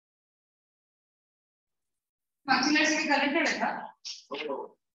मागची लाईट सगळी कनेक्टेड आहे का?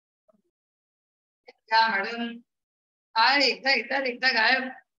 क्या मॅडम काय एकदा येतात एकदा गायब.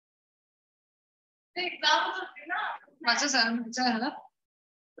 माझं सांग ना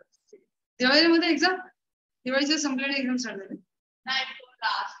दिवाळीमध्ये एक्झाम दिवाळीच्या संपलेली एक्झाम स्टार्ट झाली.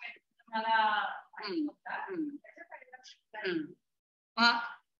 हा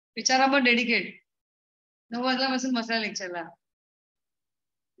विचारा पण डेडिकेट 9 वाजल्यापासून बसला लेक्चरला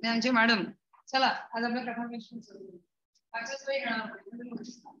आमचे मॅडम. चला आज आपल्या कन्फर्मेशन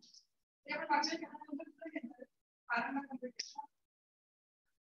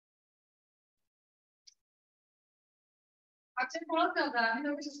कोणच नव्हता आम्ही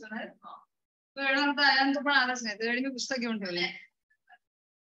दोघेच असतो ना. तो येणार होता आयान तो पण आलाच नाही त्यावेळी मी पुस्तक घेऊन ठेवले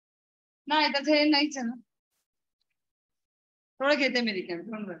नाही त्याचं हे नाहीच आहे ना. थोडं घेते मी रिकॅप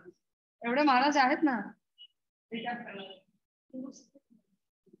एवढे महाराज आहेत ना.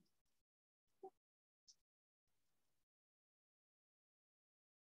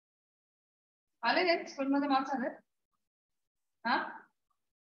 आले आहेत स्कूलमध्ये मार्क्स आले. हा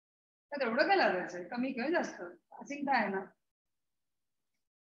तर एवढं काय लागायचं कमी किंवा जास्त असिंग काय आहे ना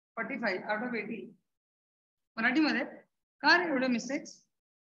 45 आउट ऑफ 80 मराठीमध्ये का रे एवढे मिस्टेक्स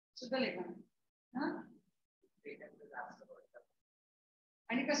सुद्धा लेखन.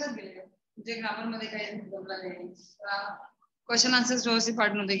 आणि कशात गेले म्हणजे ग्रामर मध्ये काही क्वेश्चन आन्सर्स व्यवस्थित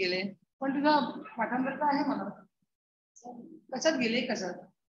पाठ नव्हते गेले पण तुझा पाठांतर तर आहे मला कशात गेले कशात.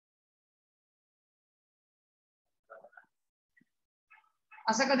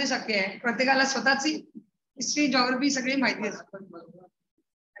 असं कधी शक्य आहे प्रत्येकाला स्वतःची हिस्ट्री जॉग्राफी सगळी माहिती असते.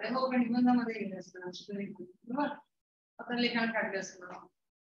 अरे हो पण निबंधामध्ये गेले असतं बरोबर आपण लेखन काढले असतं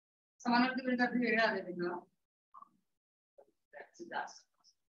समानार्थी विद्यार्थी वेगळा आले तिथं.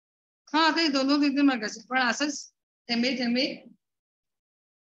 हा ते दोन तीन मार्काचे पण असंच थेंबे थेंबे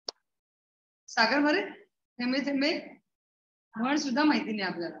सागर मध्ये थेंबे थेंबे म्हण सुद्धा माहिती नाही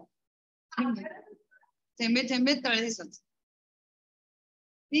आपल्याला. थेंबे थेंबे तळेसच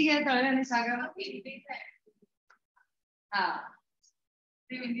ठीक आहे तळे आणि सागर हा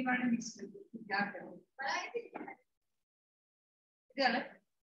ते हिंदी मध्ये मिक्स झालं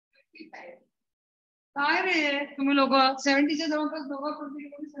काय रे तुम्ही लोक 70च्या जवळपास दोघं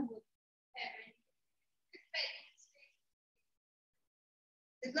कोणती सांगू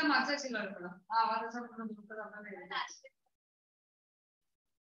तिथला मागचा शिल्लक मला हा आवाज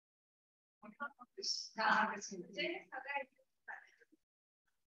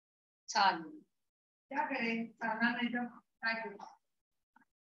छान क्या करे चालणार नाही तर काय करू.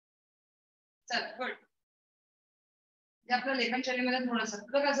 चल गुड आपल्या लेखन शैलीमध्ये थोडंसं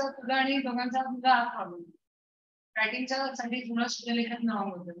तुझं कसं तुझा आणि दोघांचा तुझा हा प्रॉब्लेम रायटिंगच्या साठी थोडं शुद्धलेखन नाव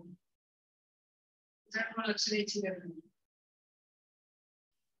होतं लक्ष द्यायची गरज नाही.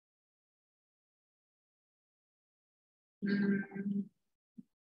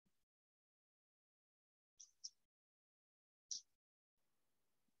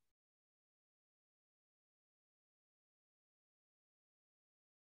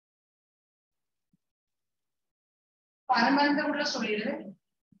 पारंपरिक कुठला स्टोरी रे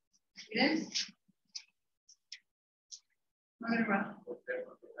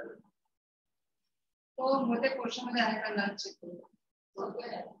तो मोठे क्वेश्चन मध्ये आहे का लंच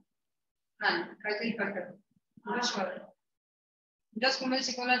नाही काहीतरी करतात ज्या स्कूलमध्ये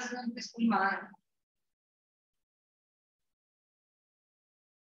शिकवलं असेल ते स्कूल महान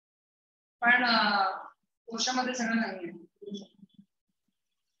पण कोशामध्ये सगळं नाही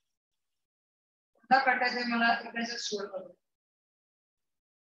कटायचे मला इकडे स्टोअर करतो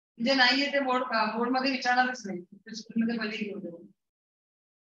म्हणजे नाहीये ते बोर्ड मध्ये विचारणारच नाही स्कूलमध्ये भले घेऊन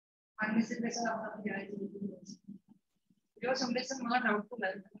आणि जेव्हा समजायचं मला डाऊटफुल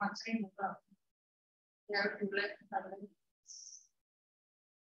आहे मागचा काही नव्हता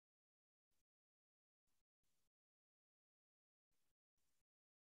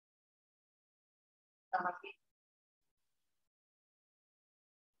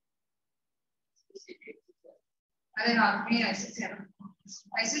अरे हा मी ICSE आहे ना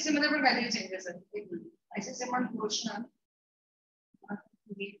ICSE मध्ये पण काहीतरी चेंजेस आहेत ICSE पण घोषणा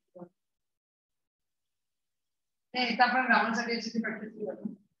नाही एकदा आपण ग्रामरसाठी याची प्रॅक्टिस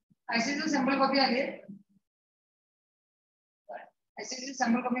केली ICSE सॅम्पल कॉपी आहे ICSE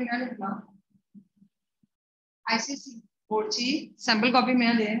सॅम्पल कॉपी मिळाली ना ICSE बोर्डची सॅम्पल कॉपी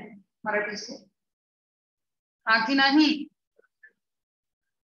मिळाली आहे मराठीची हा की नाही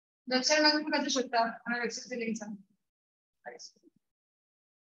वेबसाईट मध्ये पण कधी शोधता आणि वेबसाईटचे लिंक सांग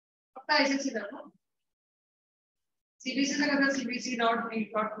फक्त ICSE ला CBSE ला कसं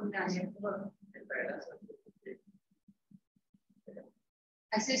cbse.me.com आहे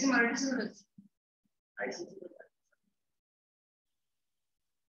ICSE मराठीच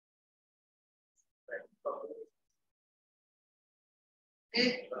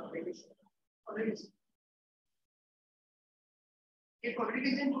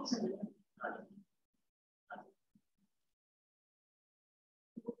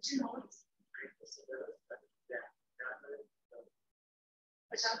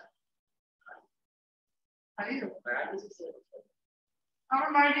अच्छा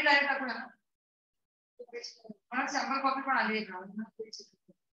आपण मराठी डायरेक्ट टाकूया ना. मला सॅम्पल कॉपी पण आली आहे का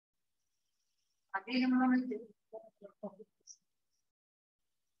आधी हे मला माहिती.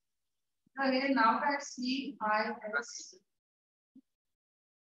 तर हे नाव काय CIS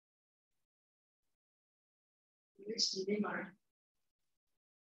English Hindi Marathi.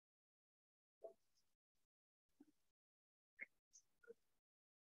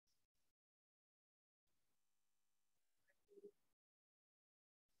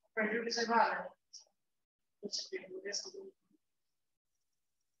 Contribution आला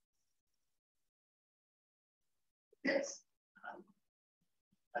yes.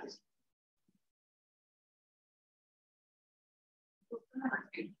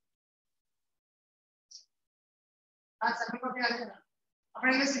 आज सगळं कॉपी आले ना.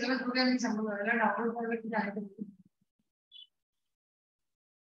 आपण एकदा सिलेबस बघूया आणि समजूया डाउनलोड करायला किती आहे ते.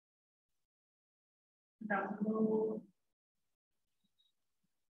 डाउनलोड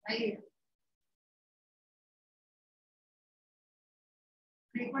नाही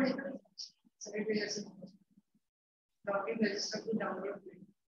पण येतं सगळे पेज असे login register to download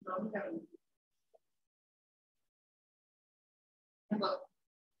login करायचं. बघ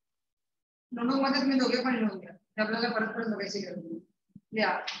नोटबुक मध्ये तुम्ही दोघे पण लिहून घ्या. आपल्याला परत परत बघायची गरज नाही.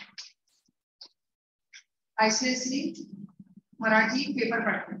 लिहा ICSE Marathi paper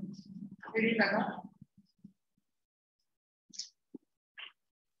pattern edit टाका.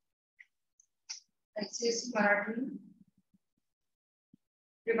 ICSE Marathi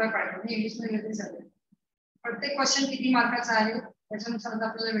paper pattern English मध्ये घेतले सगळे. प्रत्येक क्वेश्चन किती मार्काचा आहे त्याच्यानुसार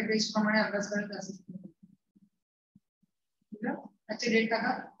आपल्याला वेटेज प्रमाणे अभ्यास करायचा असेल. त्याची डेट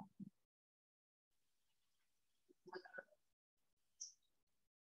टाका.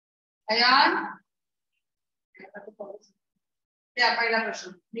 अयान त्या पहिला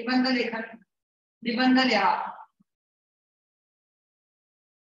प्रश्न निबंध लेखन. निबंध लिहा.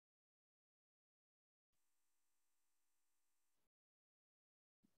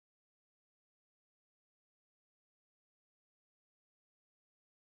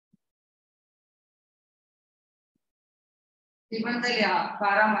 निबंध लिहा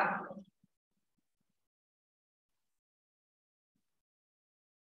 12 मार्क.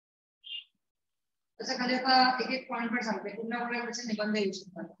 त्याच्या खाली आता एक एक पॉइंट पण सांगते. कुठल्या कुठल्या प्रश्न निबंध येऊ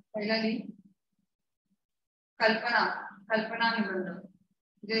शकतात. पहिला लिही कल्पना. कल्पना निबंध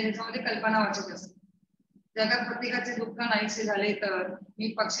म्हणजे याच्यामध्ये कल्पना वाचक असते. जगात प्रत्येकाचे दुःख नाहीसे झाले तर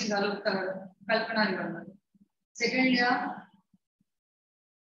मी पक्षी झालो तर कल्पना निबंध. सेकंड लिहा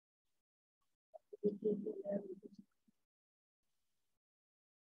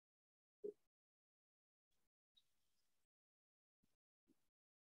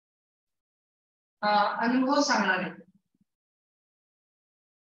अनुभव सांगणारे.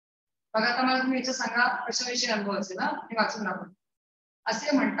 बघा आता मला तुम्ही याचं सांगा कशाविषयी अनुभव असेल ना हे वाचून दाखवा.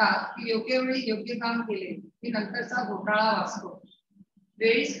 असे म्हणतात की योग्य वेळी योग्य काम केले की नंतरचा घोटाळा वाचतो.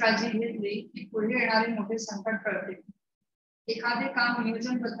 वेळीच काळजी घेतली की पुढे येणारे मोठे संकट टळते. एखादे काम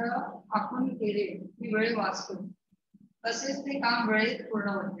नियोजनबद्ध आखून केले की वेळ वाचतो. तसेच ते काम वेळेत पूर्ण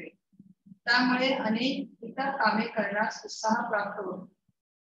होते. त्यामुळे अनेक इतर कामे करण्यास उत्साह प्राप्त होतो.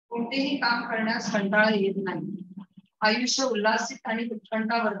 कोणतेही काम करण्यास कंटाळा येत नाही. आयुष्य उल्हासित आणि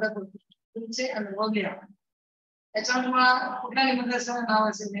उत्कंठावर्धक होते. तुमचे अनुभव लिहा. त्याच्यावर तुम्हाला कुठल्या निबंधाचं नाव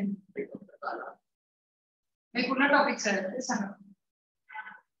असेल कुठला टॉपिक आहे ते सांगा.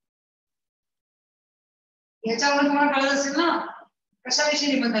 याच्यावर तुम्हाला कळत असेल ना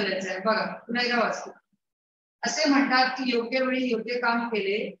कशाविषयी निबंध लिहायचा आहे. बघा पुन्हा एकदा वाचतो. असे म्हणतात की योग्य वेळी योग्य काम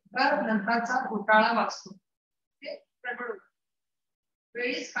केले तर नंतरचा घोटाळा वाचतो. ते प्रकट होतं.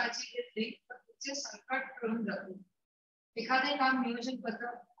 वेळीच काळजी घेतली तर तुमचे संकट टळून जाते. एखादे काम नियोजनबद्ध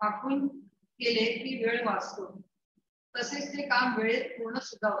आखून केले की वेळ वाचतो. तसेच ते काम वेळेत पूर्ण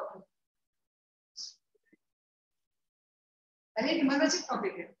सुद्धा होते. हे निबंधाचे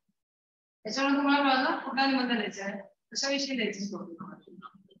टॉपिक आहे. त्याच्यामुळे तुम्हाला कळलं कुठला निबंध लिहायचा आहे कशाविषयी लिहायचं टॉपिक.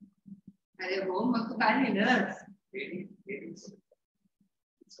 अरे हो मग तू काय लिहिलंस.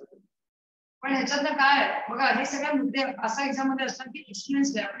 पण ह्याच्यात काय बघा हे सगळे मुद्दे असा एक्झाम मध्ये असतात की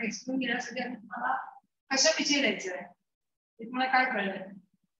एक्सपिरियन्स द्या. आपण एक्सपिरियन्स घेण्यासाठी तुम्हाला कशाविषयी लिहायचं आहे ते तुम्हाला काय कळलं.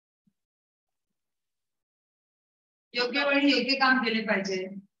 योग्य वेळी योग्य काम केले पाहिजे.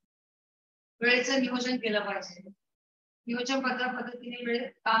 वेळेचं नियोजन केलं पाहिजे. नियोजन पद्धतीने वेळ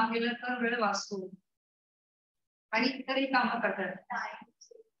काम केलं तर वेळ वाचतो आणि इतरही कामं करतात.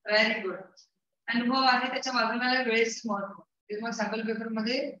 Very good. अनुभव आहे त्याच्या बाजूला वेळेचे महत्व. मग सॅम्पल पेपर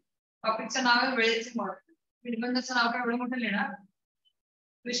मध्ये टॉपिकचं नाव आहे वेळेचे महत्व. निबंधाचं नाव काय एवढं मोठं लिहिणार?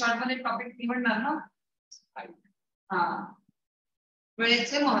 तुम्ही शॉर्ट मध्ये टॉपिक निवडणार ना? हा,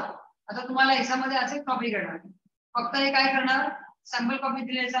 वेळेचे महत्व. आता तुम्हाला एक्झाम मध्ये असेच टॉपिक येणार. फक्त हे काय करणार, सॅम्पल कॉपी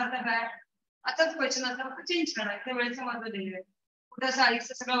दिल्याचा अर्थ काय, आताच क्वेश्चन असं फक्त चेंज करणार. ते वेळेचं महत्व दिलेलं आहे. कुठं असं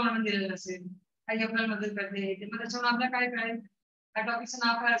आईचं सगळं वर्णन दिलेलं असेल, काही आपल्याला मदत करते, मग त्याच्यावर आपल्याला काय कळेल, त्या टॉपिकचं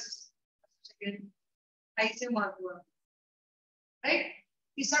नाव काय असू शकेल, आईचे महत्व. राईट.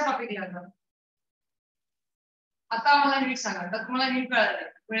 तिसरा टॉपिक लिहा. आता मला नीट सांगा, तर तुम्हाला नीट कळालं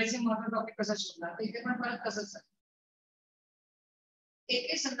वेळेचे महत्व टॉपिक कसा शोधला. इथे पण परत तसंच आहे.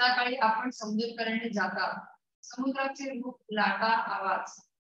 एके संध्याकाळी आपण समुद्रकिनारी जाता, समुद्राचे रूप, लाटा, आवाज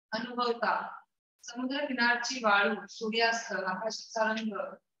अनुभवता, समुद्र किनारची वाळू, सूर्यास्त, आकाशाचा रंग,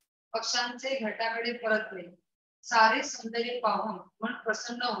 पक्ष्यांचे घटाकडे परतले, सारे सौंदर्य पाहून मन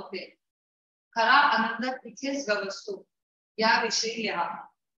प्रसन्न होते. खरा आनंद तिथेच गवसतो. याविषयी लिहा.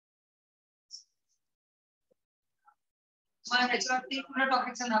 मला त्याच्यावरती पुन्हा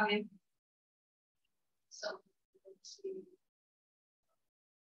टॉपिकचं नाव आहे.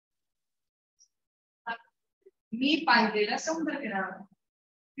 मी पाहिलेला समुद्र किनारा.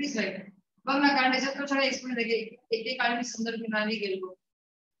 Please write. बघ ना, कारण त्याच्यात तो थोडा एक्सप्लेन आहे. एकेकाळी मी समुद्र किनारी गेलो,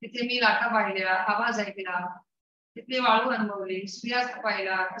 तिथे मी लाटा पाहिल्या, आवाज ऐकला, तिथे वाळू अनुभवली, सूर्यास्त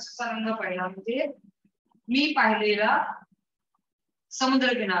पाहिला, कशाचा रंग पाहिला. म्हणजे मी पाहिलेला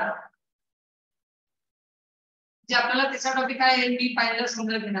समुद्र किनारा. जे आपल्याला त्याचा टॉपिक काय आहे, मी पाहिलेला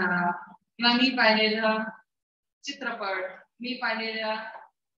समुद्र किनारा किंवा मी पाहिलेला चित्रपट, मी पाहिलेला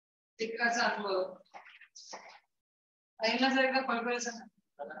चित्राचा अनुभव. आईला जर एकदा कॉल करायचं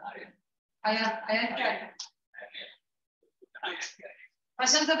आया काय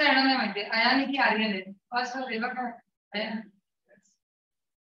प्रशांत तर येणार नाही माहिती, अयानी की आर्यन आहे. फर्स्ट तेव्हा काय अयन.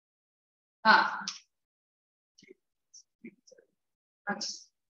 हा, अच्छा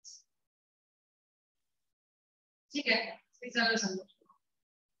ठीक आहे, ते चालेल. सांगू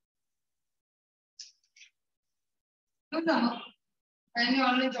ना मग, त्यांनी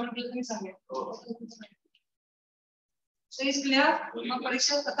ऑनलाईन जॉईन केलं तुम्ही सांगेल. क्लिअर. मग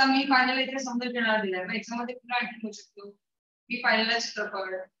परीक्षेत आता मी पाहिलेला इथे समुद्र किनारा दिलाय, मग एक्झाम मध्ये पुन्हा आणखी होऊ शकतो मी पाहिलेला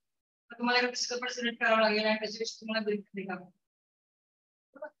चित्रपट. तुम्हाला चित्रपट सिलेक्ट करावा लागेल आणि त्याच्याविषयी तुम्हाला ब्रीफ द्या.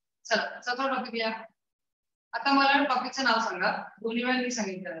 चला, चौथा टॉपिक या. आता मला टॉपिकचं नाव सांगा. दोन्ही वेळा मी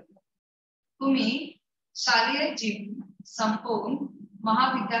सांगितलं. तुम्ही शालेय जीवन संपवून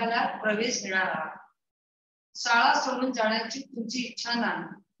महाविद्यालयात प्रवेश घेणार आहात. शाळा सोडून जाण्याची तुमची इच्छा नाही,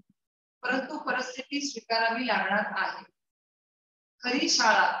 परंतु परिस्थिती स्वीकारावी लागणार आहे. खरी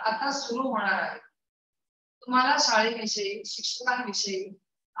शाळा आता सुरू होणार आहे. तुम्हाला शाळेविषयी, शिक्षकांविषयी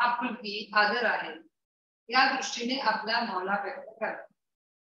आपुलकी, आदर आहे. या दृष्टीने आपल्या भावना व्यक्त करा.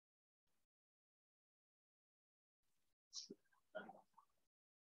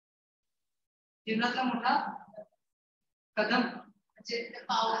 जीवनाचा मोठा कदम म्हणजे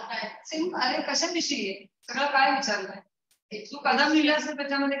पाऊल काय. अरे कशाविषयी आहे सगळं काय विचारलंय. तू कदम लिहिलं असेल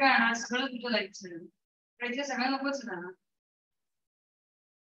त्याच्यामध्ये काय आणणार, सगळं तुझं लाईफ त्याचे सगळ्या नकोच ना.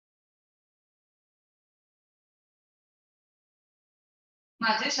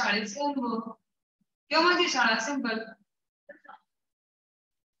 माझ्या शाळेचे अनुभव किंवा माझी शाळा सिंपल.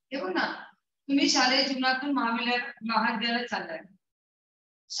 हे बघ ना, तुम्ही शालेय जीवनातून महाविद्यालयात चाललाय.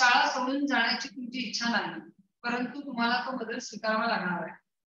 शाळा सोडून जाण्याची तुमची इच्छा नाही, परंतु तुम्हाला तो बदल स्वीकारावा लागणार आहे.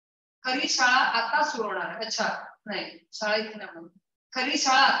 खरी शाळा आता सुरू होणार आहे. अच्छा नाही, शाळेत नाही, खरी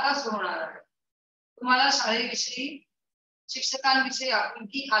शाळा आता सुरू होणार आहे. तुम्हाला शाळेविषयी, शिक्षकांविषयी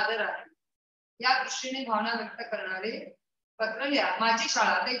आपुलकी, आदर आहे. या दृष्टीने भावना व्यक्त करणारे पत्र लिहा. माझी शाळा.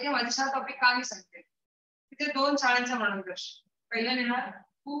 आता इथे माझी शाळा टॉपिक का मी सांगते. तिथे दोन शाळांचं वर्णन करशील. पहिलं लिहिणार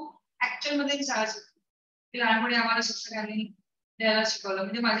खूप ऍक्च्युअल मध्ये शाळा शिकली. लहानपणी आम्हाला शिक्षकांनी द्यायला शिकवलं.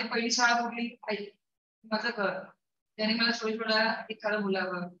 म्हणजे माझी पहिली शाळा कुठली, आई, माझं घर, त्याने मला छोटी छोट्या एखादं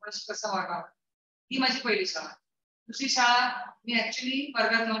बोलावं, कसं वागावं, ही माझी पहिली शाळा. दुसरी शाळा मी ऍक्च्युली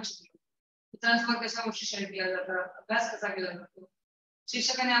वर्गात जाऊन शिकलो. मित्रांसोबत कशा गोष्टी शेअर केल्या जातात, अभ्यास कसा केला जातो,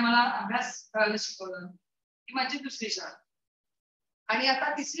 शिक्षकाने आम्हाला अभ्यास करायला शिकवलं, ही माझी दुसरी शाळा. आणि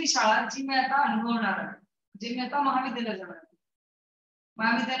आता तिसरी शाळा जी मी आता अनुभवणार आहे, जे मी आता महाविद्यालयात जाणार आहे.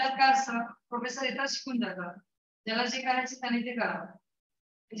 महाविद्यालयात काय असतं, प्रोफेसर येतात, शिकून जातात, ज्याला जे करायचे त्याने ते करावं.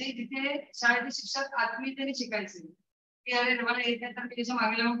 म्हणजे तिथे शाळेचे शिक्षक आत्मीयतेने शिकायचे की अरे मला येत नाही तर मी त्याच्या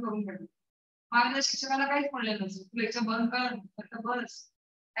मागे लावून करून काढले. महाविद्यालय शिक्षकाला काहीच पडलेलं नसतं. तू याच्या बंद कर बस,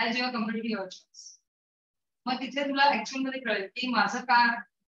 as your completely your choice. मग तिथे तुला ऍक्च्युअल मध्ये कळेल की माझं काय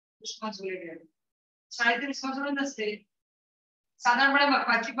रिस्पॉन्सिबिलिटी आहे. शाळेची रिस्पॉन्सिबिलिटी नसते. साधारणपणे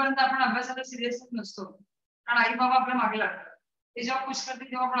 5वी पर्यंत आपण अभ्यासाला सिरियस नसतो, कारण आई बाबा आपल्या मागे लागतात. ते जेव्हा पुश करते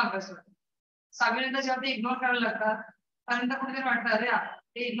तेव्हा आपण अभ्यास करतो. 6वी नंतर जेव्हा ते इग्नोर करायला लागतात त्यानंतर कुठेतरी वाटतं अरे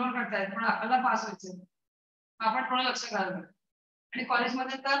ते इग्नोर करतायत पण आपल्याला पास व्हायचं, आपण थोडं लक्ष घालतो. आणि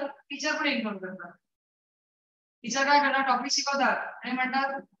कॉलेजमध्ये तर टीचर पण इग्नोर करतात. टीचर काय करतात, टॉपिक शिकवतात आणि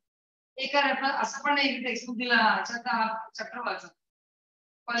म्हणतात हे काय असं पण नाही टेक्स्टबुक दिला चॅप्टर वाचा.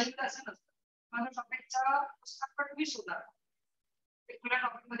 कॉलेजमध्ये असं नसतं. माझ्या टॉपिकचा पुस्तक पण तुम्ही शोधा, ते कुठल्या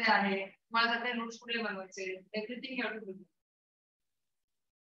टॉपिक मध्ये आहे, तुम्हाला त्यातले नोट्स कुठले बनवायचे, everything you have to do.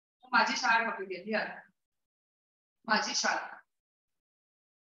 माझी शाळा टॉपिक आहे. माझी शाळा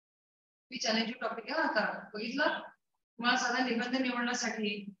मी चॅलेंजिंग टॉपिक आहे. आता बघितलं, तुम्हाला साधा निबंध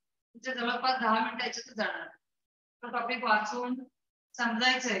निवडण्यासाठी तुमच्या जवळपास 10 मिनिटं याच्यातच जाणार. तो टॉपिक वाचून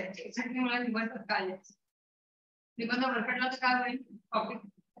समजायचंय एक्झॅक्टली मला निबंध काय आहे. निबंध भरकटला तर काय होईल, टॉपिक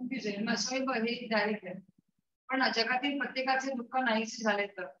कन्फ्युज होईल. हे डायरेक्ट आहे. पण जगातील प्रत्येकाचे दुःख नाहीसे झाले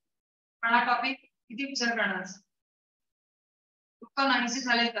तर पण हा टॉपिक किती विचार करणार. दुःख नाहीसे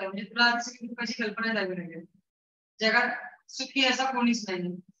झाले तर म्हणजे तुला आधी दुःखाची कल्पना द्यावी लागेल. जगात सुखी असा कोणीच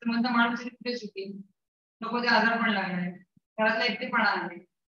नाही. श्रीमंत माणूस कुठे सुखी नको, ते आजार पण लागणार, घरातला एकटेपणा आहे,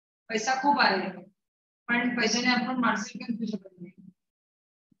 पैसा खूप आहे पण पैशाने आपण माणसं घेऊ शकत नाही.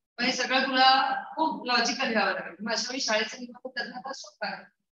 हे सगळं तुला खूप लॉजिकल घ्यावं लागेल. मग अशा वेळी शाळेचा निबंध त्यातला सोपा आहे.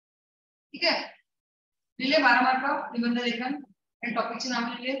 ठीक आहे, लिहिले 12 मार्क निबंध लेखन आणि टॉपिकचे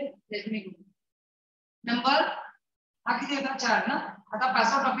नाव लिहिले लेखणी. नंबर हा किती होता, 4 ना. आता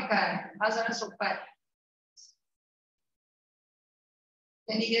 5वा टॉपिक काय आहे, हा जरा सोपा आहे.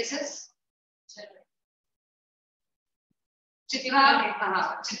 Any guesses?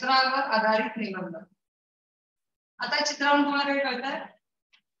 चित्रावर आधारित निबंध. आता चित्रावरून तुम्हाला काही कळतंय,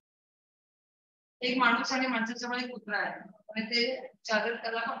 एक माणूस आणि माणसाच्या मध्ये कुत्रा आहे आणि ते चादर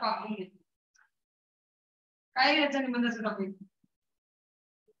त्याला पण पांघरून घेते. काय याचा निबंधाचा टॉपिक,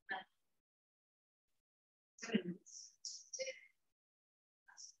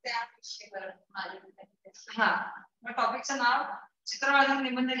 हा मग टॉपिकचं नाव चित्रावर आधारित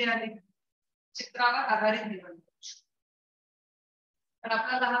निबंध लिहावे. चित्रावर आधारित निबंध. पण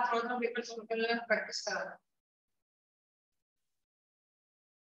आपल्याला हा थोडा पेपर सुरू केलेला प्रॅक्टिस करावा.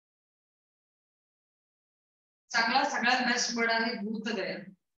 चांगला सगळ्यात बेस्ट वर्ड आहे भूतदया.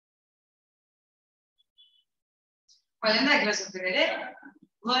 पहिल्यांदा ऐकलं शब्द रे,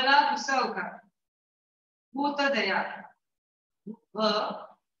 भला दुसरा उकार भूतदया. भ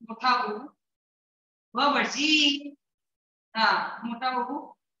मोठा ऊ, भ भटजी, हा मोठा ऊ,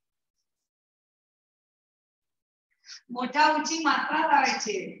 मोठा ऊची मात्रा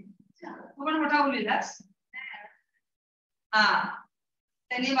लावायची. तू पण मोठा ऊ लिहिलास, हा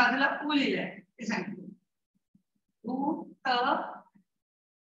त्यांनी बाजूला ऊ लिहिलाय ते सांगते. ऊ त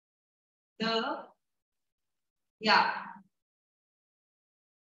द या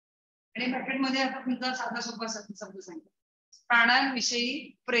आणि ब्रॅकेटमध्ये आता तुमचा साधा सोपा शब्द सांगतो. प्राण्यांविषयी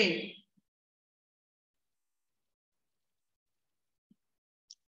प्रेम.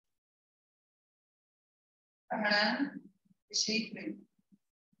 प्राण्यांविषयी प्रेम.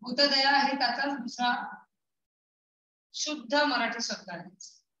 भूतदया हे त्याचाच दुसरा शुद्ध मराठी शब्द आहे.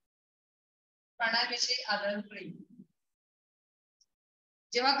 प्राण्यांविषयी आदर प्रेम.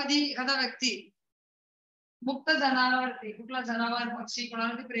 जेव्हा कधी एखादा व्यक्ती मुक्त जनावरती, कुठला जनावर पक्षी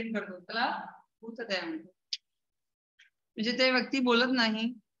कोणावरती प्रेम करतो त्याला भूतदया म्हणतो. म्हणजे ते व्यक्ती बोलत नाही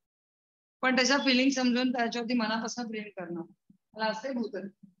पण त्याच्या फिलिंग समजून त्याच्यावरती मनापासून प्रेम करणं, मला असते भूतदया.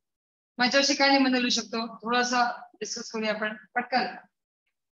 माझ्याविषयी काय निबंध लिहू शकतो, थोडासा डिस्कस करूया आपण पटकन.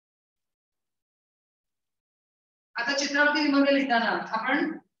 आता चित्रावरती निबंध लिहिताना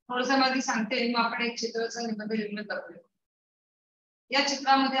आपण थोडंसं माहिती सांगते, मग आपण एक चित्राचा निबंध लिहिणं करतोय. या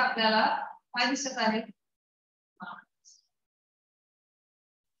चित्रामध्ये आपल्याला काय दिसत आहे,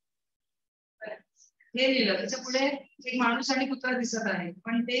 हे लिहिलं. त्याच्या पुढे एक माणूस आणि कुत्रा दिसत आहे,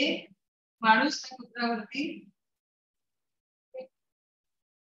 पण ते माणूस त्या कुत्र्यावरती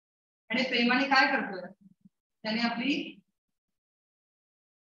आणि प्रेमाने काय करतोय, त्याने आपली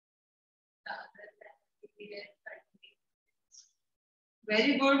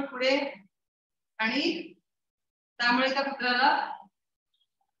व्हेरी गुड पुढे, आणि त्यामुळे त्या कुत्र्याला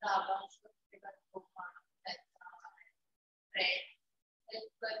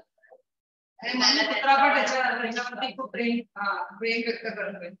कुत्रा पण त्याच्यावरती खूप प्रेम व्यक्त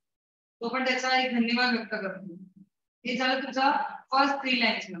करतोय. तो पण त्याचा एक धन्यवाद व्यक्त करतो. हे झालं तुझा फर्स्ट 3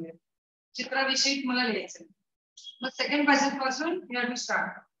 लाईन्स मध्ये. चित्राविषयी मला लिहायचं. मग सेकंड पॅसेज पासून यू हॅव टू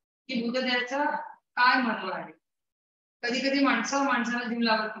स्टार्ट की भूतदयाचं काय महत्व आहे. कधी कधी माणसाला जीव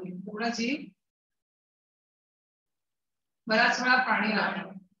लागत नाही, तेवढा जीव बराच वेळा प्राणी लागतो.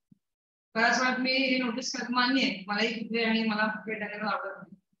 बऱ्याच वेळा मी हे नोटीस करत मान्य आहे मलाही कुत्रे आणि मला पेट अॅनिमल आवडत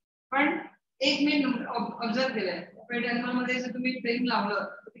नाही. पण एक मी ऑब्झर्व केलंय पेट अॅनिमल मध्ये जर तुम्ही प्रेम लावलं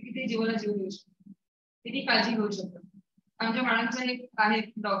तर ते किती जीवाला जीव देऊ शकतो, किती काळजी घेऊ शकतो. आमच्या मॅडमचा एक आहे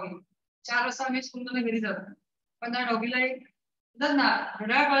डॉगी, 4 वाजता आम्ही स्कूलमध्ये घरी जातो पण त्या डॉगीला एक ना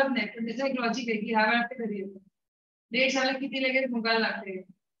घड्याळ कळत नाही पण त्याचं एक लॉजिक आहे की ह्या वेळात ते घरी येतो. लेट झालं की ती लगेच भुकायला लागते,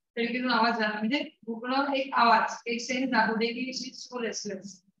 खिडकीतून आवाज झाला म्हणजे भुकणं एक आवाज एक सेन्स दाखवते की शी इज सो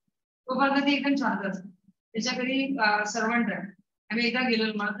रेस्टलेस. तोपर्यंत ती एकदम शांत असते. त्याच्या घरी सर्वंट आहे. आम्ही एकदा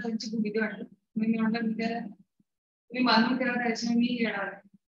गेलो मला त्यांची खूप भीती वाटली. मी म्हटलं मी काय तुम्ही बांधून ठेवा त्याच्याने मी येणार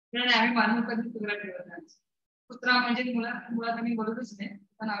आहे. आम्ही बांधून कधी कुत्रा ठेवत नाही. कुत्रा म्हणजे मुळात आम्ही बोलतच नाही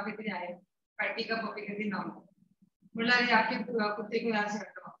पण नाव काहीतरी आहे पॅटी का पपी काहीतरी नाव म्हटलं अरे आपके कुत्ते को याद से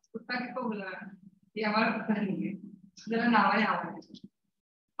रखो कुत्ता किती बोलला हे आम्हाला कुत्ता नाहीये त्याला नावाने आवडते.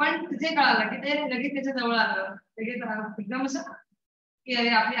 पण तिथे कळालं की ते लगेच त्याच्या जवळ आलं लगेच एकदम असं की अरे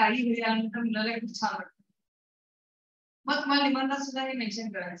आपली आई घरी आल्यानंतर मुलाला खूप छान वाटतं. मग तुम्हाला निबंधात सुद्धा हे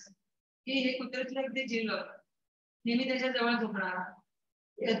मेन्शन करायचं की हे कुत्र्यातलं ते जीव लावतं नेहमी त्याच्या जवळ झोपणार.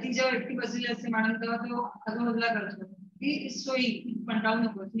 ती जेव्हा एकटी बसलेली असते मॅडम तेव्हा तो आजूबाजूला करतो की सोयी कंटाळू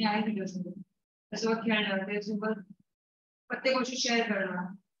नको मी आहे तुझ्यासोबत त्यासोबत खेळणार त्याच्यासोबत प्रत्येक गोष्टी शेअर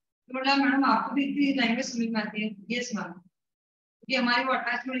करणं. म्हटलं मैडम आपको भी इतनी लैंग्वेज समझ में आती है? यस मैम, क्योंकि हमारी वो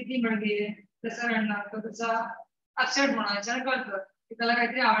अटैचमेंट इतनी बढ़ गई है तसा रडणार तो तसा अपसेट होणार याच्यानं कळतं की त्याला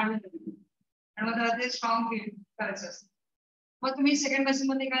काहीतरी आवडलं नाही आणि मग त्याला ते स्ट्रॉंग फील करायचं असतं. मग तुम्ही सेकंड लेसन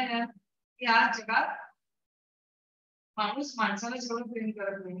मध्ये काय आहे की आज जगात माणूस माणसाला जेवढं प्रेम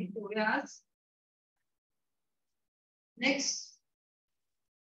करत नाही तेवढे आज नेक्स्ट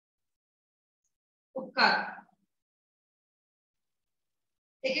उपकार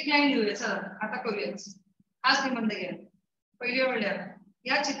एक एक लाईन लिहूया. चला आता करूयाच. आज निबंध घ्या. पहिली ओळ लिहा.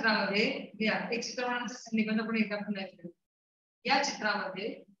 या चित्रामध्ये लिहा एक चित्रपटाचा निबंध पण एकदा पुन्हा लिहा. या चित्रामध्ये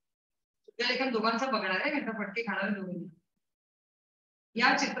लेखन दोघांचा बघणार आहे मी पट्टी खाणार दोघांनी.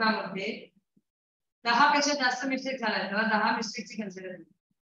 या चित्रामध्ये 10 पेक्षा जास्त मिस्टेक झाल्या तेव्हा 10 मिस्टेकची कन्सिडर केली.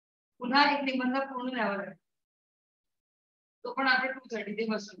 पुन्हा एक निबंध पूर्ण लिहावा लागेल तो पण आपण 230 ते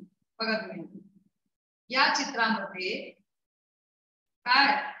बसून बघा तुम्ही. या चित्रामध्ये काय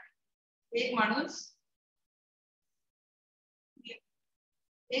एक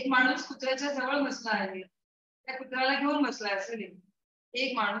माणूस कुत्र्याच्या जवळ बसला आहे त्या कुत्र्याला घेऊन बसलाय असेल.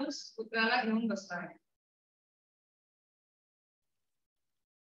 एक माणूस कुत्र्याला घेऊन बसला आहे.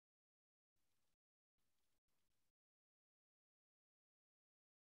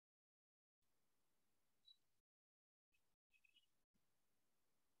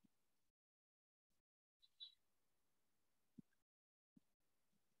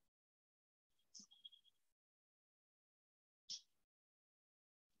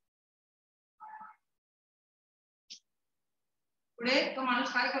 पुढे तो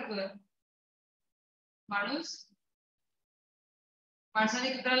माणूस काय करतोय. माणसाने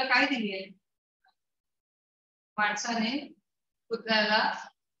कुत्र्याला काय दिलीये. माणसाने कुत्र्याला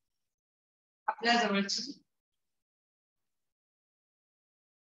आपल्या जवळची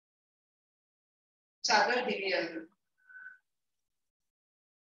चादर दिली आहे.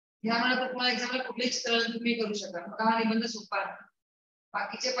 यामुळे तुम्हाला एक्झाम्पल कुठलेही चित्र तुम्ही करू शकता. हा निबंध सोपा आहे.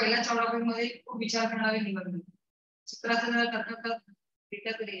 बाकीचे पहिल्या चौडामध्ये खूप विचार करणारे निबंध चित्राचं जरा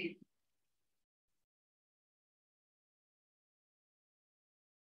तरी येईल.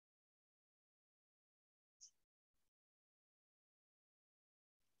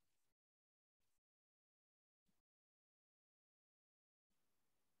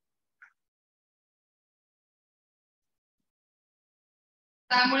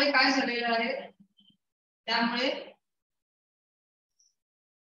 त्यामुळे काय झालेलं आहे. त्यामुळे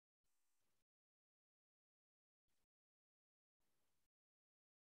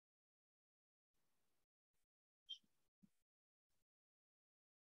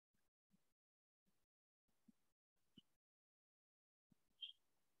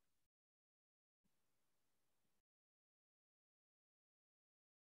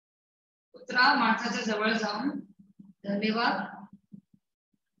कुत्रा माणसाच्या जवळ जाऊन धन्यवाद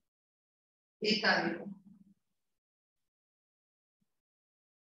देत आहे.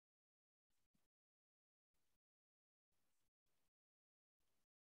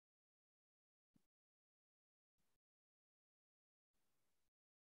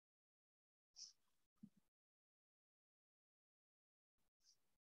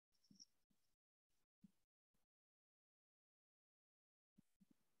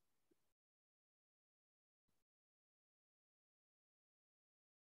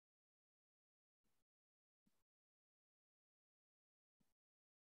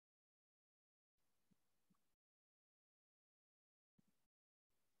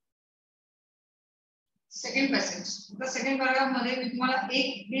 Second passage. तर सेकंड पॅराग्राफ मध्ये मी तुम्हाला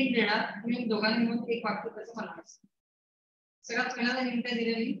एक हिंट देणार, तुम्ही दोघांनी मिळून एक वाक्य त्याचं म्हणायचं. सगळ्यात पहिल्यांदा हिंट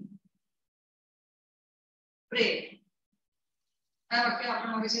दिलेली प्रे. काय वाक्य आपण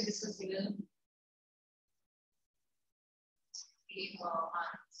मगाशी डिस्कस केलेलं?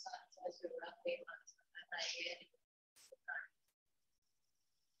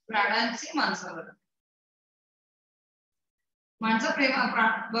 प्राण्यांची माणसावर. माणसं प्रेम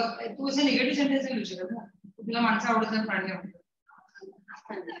बघ, तू असं निगेटिव्ह सेंटेन्स लिहू शकत ना, तुला माणसं आवडत नाही प्राणी आवडत.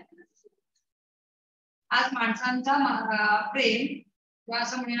 आज माणसांचा प्रेम किंवा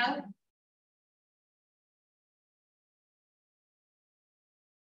असं म्हणणार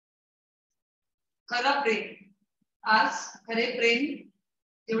खरं प्रेम. आज खरे प्रेम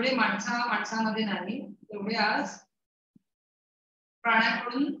जेवढे माणसामध्ये नाही तेवढे आज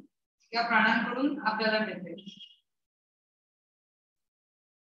प्राण्यांकडून किंवा प्राण्यांकडून आपल्याला मिळते.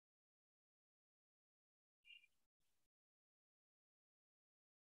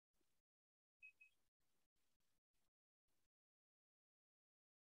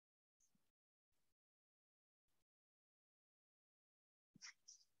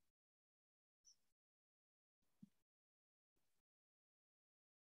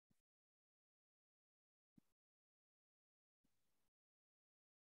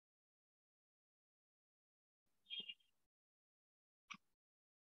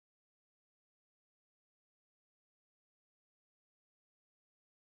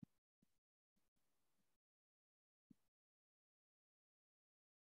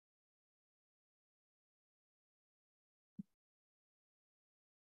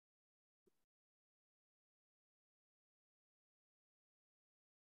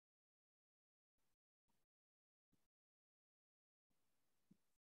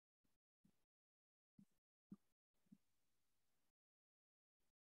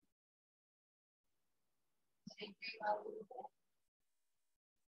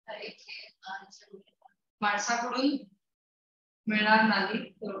 माणसाकडून मिळणार नाही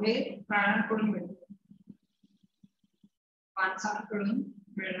तेवढे प्राण्यांकडून मिळते. माणसाकडून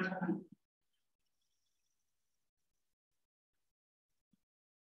मिळणार नाही.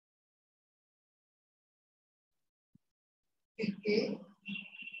 इतके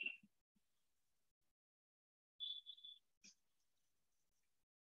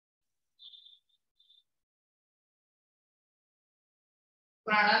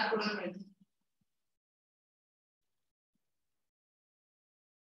प्राण्यांकडून मिळते.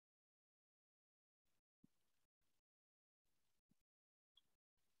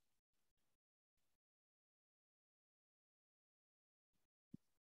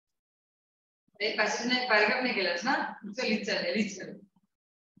 एक पॅसेज नाही, पॅराग्राफ नाही केलास ना, लीच चालेल.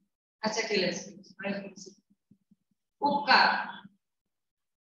 अच्छा केलंस. उपकार.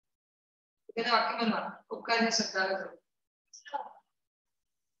 वाक्य बनवा. उपकार या शब्दाला जोड.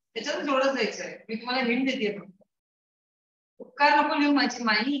 त्याच्यातून जोडत जायचंय. मी तुम्हाला हिंट देते फक्त. उपकार नको लिहू माझी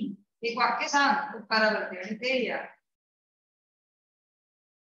माई, एक वाक्य सांग उपकारावरती आणि ते लिहा.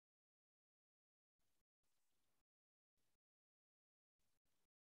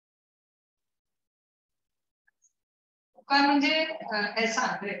 उपकार म्हणजे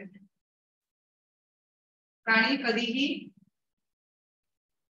एहसान. प्राणी कधीही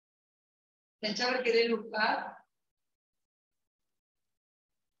त्यांच्यावर केलेले उपकार,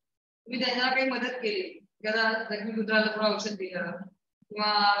 तुम्ही त्यांना काही मदत केली, जखमी कुत्राला थोडं औषध दिलं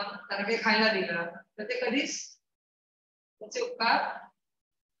किंवा त्यांना काही खायला दिलं, तर ते कधीच त्याचे उपकार.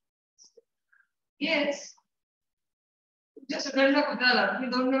 येस, तुमच्या सगळ्यांना कुत्राला तुम्ही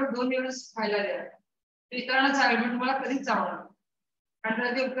दोन दिवस खायला द्या, इतरांना चालेल पण तुम्हाला कधीच चावणार, कारण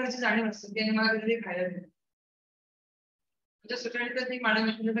त्याला ते उपकाराची जाणीव असते, त्याने मला कधी खायला दिलं. तुमच्या सोसायटीत ती मॅडम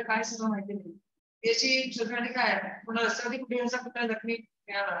येते, काय सगळं माहिती नाही. त्याची सोसायटी काय आहे, पुन्हा रस्त्यावरती कुठे असा कुठला जखमी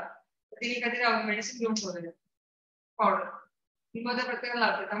मिळाला तिने काहीतरी मेडिसिन घेऊन ठेवलेलं पावडर, ती मध्ये प्रत्येकाला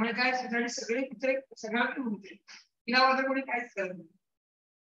लावते. त्यामुळे काय सोसायटी सगळे कुत्रे सगळ्यांकडे होते, तिला कोणी काहीच करत नाही.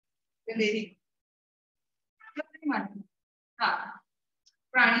 ते देरी हा,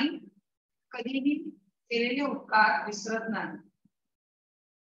 प्राणी कधीही केलेले उपकार विसरत नाही.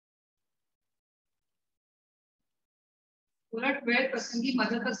 उलट वेळ प्रसंगी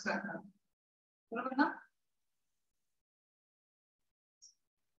मदतच करतात. बरोबर ना?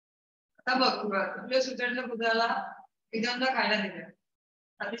 आता बघ, तुझ्या सुचडल्या कुत्र्याला एकदमदा खायला दिलं,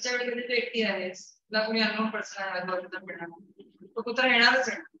 रात्रीच्या वेळी कधी तू एकटी आहेस, तुला कोणी अननोन पर्सन आहे, तो कुत्रा येणारच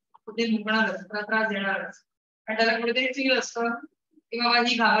आहे, कुठे मुंकणारच, तुला त्रास देणारच, आणि त्याला कुठेतरी फील असतं की बाबा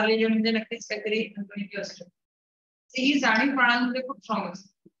ही घाबरलेली म्हणजे नक्कीच काहीतरी असतं. ही जाणीव प्राणांमध्ये खूप स्ट्रॉंग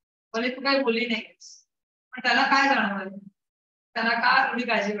असते. भले तू काही बोलली नाहीस, पण त्याला काय जाणवलं, त्याला का थोडी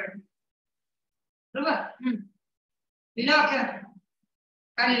काळजी वाटते. बरोबर. लिहिलं वाक्य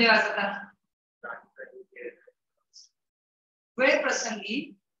काय लिहिलं आता? वेळ प्रसंगी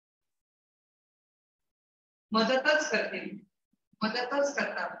मदतच करते, मदतच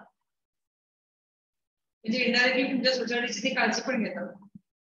करतात. म्हणजे इनडायरेक्टली तुमच्या सोसायटीची ती काळजी पण घेतात.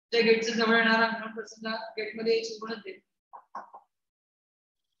 त्या गेटच्या जवळ येणारा अननोन पर्सनला गेटमध्ये शिकवणच देत.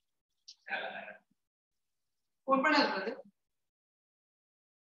 कोण पण आहे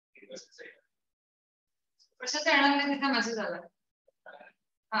कशाचा येणार नाही तिचा मेसेज आला.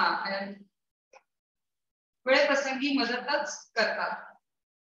 हा वेळ प्रसंगी मदतच करतात.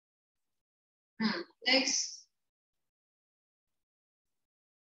 नेक्स्ट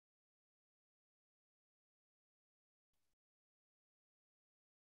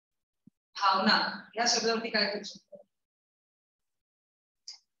भावना या शब्दावरती काय करू शकतो?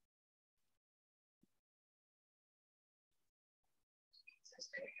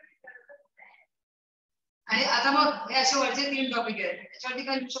 आणि आता मग हे असे वरचे 3 टॉपिक आहेत. त्याच्यावरती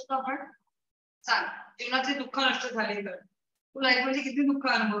काय लिहू शकतो आपण? सांग. जीवनातले दुःख नष्ट झाले तर तू लाईफ मध्ये किती दुःख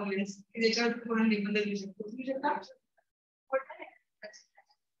अनुभवलेस की त्याच्यावरती पूर्ण निबंध लिहू शकतो? लिहू शकता?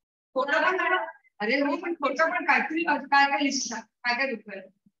 खोटं पण अरे हो, पण खोटं पण काहीतरी काय काय लिस्ट काय काय दुःख आहे?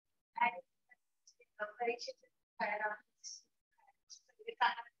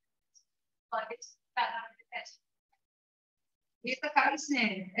 हे तर काहीच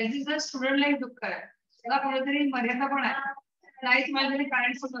नाही. स्टुडंट लाईफ दुःख आहे. त्याला कुठेतरी मर्यादा पण आहे. नाहीच माझ्या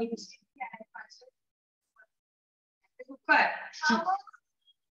पॅरेंट्स दुःख आहे.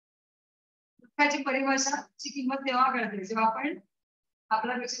 दुःखाची परिभाषाची किंमत तेव्हा कळते जेव्हा आपण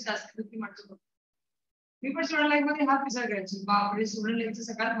आपल्यापेक्षा जास्त दुःखी म्हणतो. मी पण स्टुडंट लाईफ मध्ये हाच विचार करायची, बापरे स्टुडंट लाईफचं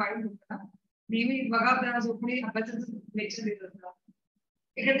सगळ्यात वाईट होतं ना. नेहमी बघा त्याला झोपडी अभ्यासाचं लेक्चर देत होता.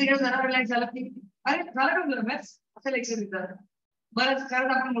 इकडे तिकडे जरा रिलॅक्स झालं की अरे झालं का तुला अभ्यास असं लेक्चर देतात. बरंच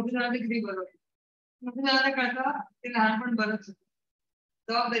कारण आपण मोठी झालं किती बरं मोठी झालं कळतं ते लहानपण बरंच होतं.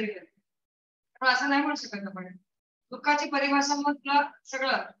 जबाबदारी पण असं नाही म्हणू शकत आपण. दुःखाची परिभाषा मग तुला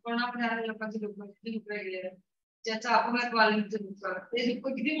सगळं कोणामध्ये आलेल्या लोकांचे दुःख किती दुःख गेलेलं आहे, ज्याचा अपघात वाढल्याचं दुःख ते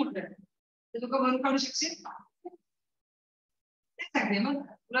दुःख किती मोठं आहे ते दुःख भरून काढू शकशील? तेच सांगते मग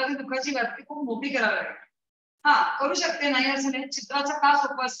तुला ती दुःखाची व्याप्ती खूप मोठी करावी लागेल. हा करू शकते नाही असं नाही. चित्राचा का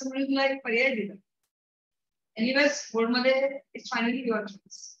सोपा असतं म्हणून तुला एक पर्याय दिला. एनिवेज बोर्डमध्ये इट्स फायनली युअर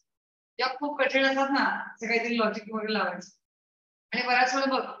चॉईस. या खूप कठीण असतात ना असं काहीतरी लॉजिक वगैरे लावायचं. आणि बऱ्याच वेळा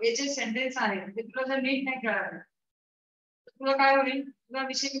बघ हे जे सेंटेन्स आहे ते तुला जर नीट नाही कळालं तर तुला काय होईल, तुला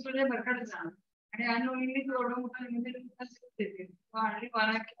विषय तुझ्या भरकडे जाणार आणि अनोळीने तू एवढं मोठं देते आणि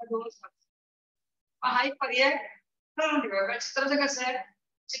वाना किंवा 2च हा एक पर्याय ठरवून ठेवा. चित्राचं कसं आहे,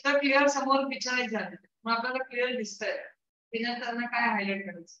 चित्र क्लिअर समोर पिक्चराईज झालं मग आपल्याला क्लिअर दिसतंय त्याच्यानंतर काय हायलाइट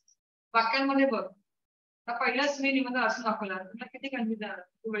करायचं. वाक्यांमध्ये बघ पहिलाच मी निबंध असून दाखवला तुला किती कन्फ्युजन झालं.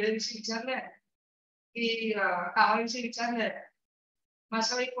 तू वेळेविषयी विचारलंय की कामाविषयी विचारलंय.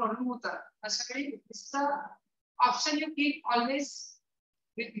 अशा वेळी प्रॉब्लेम होता. अशा वेळी option you keep always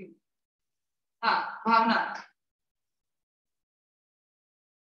with you. हा भावना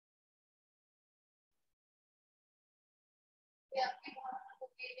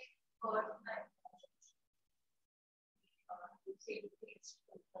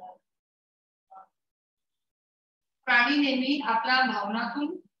प्राणी नेहमी आपल्या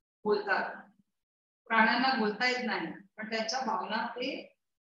भावनातून बोलतात. प्राण्यांना बोलता येत नाही पण त्यांच्या भावना ते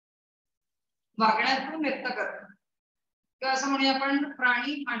वागण्यातून व्यक्त करतात. किंवा असं म्हणूया आपण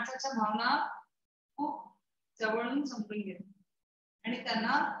प्राणी माणसाच्या भावना खूप जवळून समजून घेतात आणि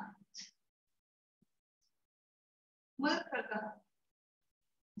त्यांना मदत करतात.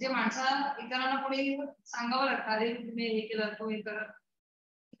 जे माणसाला इतरांना कोणी सांगावं लागतं अरे तुम्ही हे केलं तो हे करत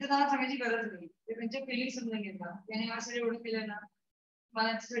तिथे त्यांना सांगायची गरज नाही. ते त्यांच्या फिलिंग समजून घेतात. त्याने असं एवढं केलं ना मला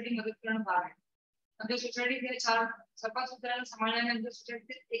याच्यासाठी मदत करणं भाग आहे. म्हणजे सोसायटीत 4-5 सूत्रांना सांभाळल्यानंतर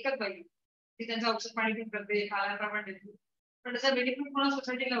सोसायटीत एकच पाहिजे ती त्यांचं औषध पाणी पण करते खाण्याप्रमाणे देते पण त्याचा बेनिफिट कोणा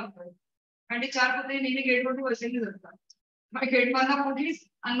सोसायटीला होतो. आणि ते 4 पत्रे नेहमी गेटवरती बसलेलीच असतात. मग गेटमधला कोणीच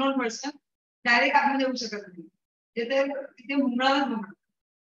अननोन पर्सन डायरेक्ट आतमध्ये येऊ शकत नाही. तिथे मुंगळालाच म्हणतात.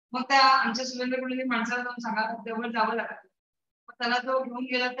 मग त्या आमच्या सुरेंद्रकडे माणसाला जाऊन सांगा तेवढं जावं लागतं. मग त्याला जो घेऊन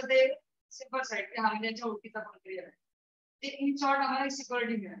गेला तर ते सिम्पल साईड ते हा त्यांच्या ओळखीचा कोणतरी आहे. ते इन शॉर्ट आम्हाला एक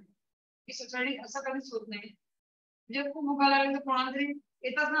सिक्युरिटी मिळाली की सोसायटी असं कधीच होत नाही. म्हणजे खूप मुखाला लागलं तर कोणाला तरी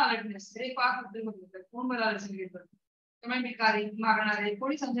येतात ना अलर्टनेस तरी 5 मुद्दे होतात कोण बोलायला असेल घेतात त्यामुळे भिकारी मागणारे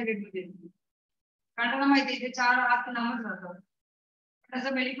कोणीच आमच्या गेटमध्ये येत नाही. कारण त्यांना माहिती आहे ते 4 आत लांबच राहतात.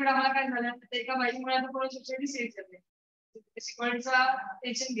 त्याचं बेनिफिट आम्हाला काय झालं तर एका बाईमुळे आता कोणी सोसायटी सेफ झाली. सिक्युरिटीचा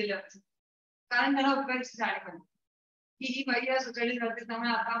टेन्शन गेलं कारण त्याला उपकाराची जाणीव झाली की ही बाई या सोसायटीत राहते त्यामुळे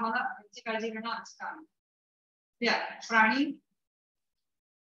आता आम्हाला त्यांची काळजी घेणं आमचं काम. प्राणी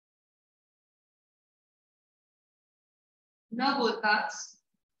न बोलताच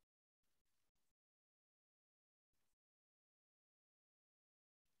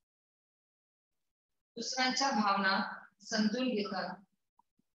दुसऱ्यांच्या भावना समजून घेतात.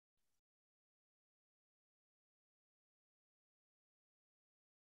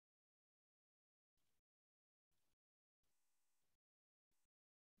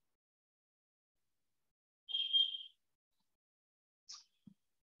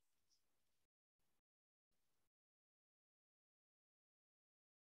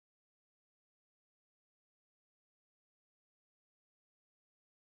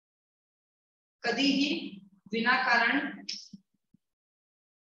 कधीही विनाकारण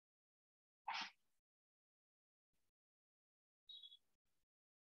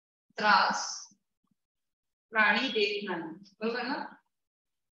त्रास प्राणी देत नाही. बरोबर ना?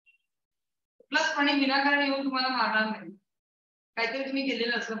 कुठलाच प्राणी विनाकारण येऊन तुम्हाला मारणार नाही. काहीतरी तुम्ही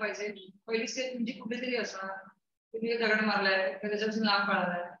केलेलं असलं पाहिजे. पहिली स्टेप तुमची कुठेतरी असणार. तुम्ही दगड मारलाय त्याच्यापासून लांब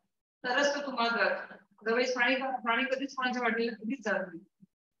पळालाय तरच तो तुम्हाला त्रास. अदरवाईज प्राणी कधीच कोणाच्या वाटेला कधीच जात नाही.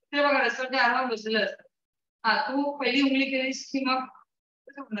 ते बघा रस्त्यावर ते आराम बसलेलं असतं. हा तू पहिली उंगली केलीस की मग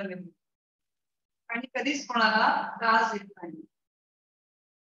कसं होणार नाही. आणि कधीच कोणाला त्रास देत नाही.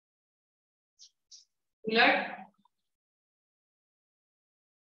 उलट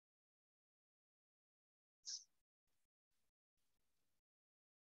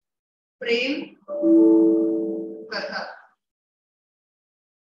प्रेम करतात.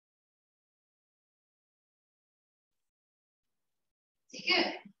 ठीक है.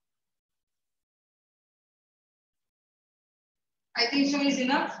 I think so is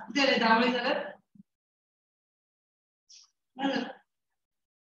enough. झाले 10 वेळी झालं.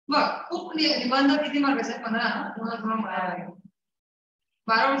 बघ खूप निबंध किती मार्काचे आहेत? 15 ना. तुम्हाला म्हणायला लागेल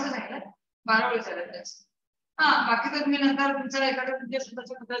 12 वेळचं सांगितलं. 12 वेळी झालं त्याच. हा बाकी तर तुम्ही नंतर तुमच्या एखाद्या तुमच्या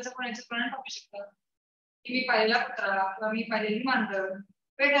स्वतःच्या मुद्द्याचं पण याच्यात प्रण टाकू शकता की मी पाहिलेला कुत्रा किंवा मी पाहिलेली मांजर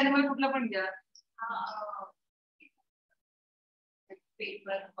पेट अॅनिमल कुठलं पण घ्या.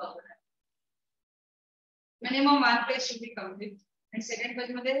 Minimum 1 page should be complete आणि सेकंड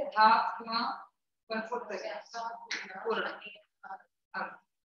पेज मध्ये हाफ किंवा 1/4 पेज पूर्ण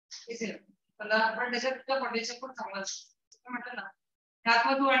पण त्याच्यात तुझं पोटेन्शियल पण चांगलं असतं. म्हटलं ना ह्यात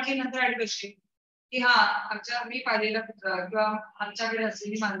मग तू आणखी नंतर ऍड करशील की हा आमच्या मी पाहिलेला कुत्रा किंवा आमच्याकडे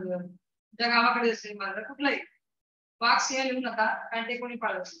असलेली मांजर तुमच्या गावाकडे असलेली मांजर कुठलाही वाघ सिंह लिहू नका कारण ते कोणी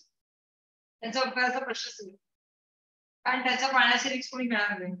पाळत नाही. त्यांचा उपकाराचा प्रश्नच नाही कारण त्याच्या पाळण्याची रिक्स कोणी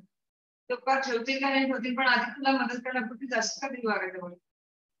मिळणार नाही. ते उपकार ठेवतील का नाही ठेवतील पण आधी तुला मदत करण्यापुरती जास्त कधी वागायचं बरोबर.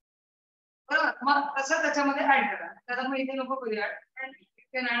 मग तसं त्याच्यामध्ये ऍड करा. त्याला मग इथे नको करूया कारण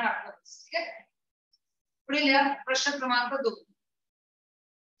इथे नाही टाकलं. ठीक आहे. पुढे लिहा प्रश्न क्रमांक 2.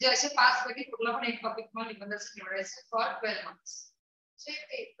 जे असे 5 पैकी कुठला पण एक टॉपिक किंवा निबंधाचं निवडायचं फॉर 12 मार्क्स.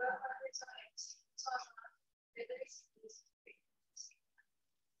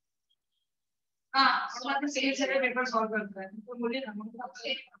 हा आपण सगळे पेपर सॉल्व्ह करतोय तो बोलली ना मग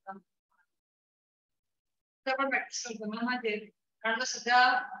आपण प्रॅक्टिस करतो. मला माहिती आहे कारण सध्या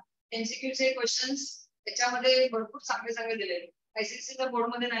एमसीक्यूचे क्वेश्चन्स त्याच्यामध्ये भरपूर चांगले चांगले दिले. आयसीएससीच्या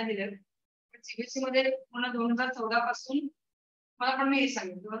बोर्डमध्ये नाही दिले पण सीबीएसई मध्ये पुन्हा 2014 पासून मला पण मी हे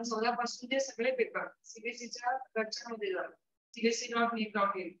सांगेन 2014 पासून ते सगळे पेपर सीबीएसईच्या गच्चमध्ये जातात.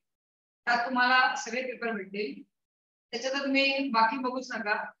 cbse.neet.in त्यात तुम्हाला सगळे पेपर भेटतील. त्याच्यात तुम्ही बाकी बघूच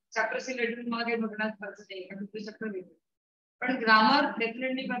नका. चॅप्टर रिलेटेड तुम्हाला काही बघण्यात खर्च नाही कारण दुसरे चॅप्टर भेटेल पण ग्रामर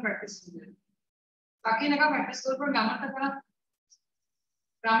डेफिनेटली पण प्रॅक्टिस करू. बाकी नका प्रॅक्टिस करू पण ग्रामर तर करा.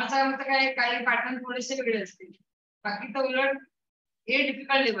 ग्रामरचा अर्थ काय काही पॅटर्न थोडेसे वेगळे असतील. बाकी तर उलट हे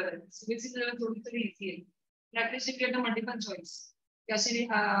डिफिकल्ट लेवल आहे. सीबीएसई लेवल थोडी तरी इझी आहे. प्रॅक्टिस शिकले तर मल्टिपल चॉईस कशी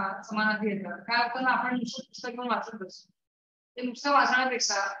समानार्थी येतात. काय होतं ना आपण नुसतं पुस्तक घेऊन वाचत असतो. ते नुसतं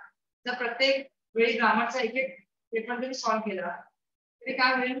वाचण्यापेक्षा जर प्रत्येक वेळी ग्रामरचा एक एक पेपर जरी सॉल्व्ह केला तरी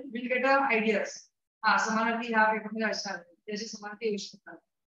काय होईल विल गेट अ आयडियाज. हा समानार्थी ह्या पेपरमध्ये असणार त्याची समानार्थी येऊ शकतात.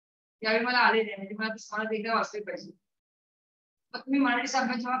 यावेळी मला आले नाही म्हणजे मला समानार्थी एकदा वाचले पाहिजे. मग तुम्ही मराठीचा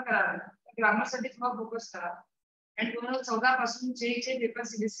अभ्यास जेव्हा कराल ग्रामरसाठी तुम्हाला फोकस करा आणि 2014 पासून जे पेपर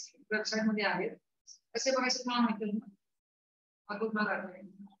सीबीएसई वेबसाईट मध्ये आहेत कसे बघायचे तुम्हाला माहिती आहे.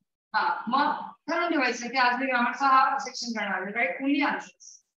 हा मग ठरवून ठेवायचं की आज मी ग्रामरचा हा सेक्शन करणार आहे राईट ओनली आन्सर्स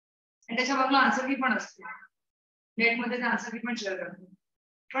आणि त्याच्या बाजूला आन्सर की पण असते. नेटमध्ये ते आन्सर की पण शेअर करते.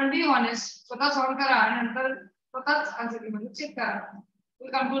 पण बी ऑनेस्ट स्वतः सॉल्व्ह करा आणि नंतर स्वतःच आन्सर की म्हणजे चेक करा.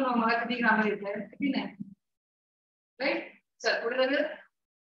 तुम्ही कम्प्लीट मला किती ग्रामर येत आहे किती नाही राईट. चल पुढे जाऊया.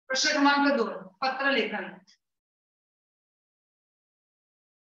 प्रश्न क्रमांक 2 पत्र लेखन.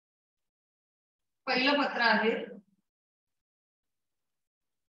 पहिलं पत्र आहे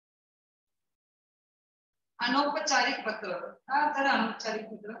अनौपचारिक पत्र. हा तर अनौपचारिक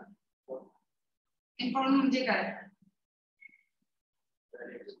पत्र इन्फॉर्म म्हणजे काय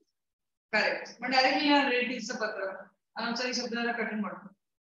करेक्ट. पण डायरेक्टली रिलेटिव्हचं पत्र अनौपचारिक शब्दाला कठीण म्हणतो.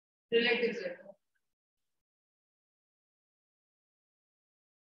 Relative letter.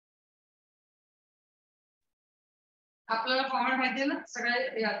 आपल्याला फॉर्मॅट माहिती आहे ना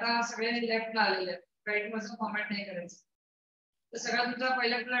सगळे. आता सगळे लेफ्टला आलेले आहेत. राईट मधून फॉर्मॅट नाही करायचं. तर सगळ्यात तुमचा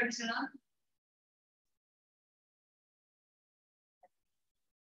पहिला कुठला ऍडिशन ना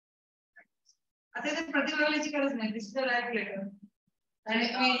आता ते प्रतिभागाची गरज नाही. दिस द लाईफ लेटर आणि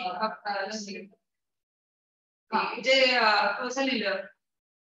तुम्ही जे कसं लिहिलं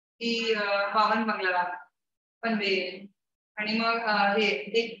की बावन बंगला पनवेल आणि मग हे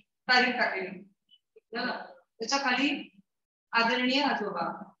एक तारीख टाकली त्याच्या खाली आदरणीय आजोबा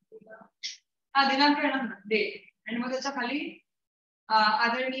हा दिनांक येणार ना डेट आणि मग त्याच्या खाली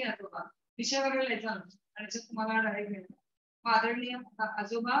आदरणीय आजोबा विषय वगैरे लिहायचा आणि तुम्हाला डायरेक्ट लिहायचं. मग आदरणीय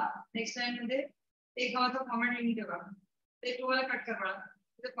आजोबा नेक्स्ट टाइम मध्ये एक गावाचा फॉर्मॅट लिहून ठेवा. ते तुम्हाला कट करा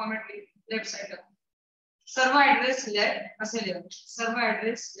तिथे फॉर्मॅट लेफ्ट साईडला सर्व ऍड्रेस लेफ्ट असे लिहा. सर्व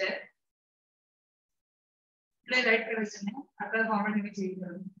ऍड्रेस लेफ्ट प्ले राईट करायचं नाही. आता फॉर्मॅट मी चेंज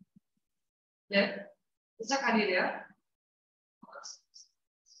करू लेफ्ट त्याच्या खाली लिहा.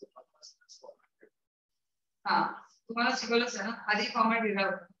 हा तुम्हाला शिकवलंच आहे ना आधी फॉर्मॅट लिहिला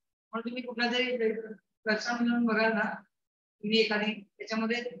होता. म्हणून तुम्ही कुठला तरी वेबसाईट म्हणून बघाल ना तुम्ही एखादी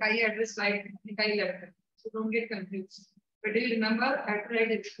त्याच्यामध्ये काही ऍड्रेस राईट आणि काही left. So don't get confuse but you remember at to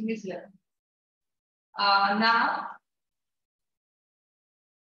right everything is left. Now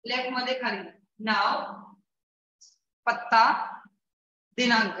left मध्ये खाली नाव पत्ता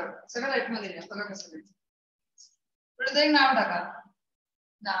दिनांक सगळं लेफ्ट मध्ये लिहा. बघा कसं लिहायचं. पुढे एक नाव टाका.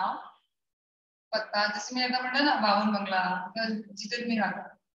 नाव पत्ता जसं मी आता म्हटलं ना बावन बंगला जिथे तुम्ही राहता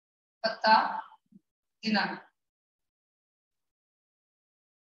पत्ता दिनांक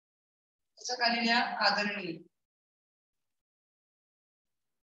त्याच्या खाली लिहा आदरणीय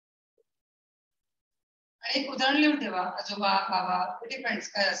आणि एक उदाहरण लिहून ठेवा. आजोबा बाबा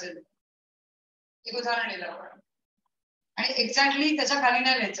डिपेंड्स काय असेल एक उदाहरण लिहिलं आपण आणि एक्झॅक्टली त्याच्या खाली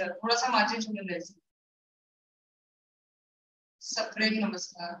नाही लिहायचं. थोडासा मार्जिन सोडून लिहायचं. सप्रेम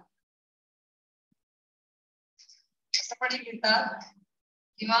नमस्कार असं पण लिहितात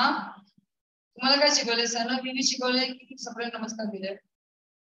किंवा तुम्हाला काय शिकवले सर ना मी शिकवले की सप्रेम नमस्कार दिले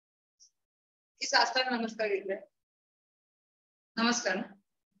की साष्टांग नमस्कार घेतले नमस्कार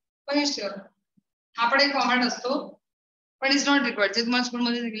पण शुअर हा पण एक फॉर्मॅट असतो पण इट्स नॉट रिक्वायर्ड. जे तुम्हाला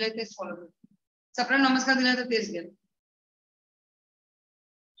स्कूलमध्ये दिले तेच फॉलो करा. सप्रेम नमस्कार दिला तर तेच घ्या.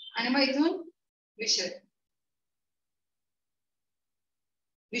 आणि मग इथून विषय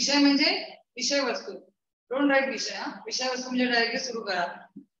विषय म्हणजे विषय वस्तू. डोंट राईट विषय. हा विषय वस्तू म्हणजे डायरेक्टली सुरू करा.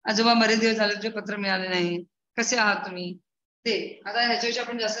 आजोबा बरेच दिवस झाले तुझे पत्र मिळाले नाही कसे आहात तुम्ही ते. आता ह्याच्याविषयी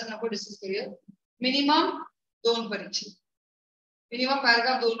आपण जास्त नको डिस्कस करूया. मिनिमम 2 परीक्षा मिनिमम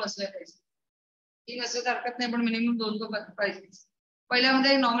पॅराग्राफ 2 असले पाहिजे. 3 असले तर हरकत नाही पण मिनिमम 2 तो पाहिजे.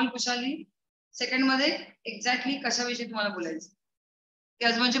 पहिल्यामध्ये नॉर्मल खुशाली सेकंड मध्ये एक्झॅक्टली कशाविषयी तुम्हाला बोलायचं की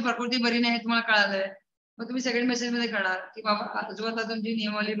आजोबांची प्रकृती बरी नाही हे तुम्हाला कळालंय. मग तुम्ही सेकंड मेसेज मध्ये कळणार की बाबा आजोबा तुमची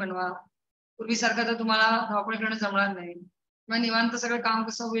नियमावली बनवा. पूर्वीसारखं तर तुम्हाला धावपळ करणं जमणार नाही. मग निवांत सगळं काम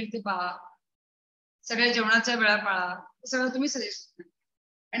कसं होईल ते पहा. सगळ्या जेवणाच्या वेळा पाळा. हे सगळं तुम्ही सजेस्ट करा.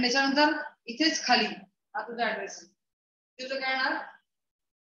 आणि त्याच्यानंतर इथेच खाली हा तुझा ऍड्रेस आहे. तुझं काय येणार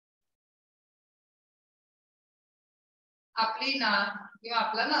आपली ना किंवा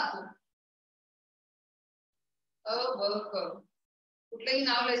आपला नातू कुठलंही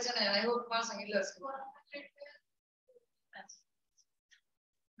नाव लिहायचं नाही. हो तुम्हाला सांगितलं असतं.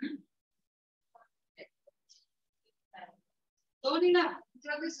 दोन्ही ना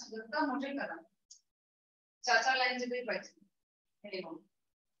तुला काही समजता मोठे करा. 4-4 लाईनचे तरी पाहिजे.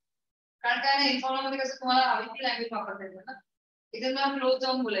 कारण काय नाही इन्फॉर्मल मध्ये कसं तुम्हाला हवी ती लँग्वेज वापरता येते ना. इथे मला क्लोज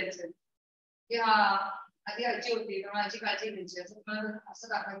जाऊन बोलायचं की हा आधी आजी होती तेव्हा आजी काळजी घ्यायची असं तुम्हाला असं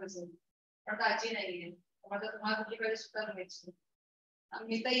दाखवायचं असेल पण आजी नाहीये तुम्हाला कुठली काळजी सुद्धा घ्यायची.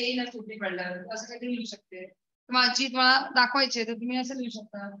 मी तर येईन सुट्टी पडल्यावर असं काहीतरी लिहू शकते. किंवा आजी तुम्हाला दाखवायची तर तुम्ही असं लिहू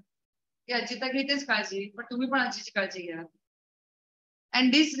शकता की आजी तर घेतेच काळजी पण तुम्ही पण आजीची काळजी घ्या.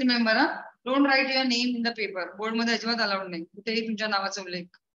 And this remember don't right your name in the paper. Board मध्ये अजिबात अलाउड नाही कुठेही तुमच्या नावाचा उल्लेख.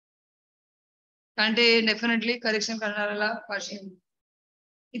 कारण ते डेफिनेटली करेक्शन करणाऱ्याला फाशी.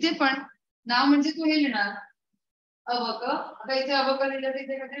 इथे पण नाव म्हणजे तू हे लिहिणार अबक. आता इथे अबक लिहिलं तर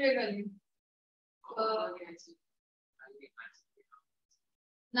इथे काहीतरी वेगळं लिहिलं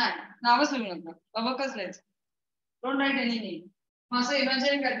नाही नावच लिहू नका अबकच लिहायचं. Don't write any name. मग असं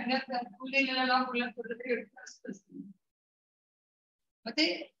इमॅजिन करण्यात तू लिहिलेलं नाव कुठल्या कुठेतरी मग ते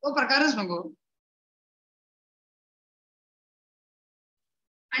तो प्रकारच नको.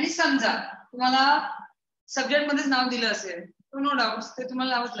 आणि समजा तुम्हाला सब्जेक्ट मध्येच नाव दिलं असेल नो डाऊट ते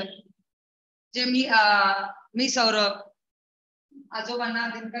तुम्हाला लावच लागेल. जे मी सौरभ आजोबांना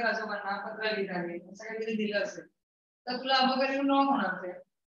दिनकर आजोबांना पत्र लिहित आहे असं काहीतरी दिलं असेल तर तुला अबकारी रॉंग होणार ते.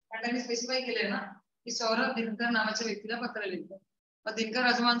 कारण त्यांनी स्पेसिफाय केलंय ना की सौरभ दिनकर नावाच्या व्यक्तीला पत्र लिहितं. मग दिनकर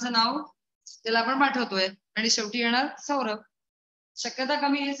आजोबांचं नाव त्याला आपण पाठवतोय आणि शेवटी येणार सौरभ. शक्यता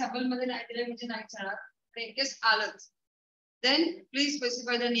कमी आहे सॅम्पल मध्ये नाही दिले म्हणजे नाहीच येणार. पण इन केस आलंच then please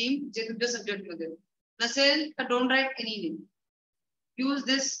specify the name जे तुमच्या सब्जेक्ट मध्ये नसेल तर don't write any name. Use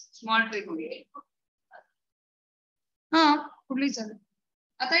this small trick वगैरे. हा कुठली चालेल.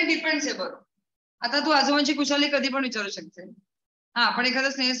 आता हे डिपेंड्स आहे बघ. आता तू आजोबांची कुशाली कधी पण विचारू शकते. हा आपण एखादं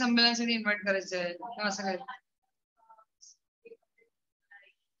स्नेह संमेलनासाठी इन्व्हाइट करायचंय किंवा असं काय.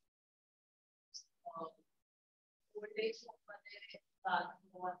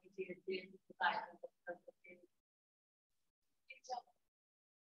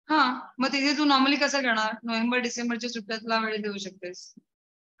 हा मग तिथे तू नॉर्मली कसं करणार नोव्हेंबर डिसेंबरच्या सुट्ट्यातला वेळ देऊ शकतेस.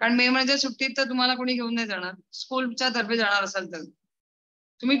 कारण मे महिन्याच्या सुट्टीत तर तुम्हाला कोणी घेऊन नाही जाणार. स्कूलच्या तर्फे जाणार असाल तर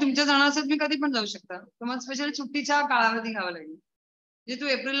तुम्ही तुमच्या जाणार असाल तुम्ही कधी पण जाऊ शकता. तुम्हाला स्पेशली सुट्टीच्या कालावधी घ्यावा लागेल. म्हणजे तू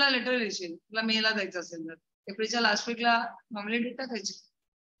एप्रिलला लेटर लिहिशील तुला मे ला जायचं असेल तर एप्रिलच्या लास्ट वीकला नॉर्मली डेट टाकायची.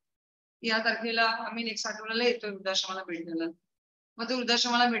 या तारखेला आम्ही नेक्स्ट आठवड्याला येतोय वृद्धाश्रमाला भेटायला. मग ते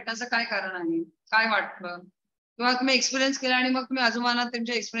वृद्धाश्रमाला भेटण्याचं काय कारण आहे काय वाटलं किंवा तुम्ही एक्सपिरियन्स केला आणि मग तुम्ही आजोबांना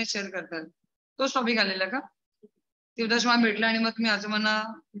तुमचे एक्सपिरियन्स शेअर करतात. तोच टॉपिक आलेला का ते वृद्धाश्रमाला भेटला आणि मग तुम्ही आजोबांना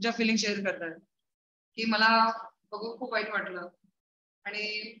तुमच्या फिलिंग शेअर करतात की मला बघून खूप वाईट वाटलं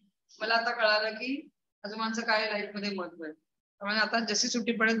आणि मला आता कळालं की आजोबांचं काय लाईफ मध्ये महत्व आहे. त्यामुळे आता जशी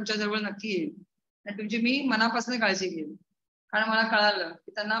सुट्टी पडेल तुमच्या जवळ नक्की येईल आणि तुमची मी मनापासून काळजी घेईन. कारण मला कळालं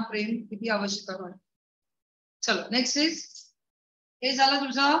की त्यांना प्रेम किती आवश्यक आहे. चलो नेक्स्ट इज हे झालं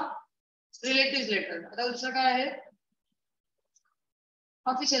तुझं रिलेटिव्ह लेटर. आता दुसरं काय आहे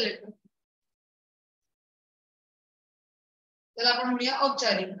ऑफिशियल लेटर. त्याला आपण म्हणूया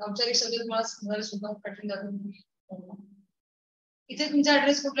औपचारिक. औपचारिक शब्द तुम्हाला समजायला सुद्धा कठीण जातो. इथे तुमचा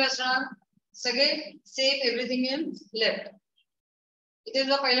ऍड्रेस कुठे असणार सगळे सेम एव्हरीथिंग इन लेफ्ट. इथे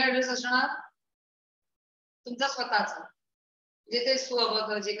तुझा पहिला ऍड्रेस असणार तुमचा स्वतःचा जे ते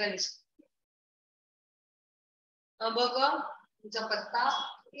स्वबघ जे काही बघ तुमचा पत्ता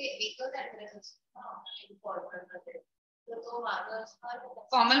हे एकच ऍड्रेस असतो.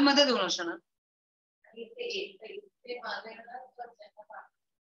 फॉर्मल मध्ये दोन असणार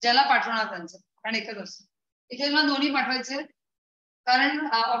ज्याला पाठवणार त्यांचं कारण एकच असतं. इथे मला दोन्ही पाठवायचे कारण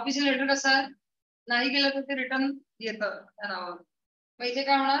ऑफिशियल लेटर कसं नाही गेलं तर ते रिटर्न येतं त्या नावावर. मग इथे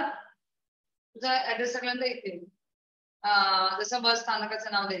काय होणार तुझा ऍड्रेस सगळ्यांना येते. जसं बस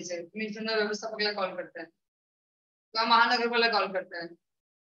स्थानकाचं नाव द्यायचंय तुम्ही इथून व्यवस्थापकाला कॉल करताय किंवा महानगरपालिकेला कॉल करताय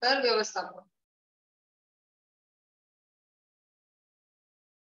तर व्यवस्थापक.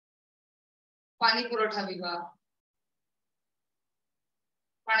 पाणी पुरवठा विभाग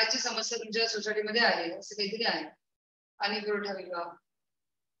पाण्याची समस्या तुमच्या सोसायटीमध्ये आहे असं काहीतरी आहे. पाणी पुरवठा विभाग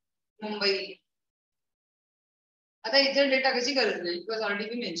मुंबई. आता इथे डेटा कशी गरज नाही बिकॉज ऑलरेडी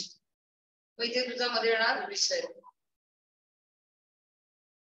बी मेन्शन. मग इथे तुझा मध्ये येणार विषय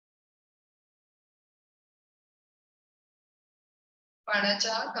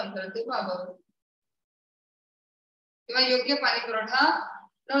पाण्याच्या कमतरतेबाबत किंवा योग्य पाणी पुरवठा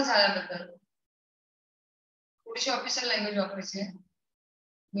न झाल्याबद्दल. थोडीशी ऑफिशियल लँग्वेज वापरायची आहे.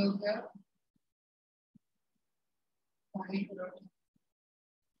 योग्य पाणी पुरवठा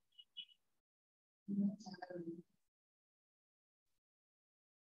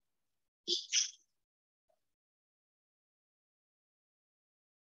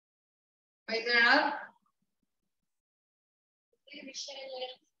माहिती येणार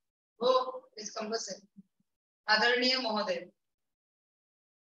हो इट्स कंपल्सरी. आदरणीय महोदय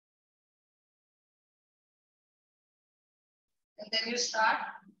and then you start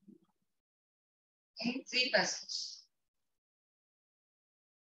in 3 passages.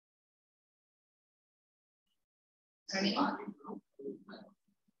 आणि पाणी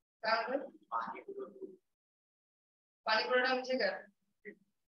पुरवठा म्हणजे काय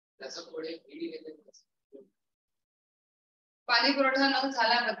पाणी पुरवठा न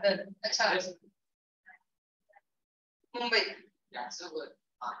झाल्याबद्दल. अच्छा मुंबई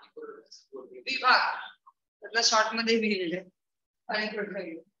विभाग त्यातला शॉर्ट मध्ये लिहिलेलं पाणी पुरवठा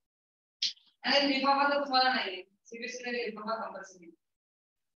विभाग. आणि विभागाला तुम्हाला नाही सीबीएसई विभाग कंपल्सरी.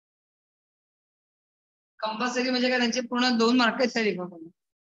 कंपल्सरी म्हणजे काय त्यांचे पूर्ण 2 मार्क आहेत त्या विभागाला.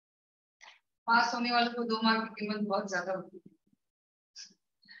 पास होने वाले को 2 मार्क की कीमत बहुत ज्यादा होती है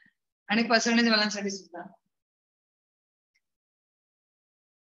आणि पर्सेंटेज वाल्यांसाठी सुद्धा.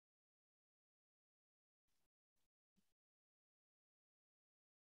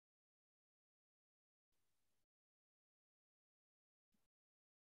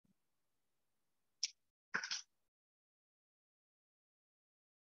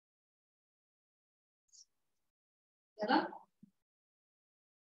 चला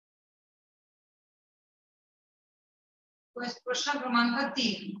प्रश्न क्रमांक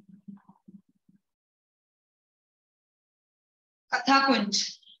 3 कथाकुंज.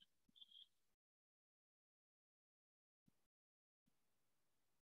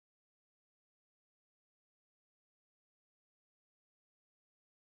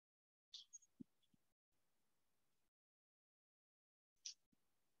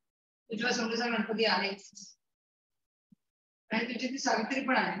 तुझ्या सोंडेचा गणपती आहे आणि तुझी ती सावित्री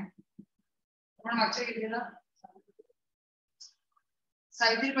पण आहे. आपण मागच्या गेलेला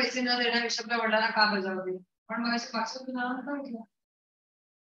सावित्री पैसे न देण्यापेक्षा आपल्या वडिलांना का बजावते. पण मग मागच्या तुला नव्हता म्हटलं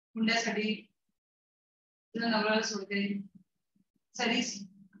हुंड्यासाठी तुला नवऱ्याला सोडते सरी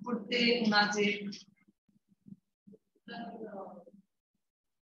फुटते उन्हाचे.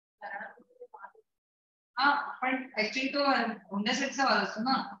 हा पण ऍक्च्युली तो हुंड्यासाठीचा वाद असतो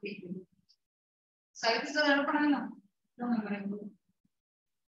ना. सावित्रीचा धर्म पण आहे ना.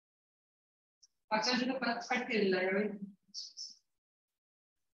 मागच्या वर्षी तो कट केलेला यावेळी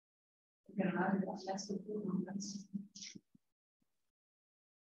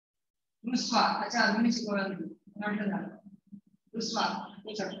रुस्वा. अच्छा अजून शिकवलं रुस्वा.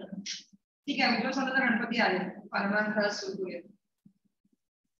 ठीक आहे मित्र स्वतःचा गणपती आले परमानंद सुरू करूया.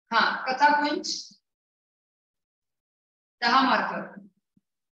 हा कथाकुंज 10 मार्क.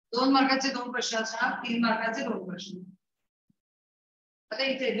 2 मार्काचे 2 प्रश्न असणार 3 मार्काचे 2 प्रश्न. आता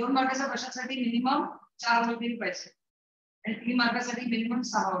इथे 2 मार्काच्या प्रश्नासाठी मिनिमम 4 होतील पैसे आणि 3 मार्कासाठी मिनिमम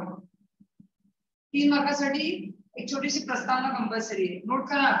 6 होईल. 3 मार्कासाठी एक छोटीशी प्रस्तावना कंपल्सरी आहे. नोट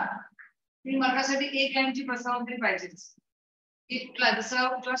करा 3 मार्कासाठी एक लाईनची प्रस्तावना तरी पाहिजेच. एक कुठला जसं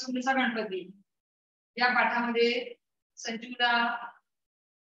उजवा सुंदरचा गणपती या पाठामध्ये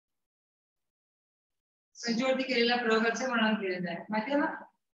संजूवरती केलेल्या प्रयोगाचे वर्णन केलेलं आहे. माहिती आहे ना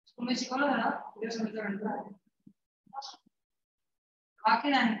तुम्ही शिकवलं ना उजव्या सुंदरचा गणपती हा की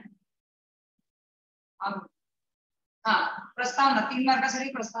नाही. हा प्रस्तावना 3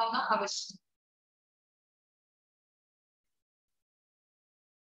 मार्कासाठी प्रस्तावना आवश्यक.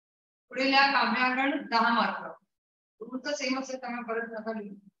 पुढील या काव्यांगण 10 मार्क. तुमचं सेम असेल त्यामुळे परत नका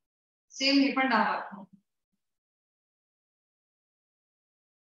लिहू. सेम हे पण 10 मार्क.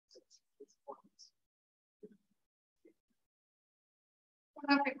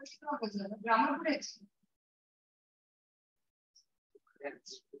 ग्रामर कुठे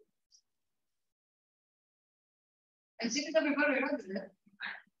एनसीपीचा पेपर वेगळा दिला.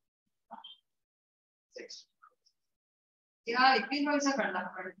 या 21 कळला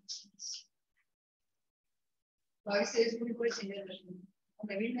 22 पुढे सिनियर प्रश्न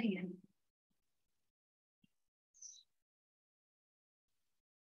नवीन नाही आहे.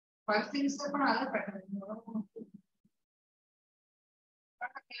 22 पण आला पॅटर्न.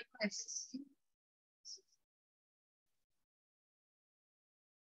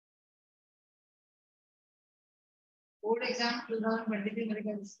 बोर्ड एग्जाम 2023 मध्ये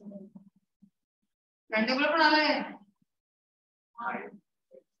काय दिसतं कंटेबल पण आलाय.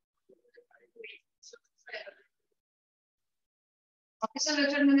 ऑफिशियल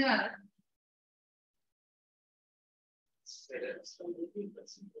वेबसाइट मध्ये आला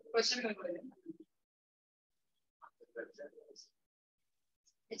क्वेश्चन पेपर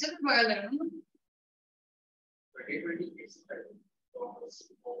याच्यातच बघायला लागेल ना.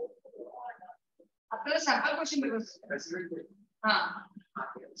 आपल्याला सॅम्पल क्वेश्चन पेपर हा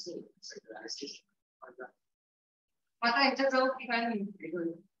आता ह्याच्यात जाऊ की काय नाही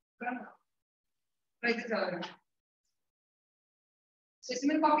जाऊ.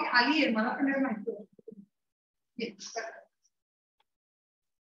 स्पेसिमेन कॉपी आली आहे मला पण माहिती आहे.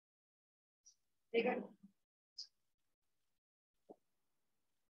 ठीक आहे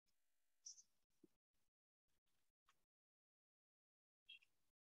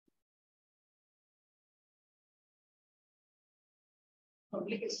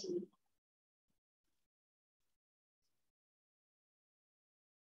पब्लिकेशन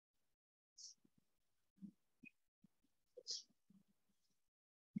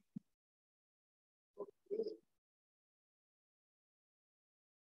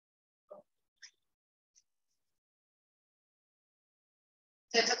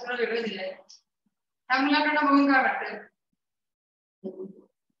त्याच्यात तुला वेगळं दिलंय. त्या मुलाकडनं बघून काय वाटतंय.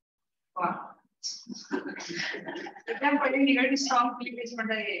 एकदम पहिले निगेटिव्ह स्ट्रॉंग क्लिकेज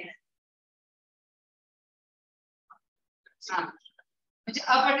म्हणता येईल. म्हणजे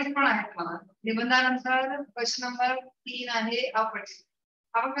अपठित पण आहेत मला. निबंधानंतर क्वेश्चन नंबर 3 आहे अपठित.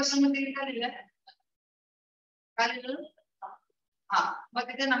 आपण क्वेश्चन मध्ये काय लिहिलंय काय लिहिलं. हा मग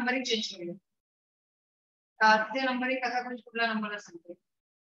तिथे नंबरिंग चेंज होईल. तिथे नंबरिंग कसा कुठला नंबरला सांगते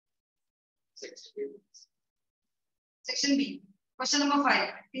सेक्शन बी क्वेश्चन नंबर 5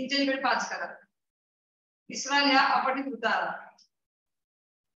 3च्या इकडे 5 करा. तिसरा लिहा अपठित उतारा.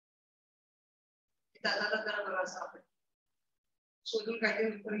 जरा बघा असं आपण शोधून काहीतरी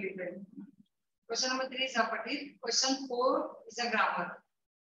उत्तर लिहिलंय. Question number 3 is अपठित. Question 4 is a grammar.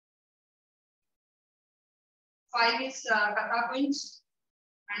 5 is कथा कुंज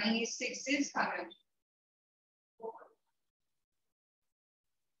आणि 6 is काव्यांश.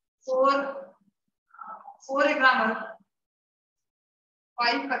 4 आहे ग्रामर,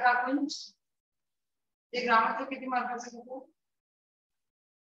 5 कथा कुंज. हे ग्रामरचं किती मार्काचं घेतो?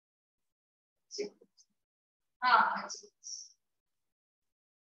 6. हा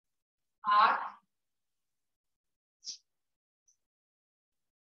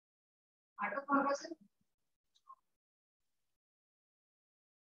 8 मार्काचं.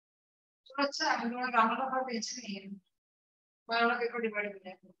 थोड़ा अच्छा है, मैं ग्रामर का टेंशन नहीं है. मला पेपर डिवाइड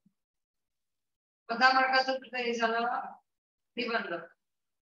केलाय. 15 मार्काचं तुझं हे झालं निबंध,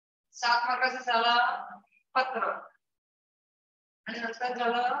 7 मार्काचं झालं पत्र आणि नंतर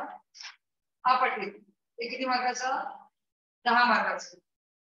झालं अपठित. हे किती मार्काचं? 10 मार्काचं.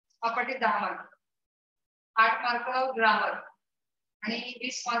 अपठित 10 मार्क, 8 मार्क ग्रामर आणि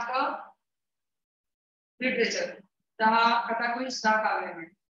 20 मार्क लिटरेचर. 10 कथा कुंज 10 काव्य.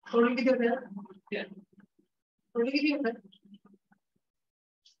 थोडी किती होते? थोडी किती होते?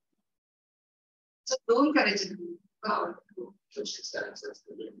 2 करायचे.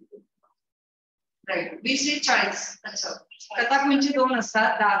 राईट. 20 ते 40. अच्छा, कथा कुंजचे 2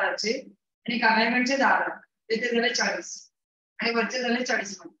 असतात 10,000चे आणि काव्यांचे 10,000. तिथे झाले 40 आणि वरचे झाले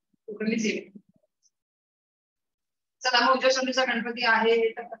 40 कोकणी सेम. चला मग उद्या शंभूचा गणपती आहे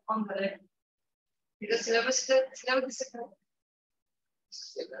तर कन्फर्म झालंय. तिथं सिलेबस दिसत नाही.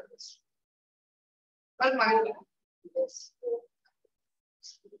 परत मागे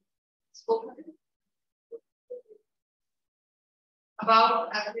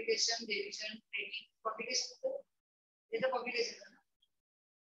about application division training publication. It's a publication.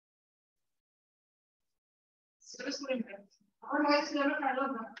 Syllabus पूरे में. और मैं syllabus डालो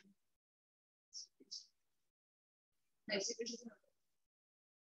ना. Execution.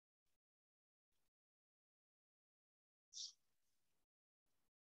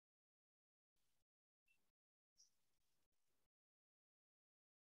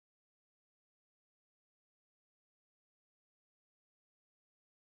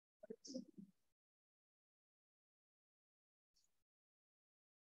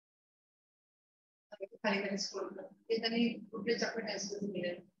 खाली स्कोर ते त्यांनी कुठले चॅप्टर टेस्ट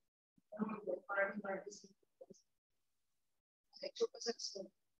दिले मराठी मराठी एक छोटासा स्कोर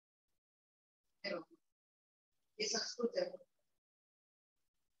हे संस्कृत आहे.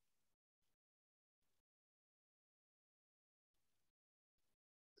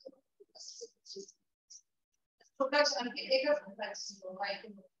 छोटा आणखी एकच माहिती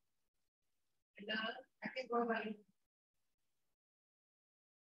माहिती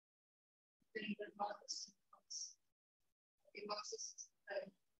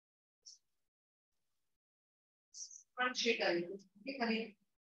front sheet आहे की खाली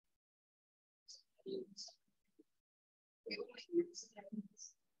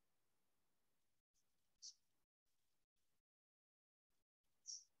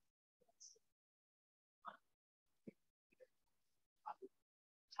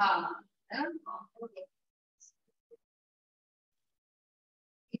हाँ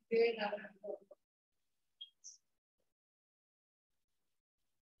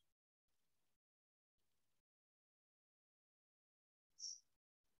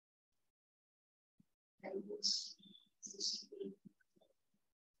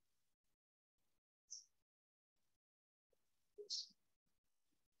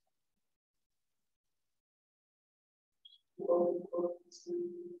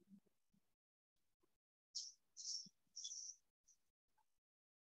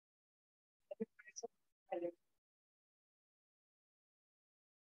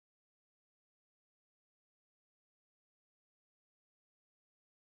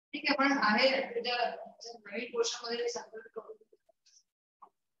ठीक आहे. पण आहे नवीन पोर्शन मध्ये संकल्प करू.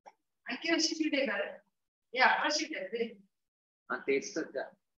 आणखी अशी शीट आहे का? हे 11 शीट आहे ते. तेच तर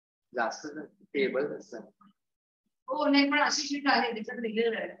जास्त टेबल असतात. हो नाही पण अशी शीट आहे त्याच्यात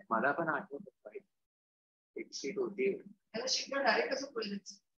लिहिलेलं आहे. मला पण आठवत पाहिजे एक शीट होती. त्याला शीटवर डायरेक्ट कसं पुढे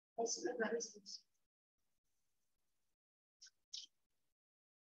जायचं?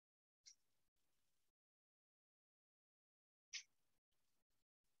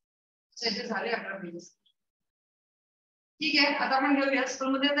 झाले 11 पेजेस. ठीक आहे. आता आपण घेऊया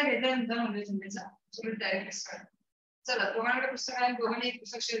स्कूलमध्ये आता घेतल्यानंतर म्हणजे चिंतेचा सगळं डायरेक्ट स्टार्ट. चला दोघांकडे पुस्तक आहे, दोघांनी एक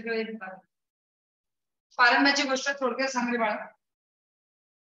पुस्तक शेअर करायचं. पारंब्याची गोष्ट थोडक्यात सांगली बाळा.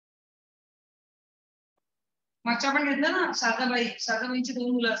 मागच्या आपण घेतलं ना शारदाबाईंची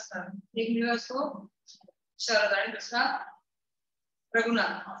 2 मुलं असतात. एक मुलगा असतो शरद आणि दुसरा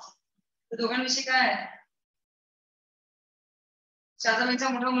रघुनाथ. तर दोघांविषयी काय आहे? शारदाबाईंचा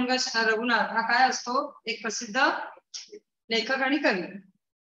मोठा मुलगा रघुनाथ हा काय असतो? एक प्रसिद्ध लेखक आणि कवी.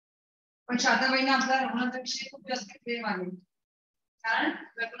 पण शारदाबाईंना आपल्या रघुनाथाविषयी खूप जास्त प्रेम आहे. कारण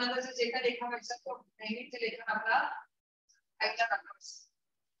रघुनाथाचं जे काही लेखन असतं तो नेहमीच लेखन आपला ऐकला जातं.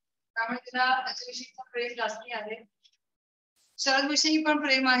 त्यामुळे तिला त्याच्याविषयीचा प्रेम जास्ती आहे. शरद विषयी पण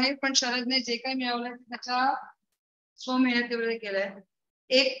प्रेम आहे, पण शरदने जे काही मिळवलंय त्याच्या स्वमेहनतीमध्ये केलंय.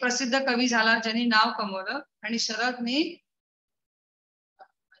 एक प्रसिद्ध कवी झाला ज्यांनी नाव कमवलं आणि शरदने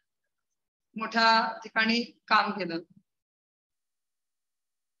मोठ्या ठिकाणी काम केलं.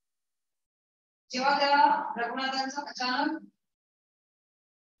 जेव्हा त्या रघुनाथांचा अचानक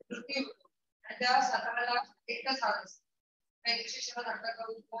मृत्यू होतो आणि त्या साताऱ्याला एकटाच आला असतो. काही दिवशी शरद अटक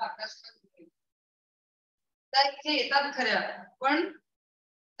करून किंवा आकाश त्या इथे येतात खऱ्या, पण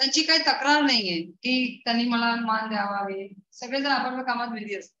त्यांची काही तक्रार नाहीये की त्यांनी मला मान द्यावा आहे. सगळेजण आपापल्या कामात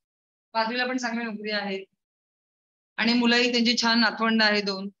बिझी असतात. बाजूला पण चांगली नोकरी आहे आणि मुलंही त्यांची छान नातवंड आहे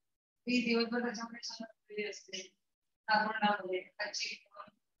 2. ती दिवसभर त्याच्यामध्ये छान नोकरी असते. नातवंडामध्ये त्यांची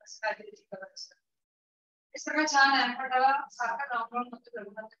असं काहीतरी करत असतात. हे सगळं छान आहे, पण त्याला सारखा लॉकडाऊन मध्ये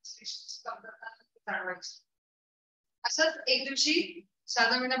रघुनाथांची कमतरता जाणवायची. असंच एक दिवशी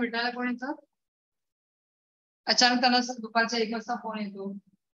शारदाबाईंना भेटायला कोण येतं? अचानक त्यांना दुपारच्या 1 वाजता फोन येतो.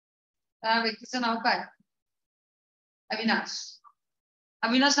 त्या व्यक्तीचं नाव काय? अविनाश.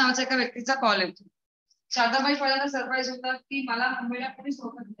 अविनाश नावाच्या एका व्यक्तीचा कॉल येतो. शारदाबाई पहिल्यांदा सरप्राईज होतात की मला मुंबईला कोणीच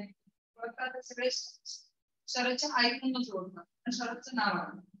ओळखत नाही. ओळखतात सगळे शरदच्या आई म्हणूनच ओळखतात, पण शरदचं नाव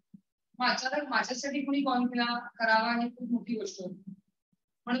आलं. मग अचानक माझ्यासाठी कोणी कॉल करावा ही खूप मोठी गोष्ट होती.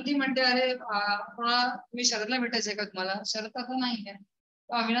 म्हणून ती म्हणते, अरे तुम्ही शरदला भेटायचंय का तुम्हाला? शरद आता नाही आहे.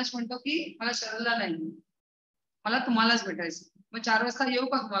 तो अविनाश म्हणतो की मला शरदला नाही, मला तुम्हालाच भेटायचं. मग 4 वाजता येऊ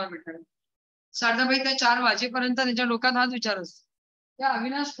का तुम्हाला भेटायला? शारदाबाई त्या 4 वाजेपर्यंत त्यांच्या डोक्यात हाच विचार असतो, त्या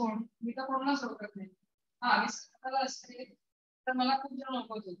अविनाश कोण? मी तर कोणालाच ओळखत नाही. हा अविनाश असते तर मला खूप जण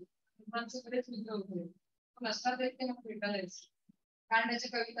ओळखत होते, बरेच मित्र होते, पण असतात ते मग भेटायला यायचं. कारण त्याची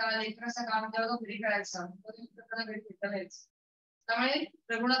कविता लेखनाचं काम जेव्हा घरी करायचा त्याला घरी भेटायला यायचं. त्यामुळे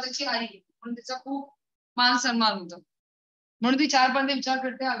रघुनाथाची आई म्हणून तिचा खूप मान सन्मान होता. म्हणून ती 4 पर्यंत विचार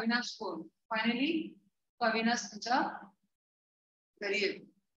करते अविनाश कोण. फायनली अविनाश तिच्या घरी येतो.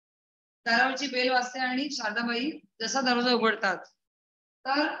 दारावरची बेल वाजते आणि शारदाबाई जसा दरवाजा उघडतात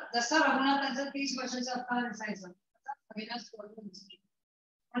तर जसा रघुनाथांचा 30 वर्षाचा असताना दिसायचं अविनाश दिसतो.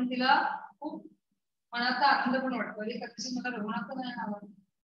 पण तिला खूप मनाचा आनंद पण वाटतो, कदाचित मला रघुनाथ नाही आवडत.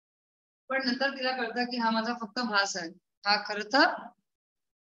 पण नंतर तिला कळतं की हा माझा फक्त भास आहे. हा खरं तर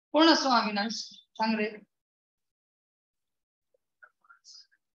कोण असतो अविनाश? सांग रे.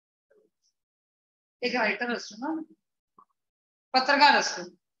 एक रायटर असतो ना, पत्रकार असतो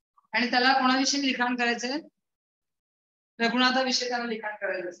आणि त्याला कोणाविषयी लिखाण करायचंय? रघुनाथाविषयी त्याला लिखाण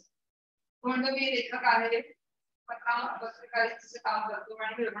करायचं असतं. तो म्हणतो मी लेखक आहे, पत्रकारितेचं काम करतो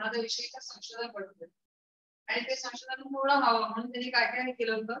आणि रघुनाथाविषयीचं संशोधन करतोय आणि ते संशोधन पूर्ण व्हावं म्हणून त्यांनी काय काय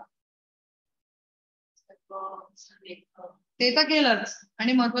केलं होतं ते तर केलंच.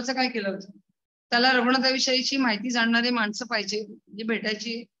 आणि महत्वाचं काय केलं होतं? त्याला रघुनाथाविषयीची माहिती जाणणारे माणसं पाहिजे, म्हणजे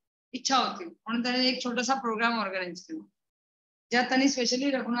भेटायची इच्छा होती. म्हणून त्याने एक छोटासा प्रोग्राम ऑर्गनाईज केला ज्यात त्यांनी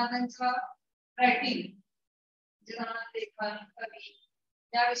स्पेशली रघुनाथांचा रायटिंग लेखन कवी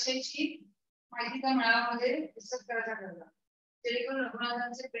याविषयीची माहिती त्या मेळाव्यामध्ये डिस्कस करायचा ठरला, जेणेकरून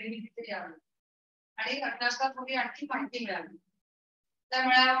रघुनाथांचे प्रेमी तिथे यावे आणि घटनास्थळ थोडी आणखी माहिती मिळावी. त्या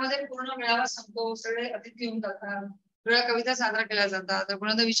मेळाव्यामध्ये पूर्ण मेळावा संपतो, सगळे अतिथी येऊन जातात, वेगळ्या कविता सादर केल्या जातात,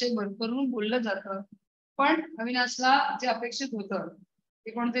 रघुनाथाविषयी भरभरून बोललं जातं. पण अविनाशला जे अपेक्षित होतं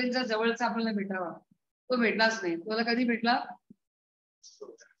ते कोणतरी जर जवळचा आपल्याला भेटावा तो भेटलाच नाही. तुला कधी भेटला?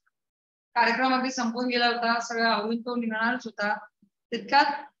 कार्यक्रम अगदी संपून गेला होता, सगळं आवरून तो निघणारच होता.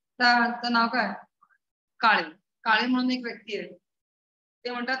 तितक्यात त्याचं नाव काय? काळे. काळे म्हणून एक व्यक्ती आहे. ते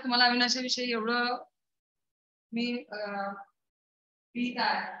म्हणतात तुम्हाला अविनाशाविषयी एवढं मी पीत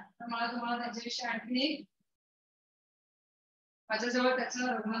आहे तर मला तुम्हाला त्यांच्याविषयी आणखी एक माझ्याजवळ त्याचं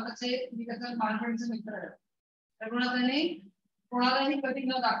रघुनाथाचे मी त्याचा बालपणीचा मित्र आहे. रघुनाथाने कोणालाही कधी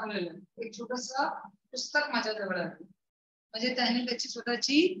न दाखवलेलं एक छोटस पुस्तक माझ्याजवळ आहे. म्हणजे त्याने त्याची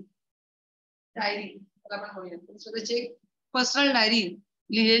स्वतःची डायरी आपण म्हणूया स्वतःची एक पर्सनल डायरी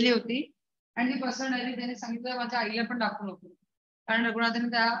लिहिलेली होती आणि ती पर्सनल डायरी त्याने सांगितलं माझ्या आईला पण दाखवू नको, कारण रघुनाथाने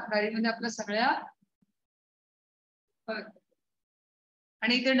त्या डायरीमध्ये आपल्या सगळ्या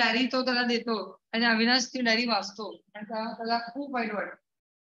आणि ते डायरी तो त्याला देतो आणि अविनाश ती डायरी वाचतो आणि त्याला खूप वाईट वाटतं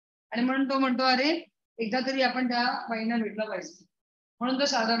आणि म्हणून तो म्हणतो अरे एकदा तरी आपण त्या बाईंना भेटलं पाहिजे, म्हणून तो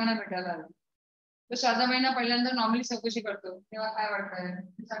शारदा महिना भेटायला आला. तो शारदा महिना पहिल्यांदा नॉर्मली चौकशी करतो, तेव्हा काय वाटतंय.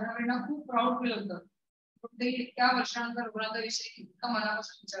 शारदा महिना खूप प्राऊड फील होतं. कुठे इतक्या वर्षानंतर रुग्णालयाविषयी इतका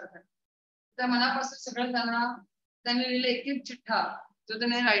मनापासून विचार करतात. त्या मनापासून सगळं त्यांनी लिहिलं एक चिठ्ठा, जो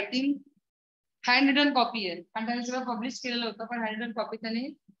त्याने रायटिंग हँड रिटन कॉपी आहे, आणि त्याने सगळं पब्लिश केलेलं होतं, पण हँड रिटन कॉपी त्याने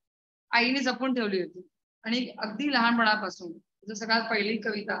आईने जपून ठेवली होती. आणि अगदी लहानपणापासून सगळ्यात पहिली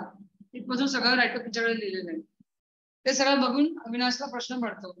कविता तिथपासून सगळं रायटर तिच्याकडे लिहिलेलं आहे. ते सगळं बघून अविनाशला प्रश्न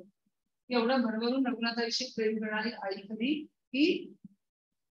पडतो की एवढं भरभरून रघुनाथाविषयी प्रेम करणारी आई कधी ही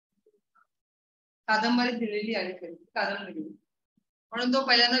कादंबरीत दिलेली आहे, कादंबरी. म्हणून तो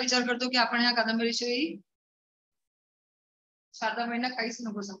पहिल्यांदा विचार करतो की आपण या कादंबरीविषयी शारदा महिना काहीच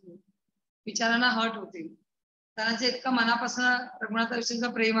नको सांगू. विचारांना हट होते. त्यांना जे इतकं मनापासून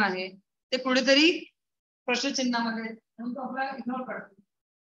रघुनाथाविषयीचं प्रेम आहे ते कुठेतरी प्रश्नचिन्हामध्ये, म्हणून तो आपला इग्नोर करतो.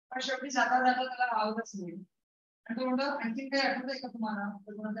 पण शेवटी जाता जाता त्याला आवडच नाही. आणि तो म्हणतो आणखी काही आठवत आहे का तुम्हाला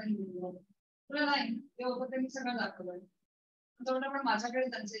रघुनाथांनी लिहिलं? तुला नाही, ते होतं ते मी सगळं दाखवलंय. तो म्हणतो पण माझ्याकडे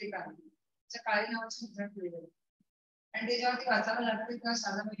त्यांचे एक आहे, त्याच्या काळी नावाची मुद्रण लिहिलं. आणि ते जेव्हा ते वाचायला लागते तेव्हा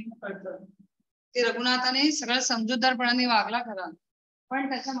शारदा महिला कळतं ते रघुनाथाने सगळं समजूतदारपणाने वागला खरा, पण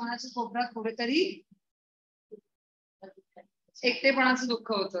त्याच्या मनाच्या कोपऱ्यात कुठेतरी एकटेपणाचं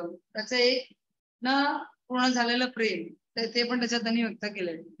दुःख होतं. त्याचं एक न पूर्ण झालेलं प्रेम ते पण त्याच्यात त्यांनी व्यक्त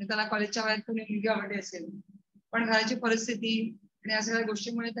केलंय. त्याला कॉलेजच्या वयात कोणी मुलगी आवडली असेल, पण घराची परिस्थिती आणि या सगळ्या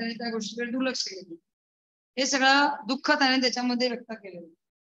गोष्टीमुळे त्याने त्या गोष्टीकडे दुर्लक्ष केलं. हे सगळं दुःख त्याने त्याच्यामध्ये व्यक्त केलं.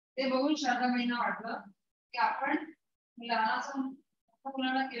 ते बघून शारदा महिना वाटलं की आपण लहानाचं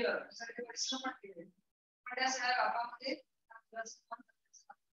मुलांना केलं, सगळे परिश्रम पण केले, पण त्या सगळ्या बापामध्ये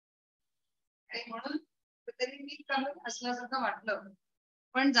आणि म्हणून तरी मी कमी असल्यासारखं वाटलं.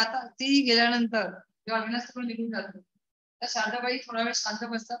 पण जाता ती गेल्यानंतर जेव्हा अविनाश पण निघून जातो, त्या शारदाबाई थोडा वेळ शांत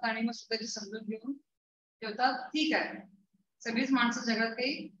बसतात आणि मग स्वतःची समजून घेऊन ठेवतात. ठीक आहे, सगळीच माणसं जगात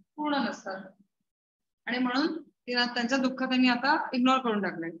काही पूर्ण नसतात, आणि म्हणून त्यांचं दुःख त्यांनी आता इग्नोर करून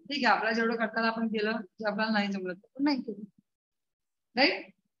टाकलंय. ठीक आहे, आपल्याला जेवढं करताना आपण केलं, जे आपल्याला नाही जमलं पण नाही केलं. राईट,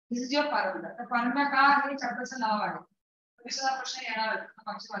 दिस इज युअर पारंब्या. तर पारंब्या का आहे चॅप्टरचं नाव आहे. प्रश्न येणार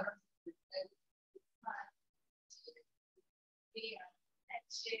मागच्या भागात.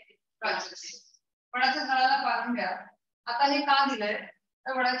 वडाच्या झाडाला पारंब्या आता हे का दिलंय,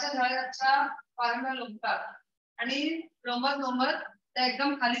 तर वडाच्या झाडाच्या पारंब्या लोंबतात आणि लोंबत लोंबत त्या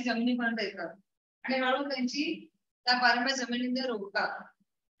एकदम खाली जमिनीपर्यंत येतात आणि हळूहळू त्यांची त्या पारंब्या जमिनीमध्ये रोखतात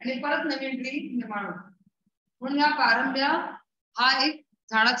आणि परत नवीन ट्री निर्माण होतात. म्हणून या पारंब्या हा एक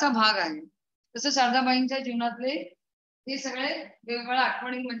झाडाचा भाग आहे. तसं शारदाबाईंच्या जीवनातले हे सगळे वेगवेगळ्या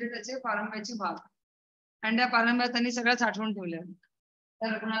आठवणी म्हणजे त्याचे पारंब्याचे भाग, आणि त्या पारंब्या त्यांनी सगळ्याच आठवण ठेवल्या. त्या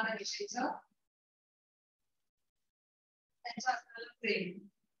रघुनाथाविषयीचं त्यांच्या प्रेम,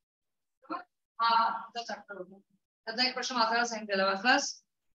 हा चॅप्टर होता. त्याचा एक प्रश्न वाचायला सांगितलेला, वाचलास?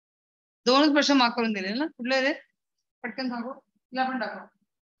 2 प्रश्न मार्क करून दिले ना. कुठले रे, पटकन सांगू. तिला पण दाखव.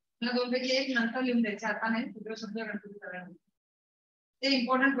 तुला 2 पैकी एक नंतर लिहून द्यायचे, आता नाही. कुठला शब्द गणपती करायला ते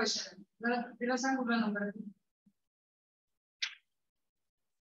इम्पॉर्टंट क्वेश्चन आहे. जरा तिला सांग कुठला नंबर आहे.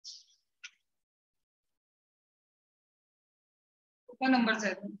 कुठल्या नंबरचा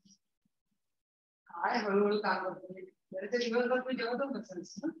आहे तो? काय हळूहळू काम करतो ते दिवसभर तू जेवतच बसेल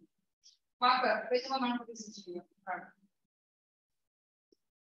ना. माफ कर, पेज मा मान होती नंबर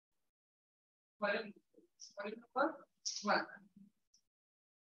 1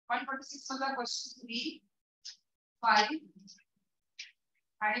 146 मधला क्वेश्चन 3, 5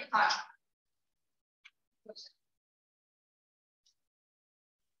 आणि 8.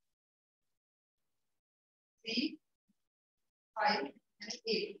 3, 5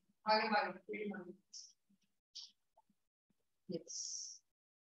 आणि 8 मागे मागे येस.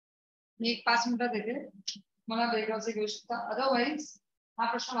 मी एक 5 मिनिटात येते, मला ब्रेकआउटचे घेऊ शकता. अदरवाईज हा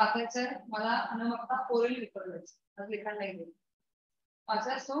प्रश्न वाचायचा आहे मला, न बघता पोरेल पेपर द्यायचं, लिखाण नाही द्यायचं.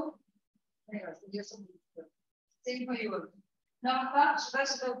 वाचायच तो सेम फॉर न बघता सुद्धा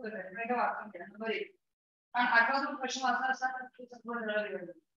सुद्धा उत्तर आहे, नाही का वाचून घ्या. नंबर 1. आणि 8वा जो प्रश्न वाचला असता तर तो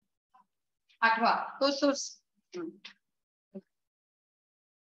सगळं 8वा तोच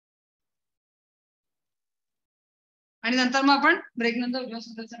आणि नंतर मग आपण ब्रेक नंतर उद्या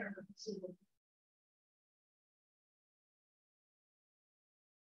सुद्धा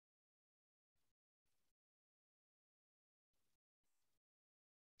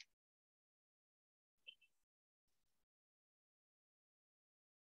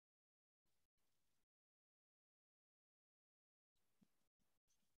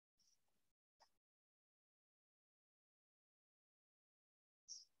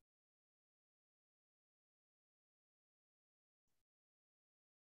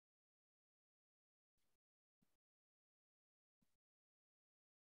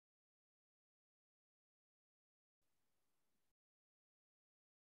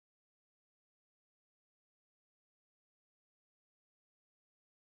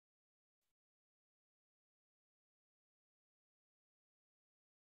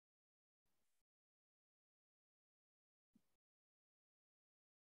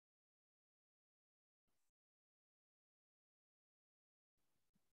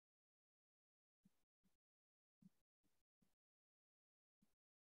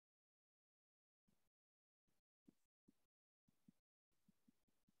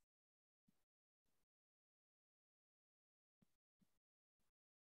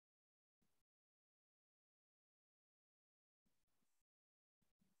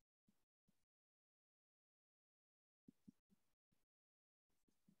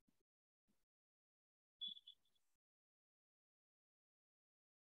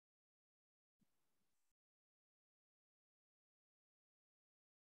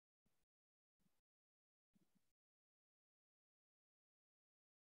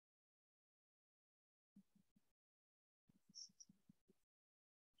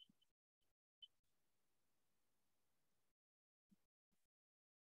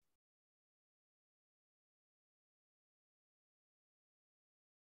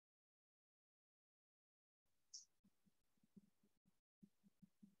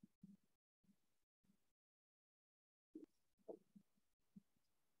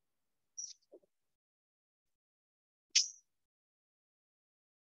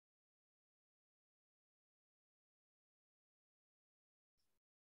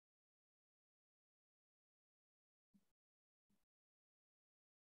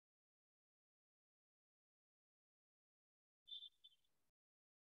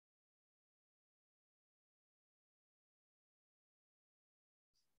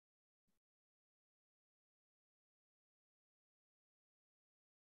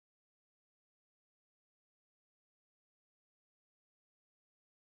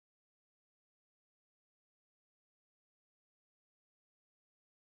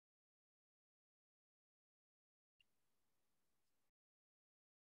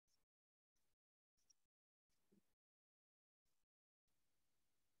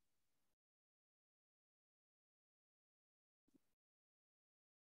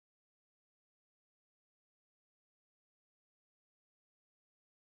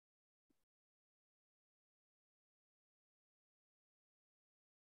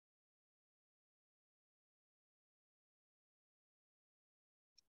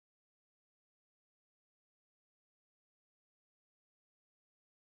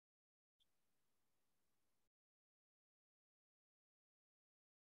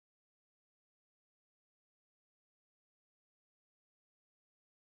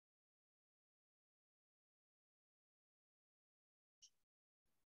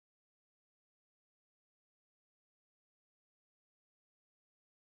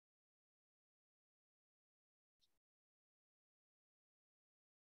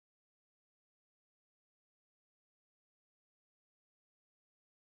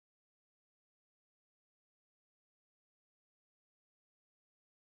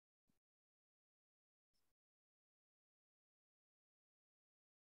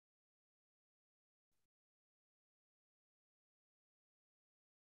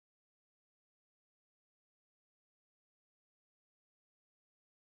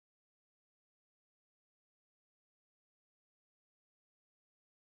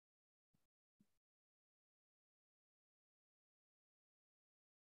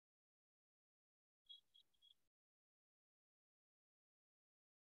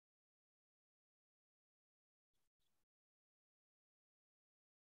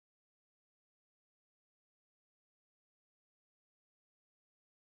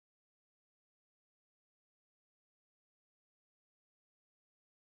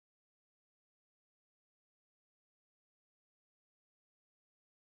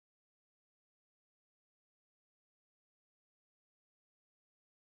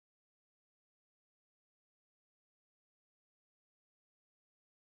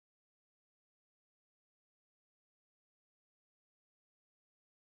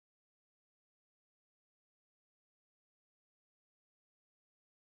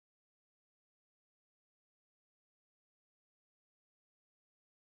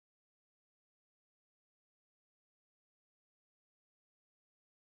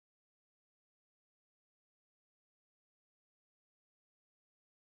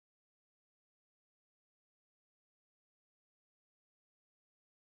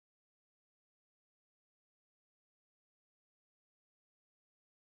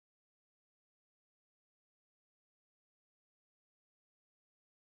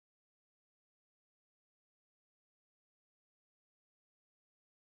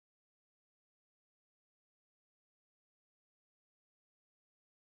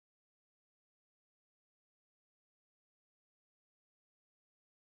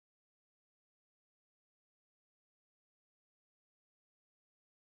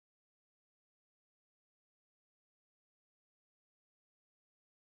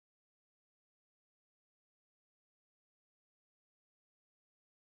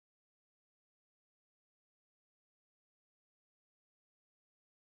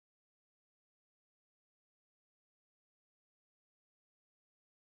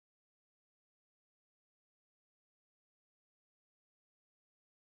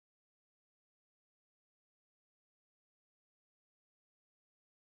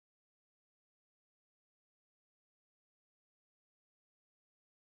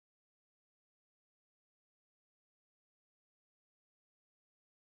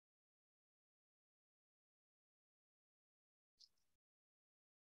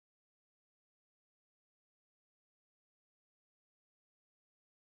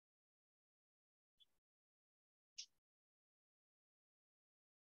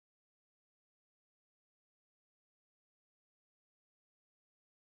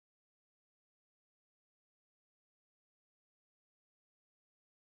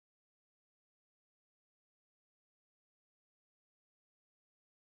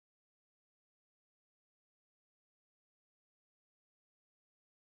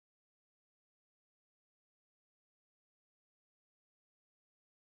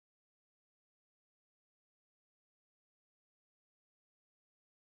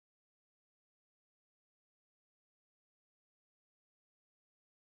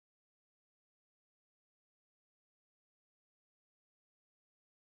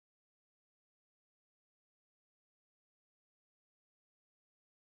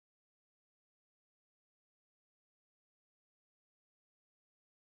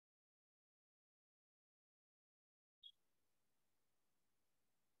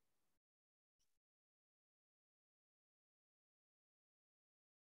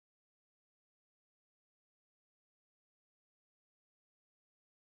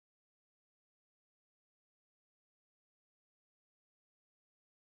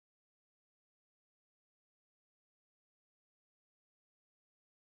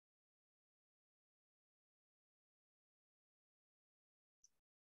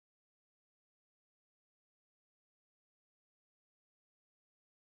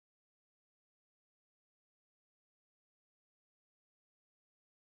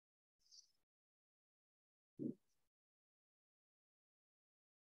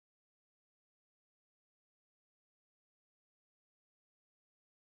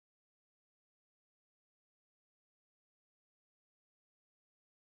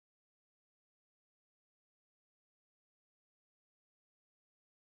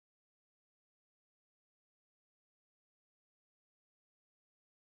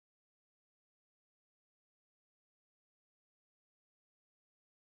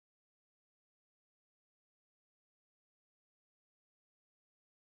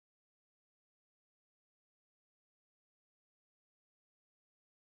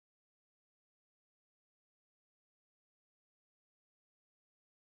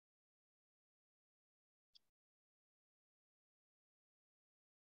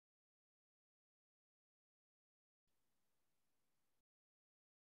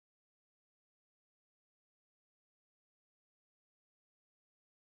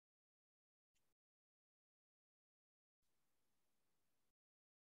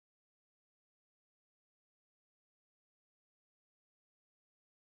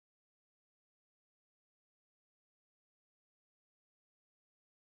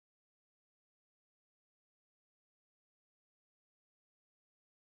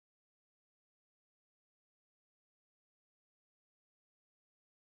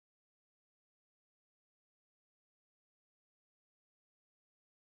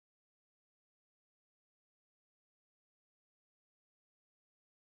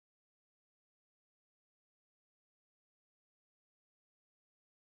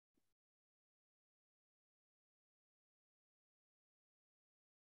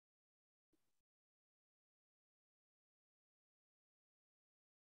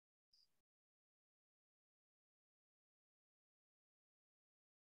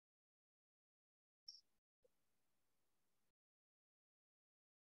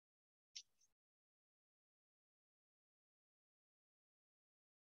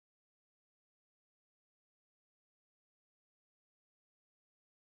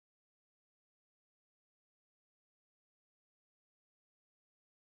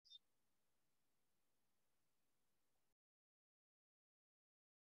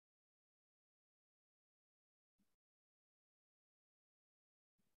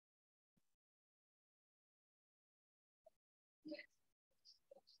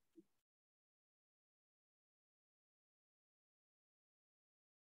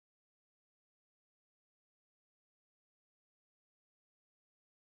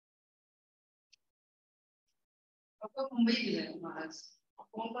मुंबई गेलाय महाराज.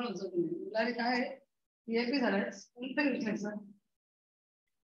 कोण पण होतं तुम्ही अरे काय EIP झालाय कोण तरी विचारायचं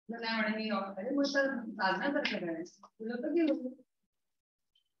नाही म्हणे मी अरे गोष्ट साधण्यासारखं काय तुला तर गेलो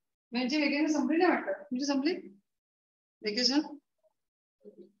म्हणजे वेकेशन संपली नाही वाटतं तुमची संपली वेकेशन.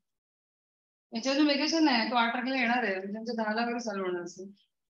 याच्या अजून वेकेशन नाही तो 8 तारखेला येणार आहे म्हणजे त्यांच्या 10ला वगैरे चालू होणार असेल.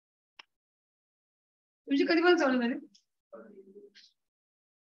 तुमची कधी पण चालू झाली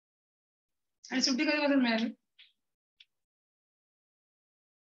आणि सुट्टी कधीपासून मिळाली.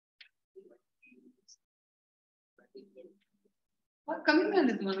 कमी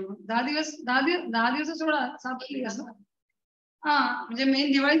मिळाले तुम्हाला मग 10 दिवस 10 दिवस सोडा 7 दिवस हा म्हणजे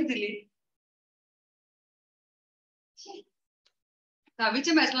मेन दिवाळीच दिली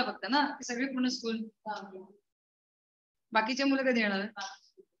 10वीच्या बॅचला फक्त ना सगळी पूर्ण स्कूल. बाकीचे मुलं कधी येणार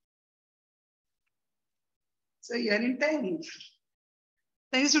इयर इन टाइम.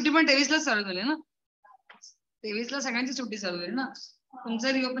 त्यांची सुट्टी पण 23लाच चालू झाली ना 23ला सगळ्यांची सुट्टी चालू झाली ना.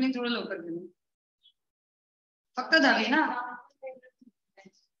 तुमचं रिओपनिंग थोडं लवकर केलं फक्त 10वी ना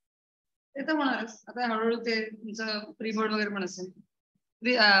ते तर होणारच. आता हळूहळू ते तुमचं प्री बोर्ड वगैरे पण असेल.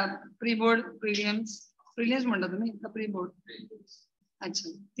 प्री बोर्ड प्रिलियम्स म्हणता तुम्ही का प्री बोर्ड. अच्छा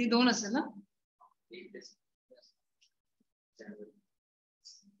ती 2 असेल ना.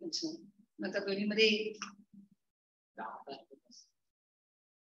 अच्छा मग त्या दोन्हीमध्ये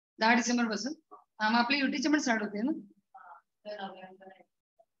 10 डिसेंबर पासून मग आपली युटीचे पण स्टार्ट होते ना.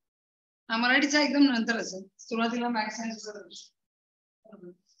 मराठीचा एकदम नंतर असेल सुरुवातीला मॅथ्स सायन्स.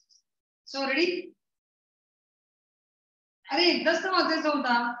 So ready. अरे एकदाच तर वाचायचा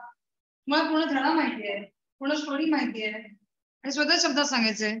होता मला पूर्ण धडा माहिती आहे पूर्ण स्टोरी माहिती आहे आणि स्वतः शब्दात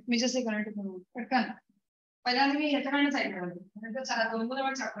सांगायचंय मी जसे कनेक्ट करून पटकन. पहिल्यांदा मी ह्याच्याकडनंच ऐकलं नंतर 2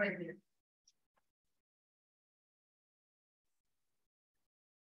 वेळा चॅप्टर ऐकले.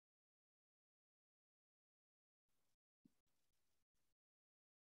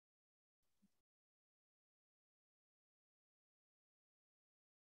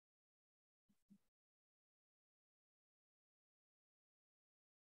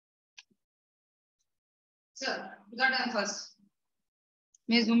 चल तुझा टाइम फर्स्ट.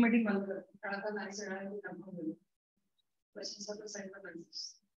 मी झूम मीटिंग बंद करते कारण आता नाही सगळ्यांनी कन्फर्म केलं क्वेश्चन साईडला काढले.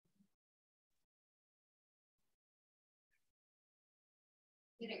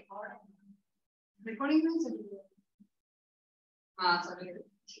 रेकॉर्डिंग नाही चालू हा चालेल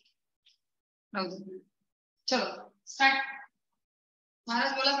चलो स्टार्ट.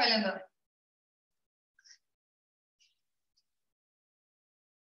 महाराज बोला पहिल्यांदा.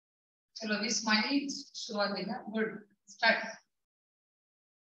 चलो 20 स्माइली सुरुवात आहे का गुड स्टार्ट.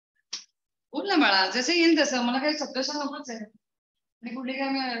 बोल ना बाळा जसं येईल तसं मला काही शब्दशः नकोच आहे आणि कुठे काय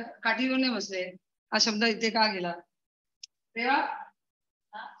मी काठी घेऊन नाही बसले हा शब्द इथे का गेला तेव्हा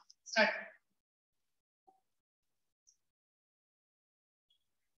स्टार्ट.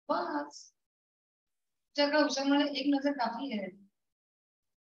 बस जगा हुशार एक नजर काफी है.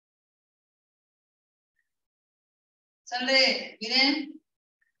 चल रे विरेन.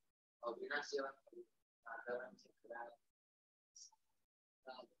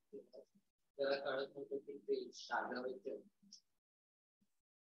 त्याला कळत नव्हतं की ते शाळेत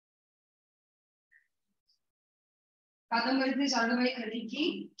कादंबरीतली शाळेबाई खरी की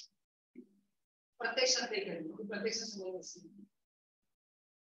प्रत्यक्षात ते खरी प्रत्यक्ष समोर असते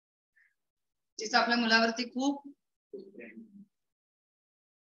तिचं आपल्या मुलावरती खूप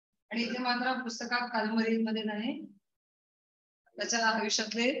आणि इथे मात्र पुस्तकात कादंबरीमध्ये नाही त्याच्या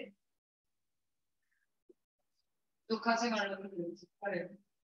आयुष्यातले दुःखाचे वर्णन अरे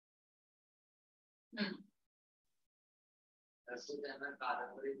त्यांना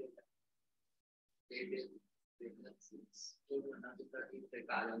कादंबरी देतात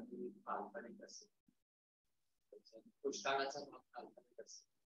कादंबरी काल्पनिक असेल पुष्काळाचा भाग काल्पनिक असेल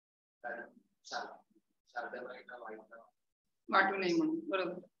कारण शारदाबाईंना वाटू नये म्हणून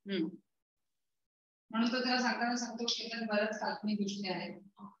बरोबर. म्हणून तो त्याला सांगताना सांगतो की त्यात बऱ्याच काल्पनिक गोष्टी आहेत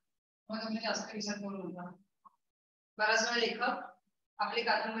मग तुम्ही जास्त विचार करू नका. बराच वेळा लेखक आपली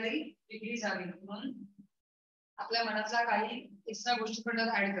कादंबरी विकली जावी म्हणून आपल्या मनातल्या काही एक्स्ट्रा गोष्टी पण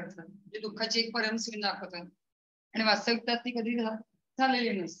ऍड करतात म्हणजे दुःखाची एक परमसीन दाखवतात आणि वास्तविकता ती कधी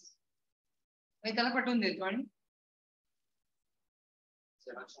झालेली नसते त्याला पटवून देतो आणि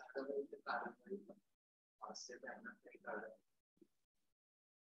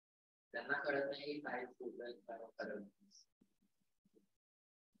त्यांना कळत नाही काय करत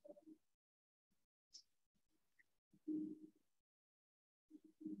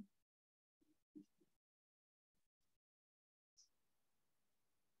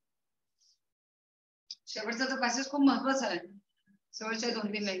शेवटचा तो पॅसेज खूप महत्वाचा आहे शेवटच्या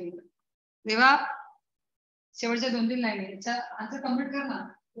 2-3 लाईनी. तेव्हा शेवटच्या 2-3 लाईन याचा आन्सर कम्प्लीट कर ना,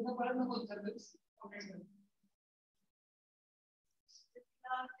 तुला परत नको उत्तर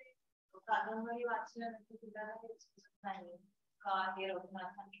कादंबरी वाचल्यानंतर तुला नाही का हे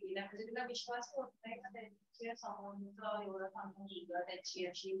रघुनाथांनी केलं, म्हणजे तुला विश्वास होत नाही का त्यांच्या समोरचं एवढं सांगून लिहिलं, त्याची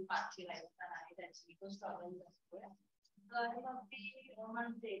अशी पाचवी लाईफ आहे, त्याची तो स्ट्रगल असतोय. तर मग ती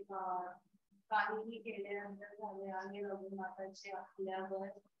म्हणते काहीही केल्यानंतर झाले आणि रघुनाथांचे आपल्यावर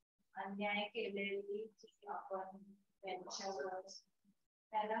अन्याय केलेली आपण त्यांच्यावर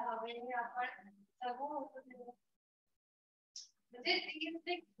त्याला हवे हे आपण सगळं होतो. म्हणजे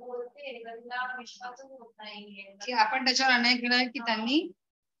ती बोलते त्यांना विश्वासच होत नाहीये की आपण त्याच्यावर अन्याय केलाय, की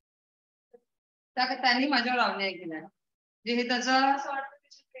त्यांनी माझ्यावर अन्याय केलाय. हे त्याचं असं वाटतं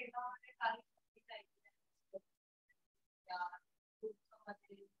त्याच्या प्रेमामध्ये काही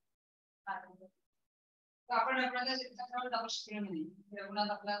आपण रघुनाथाच्या जाऊ शकलो नाही. रघुनाथ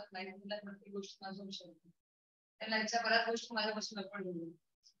आपला लाईफमधल्या प्रत्येक गोष्ट माझ्या शकतो. त्या लाईफच्या बऱ्याच गोष्टी माझ्यापासून लपवून गेल्या.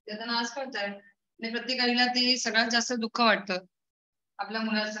 ते त्यांना आज कळतंय. आणि प्रत्येक आईला ते सगळ्यात जास्त दुःख वाटतं आपल्या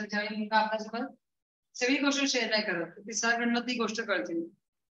मुलाचं, ज्यावेळी मुलगा आपल्यासोबत सगळी गोष्ट शेअर नाही करत, तिसऱ्याकडनं ती गोष्ट कळते.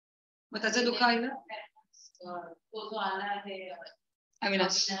 मग त्याचं दुःख आईला तो जो आला आहे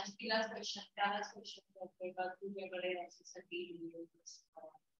अविनाश तिलाच क्वेश्चन त्यालाच क्वेश्चन करते का तुझ्याकडे याच्यासाठी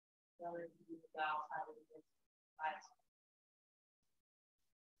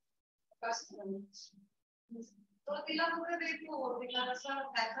तो तिला कुठे देतो, तिला कसं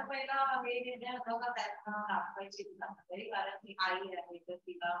त्याचा पहिला हे निर्णय होता का त्यांना दाखवायची तरी, कारण ती आई आहे तर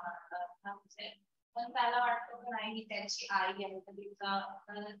तिला म्हणतात, पण त्याला वाटतं की नाही त्याची आई आहे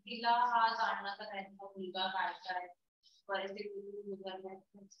तर तिला हा जाणणं का त्यांचा मुलगा काय काय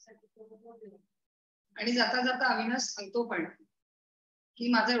आणि जाता जाता अविनाश सांगतो पण की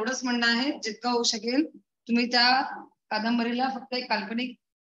माझं एवढंच म्हणणं आहे, जितकं होऊ शकेल तुम्ही त्या कादंबरीला फक्त एक काल्पनिक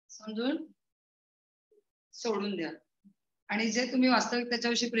समजून सोडून द्या, आणि जे तुम्ही वास्तविक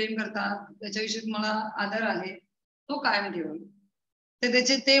त्याच्याविषयी प्रेम करता, त्याच्याविषयी तुम्हाला आदर आहे, तो कायम ठेवा. ते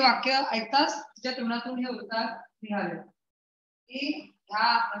त्याचे ते वाक्य ऐकताच तुझ्या तोंडातून हे उद्गार निघाले की ह्या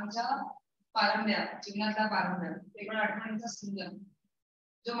आमच्या पारंब्या, जीवनातल्या पारंब्या, ते पण आठवणीचा सुंदर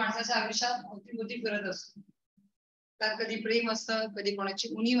जो माणसाच्या आयुष्यात अवतीभोवती फिरत असतो. त्यात कधी प्रेम असतं, कधी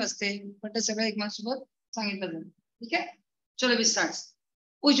कोणाची उणीव असते, पण ते सगळं एकमेकांसोबत सांगितलं जातं. ठीक आहे, चलो वी स्टार्ट.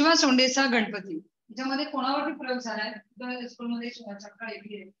 उजवा सोंडेचा गणपती, त्याच्यामध्ये कोणावरती प्रयोग झालाय स्कूलमध्ये चक्र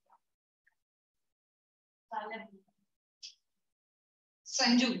येते?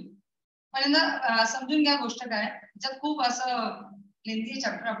 संजू. पहिल्यांदा समजून घ्या गोष्ट काय, त्याच्यात खूप असं लेंथी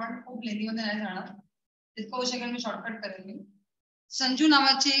चॅप्टर, आपण खूप लेंथी मध्ये नाही जाणार, तितकं होऊ शकेल मी शॉर्टकट करेन. मी संजू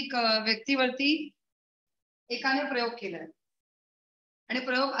नावाची एक व्यक्तीवरती एकाने प्रयोग केलाय, आणि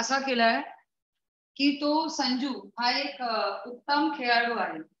प्रयोग असा केलाय की तो संजू हा एक उत्तम खेळाडू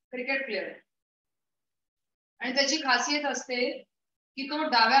आहे, क्रिकेट प्लेअर आहे, आणि त्याची खासियत असते की तो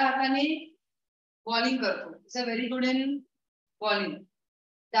डाव्या हाताने बॉलिंग करतो. It's a very good in bowling,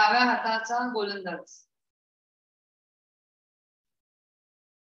 डाव्या हाताचा गोलंदाज.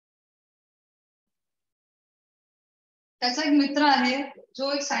 त्याचा एक मित्र आहे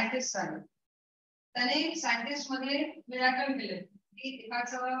जो एक सायंटिस्ट आहे. त्याने सायंटिस्ट मध्ये मिराकल केले की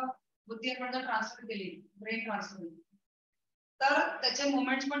एकाचं बुद्धी आपण जर ट्रान्सफर केली, ब्रेन ट्रान्सफर, तर त्याचे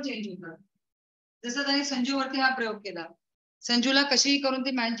मुवमेंट्स पण चेंज होतात. जसं त्याने संजूवरती हा प्रयोग केला. संजूला कशीही करून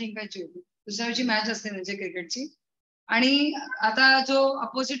ती मॅच जिंकायची होती. दुसऱ्या दिवशी मॅच असते म्हणजे क्रिकेटची, आणि आता जो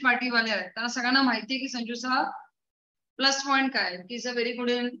अपोजिट पार्टीवाले आहेत त्यांना सगळ्यांना माहिती आहे की संजूचा प्लस पॉईंट काय, की is a very good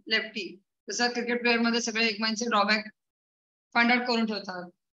in lefty. जसं क्रिकेट प्लेअर मध्ये सगळे एकमेकांचे ड्रॉबॅक फाइंड आउट करून ठेवतात,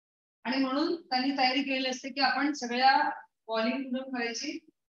 आणि म्हणून त्यांनी तयारी केलेली असते की आपण सगळ्या बॉलिंग कुठून करायची,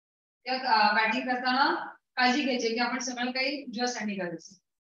 बॅटिंग करताना काळजी घ्यायची की आपण सगळं काही उजव्या साईडने करायचं,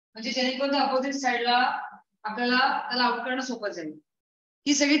 म्हणजे जेणेकरून अपोजिट साईडला आपल्याला त्याला आउट करणं सोपं जाईल.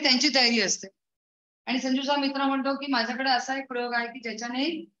 ही सगळी त्यांची तयारी असते. आणि संजूचा मित्र म्हणतो की माझ्याकडे असा एक प्रयोग आहे की ज्याच्याने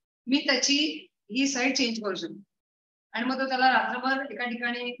मी त्याची ही साईड चेंज करू शकतो. आणि मग तो त्याला रात्रभर एका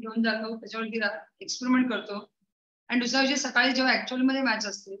ठिकाणी घेऊन जातो, त्याच्यावरती एक्सपेरिमेंट करतो, आणि दुसऱ्या दिवशी सकाळी जेव्हा ऍक्च्युअल मध्ये मॅच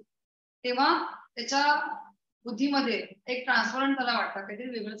असते तेव्हा त्याच्या बुद्धीमध्ये एक ट्रान्सफरंट त्याला वाटतं काहीतरी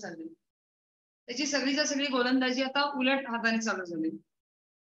वेगळं चाललंय. त्याची सगळीच्या सगळी गोलंदाजी आता उलट हाताने चालू झाली.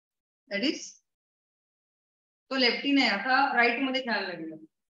 दॅट इज तो लेफ्टी नाही, आता राईट मध्ये खेळायला लागला.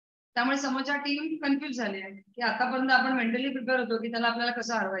 त्यामुळे समोरच्या टीम कन्फ्युज झाली आहे की आतापर्यंत आपण मेंटली प्रिपेअर होतो की त्याला आपल्याला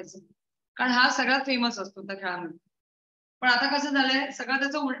कसं हरवायचं, कारण हा सगळ्यात फेमस असतो त्या खेळामध्ये. पण आता कसं झालंय, सगळं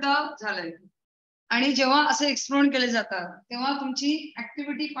त्याचं उलट झालंय. आणि जेव्हा असे एक्सपेरिमेंट केले जातात तेव्हा तुमची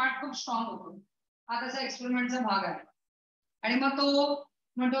ऍक्टिव्हिटी पार्ट खूप स्ट्रॉंग होतो. हा त्याचा एक्सपेरिमेंटचा भाग आहे. आणि मग तो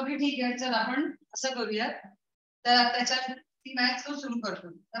म्हणतो की ठीक आहे, चल आपण असं करूयात. तर त्याच्या ती मॅच तो सुरू करतो.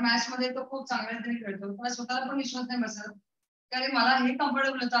 त्या मॅच मध्ये तो खूप चांगल्या रीतीने खेळतो. मला स्वतःला पण विश्वास नाही बसत कारण मला हे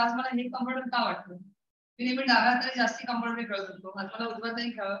कम्फर्टेबल होतं, आज मला हे कम्फर्टेबल का वाटतं. मी नेहमी डाव्या हाताने जास्त कम्फर्टेबल खेळत होतो, आज मला उजव्या हाताने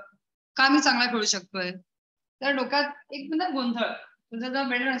का मी चांगला खेळू शकतोय. तर डोक्यात एक म्हणजे गोंधळ. तुमचा जर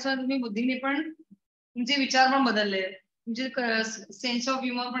बेटर असं तुम्ही बुद्धीने पण तुमचे विचार पण बदलले, तुमचे सेन्स ऑफ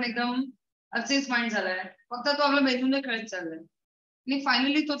ह्युमर पण एकदम असेच माइंड झालाय. फक्त तो आपला मेंदूने खेळत चाललाय आणि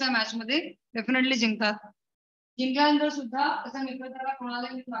फायनली तो त्या मॅच मध्ये डेफिनेटली जिंकतात. जिंकल्यानंतर सुद्धा त्याचा मित्र त्याला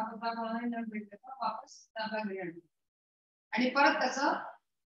कोणालाही दाखवता कोणालाही न भेटता वापस आपल्या घरी आणतो आणि परत त्याचा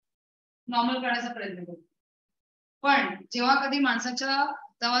नॉर्मल करण्याचा प्रयत्न करतो. पण जेव्हा कधी माणसाच्या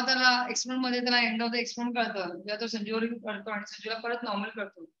तेव्हा त्याला एक्सपेरिमेंट मध्ये त्याला एंड ऑफ द एक्सपेरिमेंट कळतं, जेव्हा तो संजूवर करतो आणि संजूला परत नॉर्मल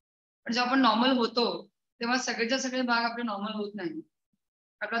करतो. पण जेव्हा आपण नॉर्मल होतो तेव्हा सगळेच्या सगळे भाग आपले नॉर्मल होत नाही.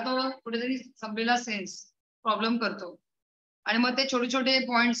 आपला तो कुठेतरी संपलेला सेन्स प्रॉब्लेम करतो आणि मग ते छोटे छोटे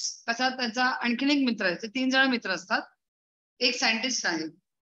पॉइंट्स कसा त्याचा आणखीन एक मित्र आहे. ते 3 जण मित्र असतात. एक सायंटिस्ट आहे,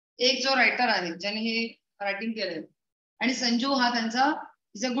 एक जो रायटर आहे ज्याने हे रायटिंग केलंय आणि संजू हा त्यांचा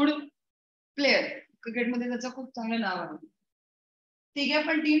इज अ गुड प्लेअर. क्रिकेटमध्ये त्याचं खूप चांगलं नाव आहे. तिघे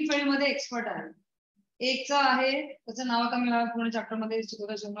पण टीम फील्ड मध्ये एक्सपर्ट आहे. एकचा आहे त्याचं नाव आता मला पूर्ण चॅप्टर मध्ये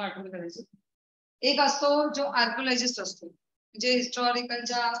शिकवता आठवण करायचं. एक असतो जो आर्किओलॉजिस्ट असतो, म्हणजे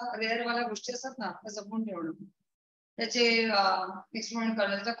हिस्टॉरिकलच्या रेअरवाल्या गोष्टी असतात ना त्या जपून ठेवणं, त्याचे एक्सपेरिमेंट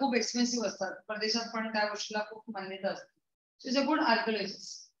करणं. त्या खूप एक्सपेन्सिव्ह असतात, परदेशात पण त्या गोष्टीला खूप मान्यता असते. Is a good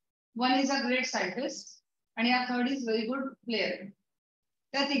आर्किओलॉजिस्ट. One is a great scientist आणि आ third is very good player.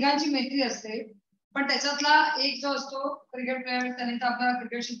 त्या तिघांची मैत्री असते. पण त्याच्यातला एक जो असतो क्रिकेट प्लेअर, त्याने तर आपल्या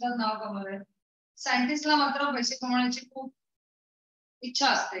क्रिकेट क्षेत्रात नाव कमवलंय. सायंटिस्टला मात्र पैसे कमवण्याची खूप इच्छा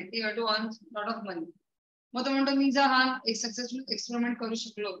असते, ती टू अर्न लॉट ऑफ मनी. मग तो म्हणतो मी जर हा एक सक्सेसफुल एक्सपेरिमेंट करू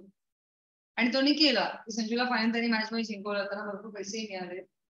शकलो आणि तो केला की संजूला फायनल त्यांनी मॅच मध्ये जिंकवलं, त्याला भरपूर पैसेही मिळाले.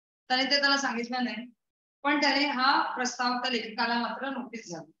 त्याने ते त्याला सांगितलं नाही, पण त्याने हा प्रस्ताव त्या लेखकाला मात्र नोटीस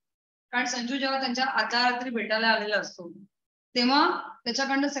झाला. कारण संजू जेव्हा त्यांच्या आदल्या रात्री भेटायला आलेला असतो तेव्हा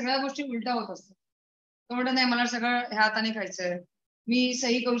त्याच्याकडनं सगळ्या गोष्टी उलट्या होत असतात. तो म्हणतो नाही मला सगळं ह्या हाताने खायचंय, मी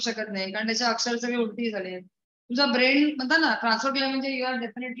सही करू शकत नाही कारण त्याच्या अक्षर सगळे उलटी झाले. तुझा ब्रेन म्हणता ना ट्रान्सफर केलं म्हणजे यू आर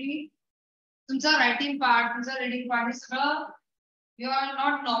डेफिनेटली तुमचा रायटिंग पार्ट, तुमचा रिडिंग पार्ट हे सगळं you R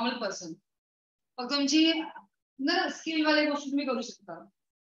not normal person. फक्त तुमची स्किल वाले गोष्टी तुम्ही करू शकता.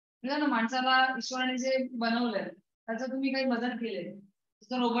 म्हणजे ना माणसाला ईश्वराने जे बनवलंय त्याचं तुम्ही काही बदल केले,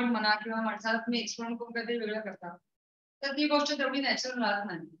 जसं रोबोट म्हणा किंवा माणसाला तुम्ही एक्सपेरिमेंट करून काहीतरी वेगळं करता, तर ती गोष्ट तेवढी नॅचरल राहत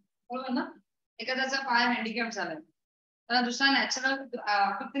नाही. बरोबर ना. एखाद्याचा पाय हँडिकॅप झालाय, त्याला दुसरा नॅचरल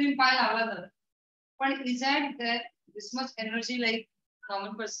कृत्रिम पाय लावला जातो, पण is that this much energy like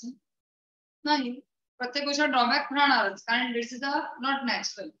normal person? नाही. प्रत्येक गोष्ट ड्रॉबॅक राहणारच कारण दिस इज अ नॉट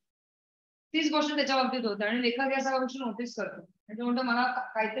नॅचरल. तीच गोष्ट त्याच्या बाबतीत होते आणि लेखक या सगळ्या गोष्टी नोटीस करतो म्हणजे म्हणतो मला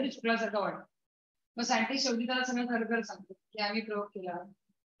काहीतरी चुकल्यासारखं वाटतं. मग सायंटिस्ट शेवटी त्याला सगळं खरं सांगतो की आम्ही प्रयोग केला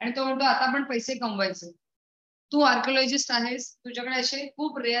आणि तो म्हणतो आता पण पैसे कमवायचे. तू आर्किओलॉजिस्ट आहेस, तुझ्याकडे असे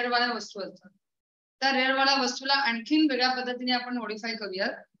खूप रेअरवाल्या वस्तू असतात. त्या रेअरवाल्या वस्तूला आणखीन वेगळ्या पद्धतीने आपण मॉडिफाय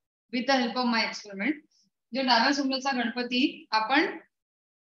करूयात with the help of my experiment. जे डाव्या सोंडेचा गणपती आपण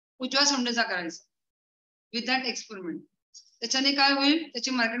उजव्या सोंडेचा करायचा विथ दॅट एक्सपेरिमेंट. त्याच्याने काय होईल,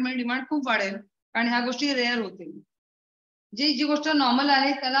 त्याची मार्केटमध्ये डिमांड खूप वाढेल कारण ह्या गोष्टी रेअर होतील. जी गोष्ट नॉर्मल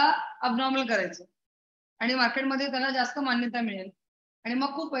आहे त्याला अबनॉर्मल करायचं आणि मार्केटमध्ये त्याला जास्त मान्यता मिळेल आणि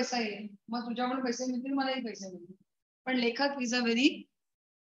मग खूप पैसा येईल. मग तुझ्याकडून पैसे मिळतील, मलाही पैसे मिळतील. पण लेखक is a very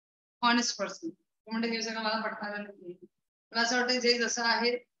honest person. म्हणजे हे सगळं मला पटणार नाही. मला असं वाटतं जे जसं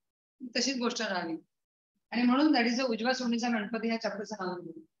आहे तशीच गोष्ट राहावी आणि म्हणून दॅट इज अ उजव्या सोंडीचा गणपती ह्या चॅप्टरचं नाव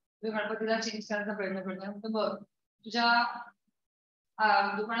दिलं. गणपतीला चेंज करायचा प्रयत्न करतो. बघ तुझ्या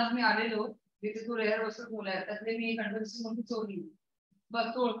दुकानात मी आलेलो जिथे तू रेअर वस्तू ठेवल्या त्यातले मी गणपतीची मोठी चोरी, बघ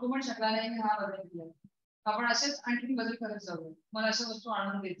तू ओळखू पण शकला नाही मी हा बदल केला. आपण असेच आणखी बदल करत जाऊ, मला अशा वस्तू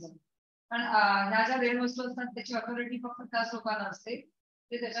आणून देत जाऊ. पण ह्या ज्या रेअर वस्तू असतात त्याची ऑथॉरिटी फक्त त्याच लोकांना असते,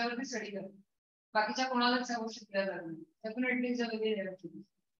 ते त्याच्यावरती स्टडी करतात. बाकीच्या कोणालाच त्या गोष्टी केल्या जात नाही. डेफिनेटली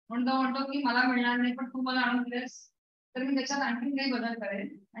म्हणून तो म्हणतो की मला मिळणार नाही पण तू मला आणून दिलेस तर मी त्याच्यात आणखी काही बदल करेन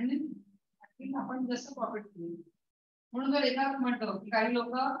आणि आणखी आपण जास्त प्रॉफिट करू. म्हणून तो लेखक म्हणतो की काही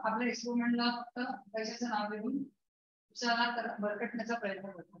लोक आपल्या एक्सपेरिमेंटला फक्त पैशाचं नाव देऊन दुसऱ्याला भरकटण्याचा प्रयत्न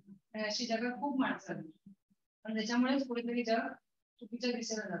करतात आणि अशी जगात खूप माणसं आहेत. पण त्याच्यामुळेच कुठेतरी जग चुकीच्या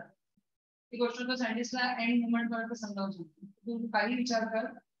दिशेला जातं. ती गोष्ट तो सायंटिस्टला एंड मुवमेंट पर्यंत समजावून सांगतो. तू काही विचार कर,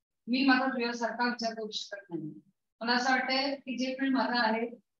 मी माझा तुझ्यासारखा विचार करू शकत नाही. मला असं वाटतंय की जे फील्ड माझं आहे,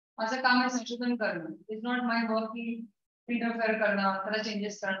 माझं काम आहे संशोधन करणं. इज नॉट माय वर्क की इंटरफेअर करणं, त्याला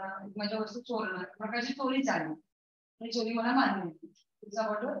चेंजेस करणं, माझ्या वस्तू चोरणं. प्रकारची चोरीच आहे. चोरी मला मान्य नाही. तुझा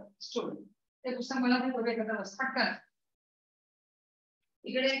ऑर्डर स्टोरी ते पुस्तक मला ते दोघे एकत्र बसतात.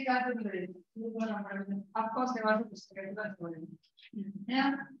 इकडे काय ऑफकोर्स तेव्हाचं पुस्तक आहे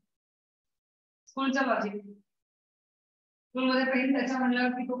स्कूलचं लॉजिक. स्कूलमध्ये पेन त्याच्या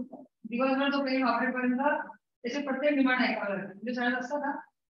म्हणल्यावर की तो दिवसभर तो पेन वापरेपर्यंत त्याचे प्रत्येक डिमांड ऐकावं लागतं. म्हणजे शाळेत असतं ना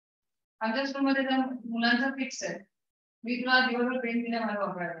आमच्या स्कूलमध्ये त्या मुलांचा फिक्स आहे मी तुला दिवसभर पेन दिल्या मला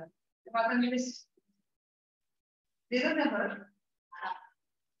वापरायला आता मी देतात ना परत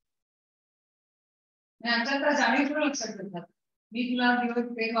आमच्या तर जाणीव लक्षात ठेवतात मी तुला दिवस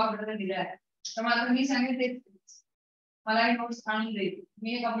पेन वापरायला दिलाय तर आता मी सांगेन तेच मला एक नोट्स आणून दे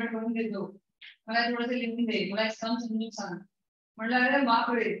मी एक अपडेट करून देतो मला थोडंसं लिहून दे मला एक सम समजून सांग म्हणलं अरे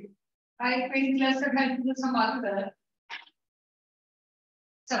बापरे काय एक पेन दिला असतं काय तुझं मालूम करा.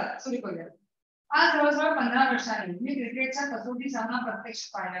 चला सुरू करूया. आज जवळजवळ 15 वर्षांनी मी क्रिकेटचा कसोटी सामना प्रत्यक्ष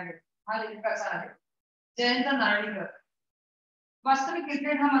पाहायला गेलो. हा लेखकाचा आहे जयंत नारळीकर. वास्तविक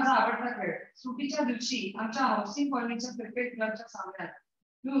क्रिकेट हा माझा आवडता खेळ. सुट्टीच्या दिवशी आमच्या हाऊसिंग कॉलनीच्या क्रिकेट क्लबच्या सामन्यात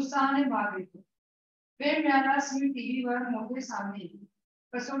मी उत्साहाने भाग घेतो. वेळ मिळाल्यास मी टीव्हीवर मोठे सामने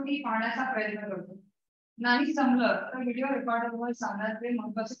कसोटी पाहण्याचा प्रयत्न करतो. नाही जमलं तर व्हिडिओ रेकॉर्डरवर सामन्यातले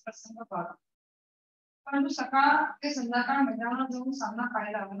महत्त्वाचे प्रसंग पाहतो. परंतु सकाळ ते संध्याकाळ मैदानावर जाऊन सामना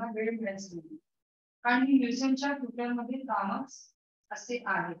पाहायला मला वेळ मिळायचा नाही कारण मी म्युझियमच्या ट्विटरमध्ये कामच असे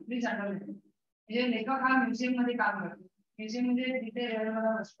आहे. प्लीज अंडरलाईन म्हणजे लेखक हा म्युझियम मध्ये काम करतो. म्युझियम म्हणजे तिथे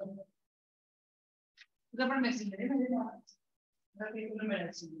मला बसतो तुझा पण मेसेज आहे म्हणजे तुला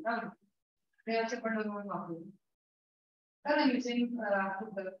मिळायचं देवाचे पण वापरू तर म्युझियम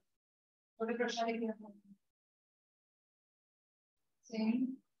थोडे प्रश्न देखील सेम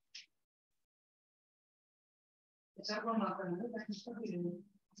त्याच्यावर पण वापरणार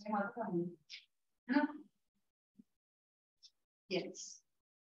येस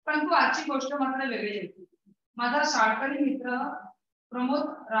परंतु आजची गोष्ट मात्र वेगळी होती. माझा शाळकरी मित्र प्रमोद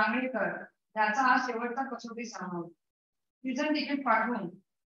रांगणेकर याचा हा शेवटचा कसोटी सामना होता. सीझन तिकीट पाठवून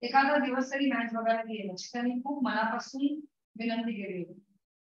एखादा दिवस तरी मॅच बघायला गेला त्यांनी खूप मनापासून विनंती केली होती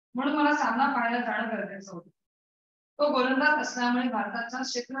म्हणून मला सामना पाहायला जाणं गरजेचं होतं. तो गोलंदाज असल्यामुळे भारताचा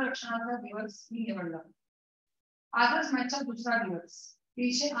क्षेत्ररक्षणाचा दिवस मी निवडला. आजच मॅचचा दुसरा दिवस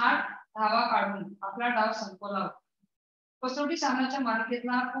 308 धावा काढून आपला डाव संपवला होता. कसोटी सामन्याच्या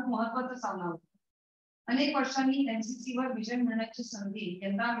मालिकेतला खूप महत्वाचा सामना होता. अनेक वर्षांनी NCC वर विजय मिळण्याची संधी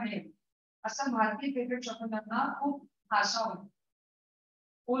यंदा मिळेल असं भारतीय क्रिकेट शतकांना खूप आशा होती.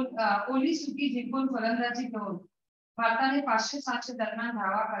 ओली सुकी जिंकून फलंदाजी करून भारताने 500-700 दरम्यान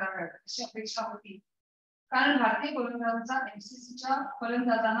धावा कराव्यात अशी अपेक्षा होती कारण भारतीय गोलंदाजांचा NCCच्या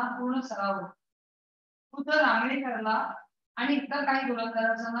फलंदाजांना पूर्ण सराव होता. खुद्द रांगणेकरला आणि इतर काही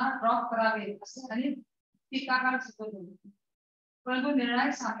गोलंदाजांना ड्रॉप करावे असे अनेक टीकाकार सुचत होते. परंतु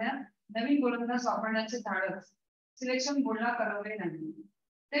निर्णायक सामन्यात नवीन गोलंदाज वापरण्याचे धाडस सिलेक्शन बोर्डला करवले नाही.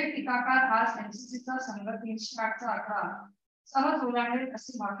 ते टीकाकार आज NCCचा संघ 308चा आकडा सहज ओलांडेल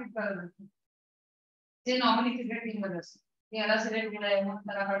असे भाकीत करत होते. जे नॉर्मली क्रिकेट टीम मध्ये असते याला सिलेक्ट केलाय मग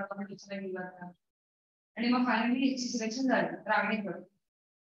त्याला काढतो दुसऱ्या गेला आणि मग फायनली याची सिलेक्शन झाली रांगणेकर.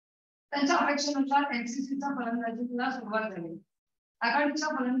 त्यांच्या अपेक्षेनुसार NCCचा फलंदाजीला सुरुवात झाली. आघाडीच्या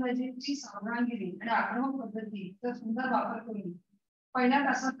फलंदाजीची सावधानगिरी आणि आक्रमक पद्धतीचा सुंदर वापर करून पहिल्या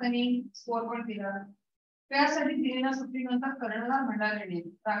तासात त्यांनी स्कोर पण दिला. त्यासाठी दिलेल्या सुट्टीनंतर कर्णधार मंडळाने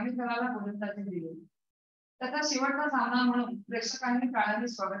रांगणेकरला गोलंदाजी दिली. त्याचा शेवटचा सामना म्हणून प्रेक्षकांनी टाळ्यांनी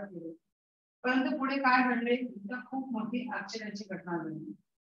स्वागत केले. परंतु पुढे काय घडले तर खूप मोठी आश्चर्याची घटना घडली.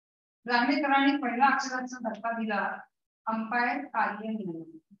 रांगणेकरांनी पहिल्या अक्षराचा धक्का दिला. अंपायर कार्य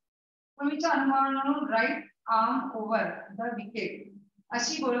निघाला. पूर्वीच्या अनुभवावरून right arm over the wicket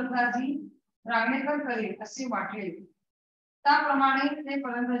अशी गोलंदाजी रांगणेकर करेल असे वाटले. त्याप्रमाणे ते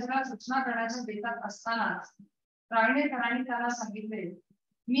फलंदाजीला सूचना करण्याच्या बेतात असतानाच रांगणेकरांनी त्याला सांगितले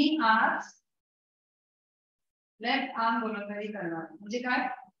मी आज लेफ्ट आर्म गोलंदाजी करणार. म्हणजे काय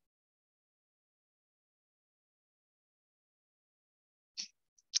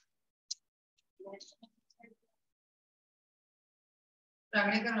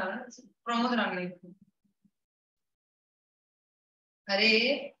रांगणेकर प्रमोद रांगणेकर अरे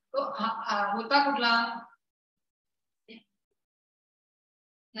तो होता कुठला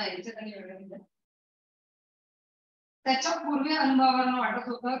नाही त्याच्या पूर्वी अनुभवावरून वाटत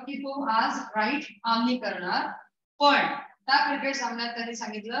होतं की तो आज राईट आर्मनी करणार पण त्या क्रिकेट सामन्यात त्यांनी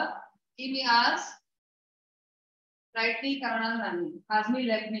सांगितलं की मी आज राईटनी करणार नाही आज मी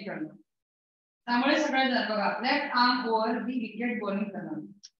लेफ्टनी करणार. त्यामुळे सगळ्यात बघा लेफ्ट आर्म ओव्हर दी विकेट बॉलिंग करणार.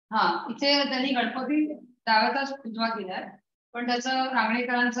 हा इथे त्यांनी गणपती डाव्याचा उजवा केलाय पण त्याचं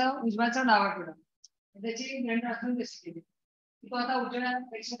रांगणेकरांचा उजव्याचा डावा केला. त्याची ब्लेंड असून कशी केली तो आता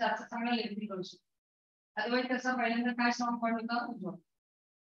उजव्यापेक्षा जास्त चांगला लेफ्टनी करू शकतो. अदरवाईज त्याचा पहिल्यांदा काय स्ट्रॉंग पॉईंट होता उजवा.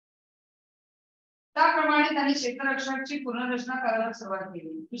 त्याप्रमाणे त्याने क्षेत्ररक्षणाची पुनर्रचना करायला सुरुवात केली.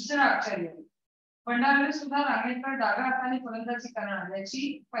 दुसरा आश्चर्य, भंडारवे सुद्धा रांगणेकर डाव्या हाताने फलंदाजी करणार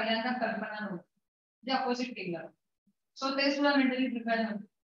याची पहिल्यांदा कल्पना नव्हती. जे अपोजिट केलं, सो ते सुद्धा मेंटली प्रिपेअर नव्हते.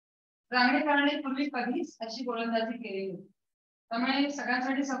 रांगणेकरांनी पूर्वी कधीच अशी गोलंदाजी केली होती. त्यामुळे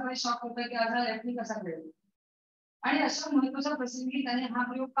सगळ्यांसाठी सरप्राईज शॉक होतं की आज हा लेफ्टनी कसा खेळेल. आणि अशा महत्वाच्या प्रसंगी त्याने हा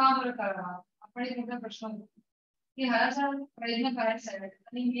प्रयोग का बरं करावा, आपण एक मोठा प्रश्न होतो की हराचा प्रयत्न करायचा आहे.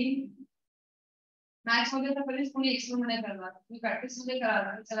 आणि मी मॅच मध्ये तर कधीच कोणी एक्सप्लोर नाही करणार, तुम्ही प्रॅक्टिस मध्ये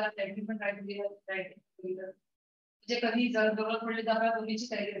कराल चला लेफ्टनी पण ट्राय केली म्हणजे कधी जर जरूरत पडली तर आपल्याला दोन्हीची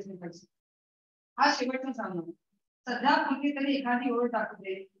तयारी असली पाहिजे. हा शेवटचा सामना, सध्या पुरती तरी एखादी ओळ टाकू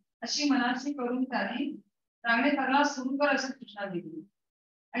दे अशी मनाची करून त्याने रांगणेकरला सुरू कर अशी सूचना दिली.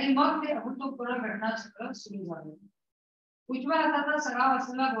 आणि मग ते अभूतपूर्व घटनाचक्र सुरू झालं. उजव्या हाताचा सराव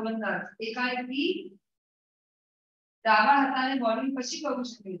असलेला गोलंदाज एकाएकी डाव्या हाताने बॉलिंग कशी करू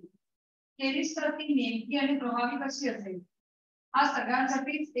शकेल, केलीच तर ती नेमकी आणि प्रभावी कशी असेल, हा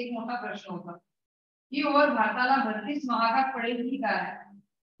सगळ्यांसाठीच एक मोठा प्रश्न होता. ही ओव्हर भारताला भरतीच महागात पडेल की काय.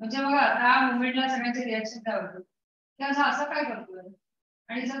 म्हणजे बघा त्या मुवमेंटला सगळ्यांचे रिॲक्शन काय होतं की आज असं काय करतोय,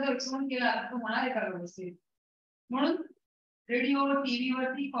 आणि जर तो एक्सप्लोर केला तर तो म्हणाले का व्यवस्थित. म्हणून रेडिओ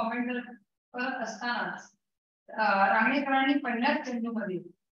टीव्हीवरती कॉमेंट करत असतानाच रांगणेकरांनी पहिल्याच चेंडूमध्ये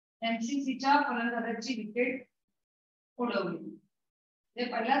एमसीसीच्या फलंदाजाची विकेट उडवली. ते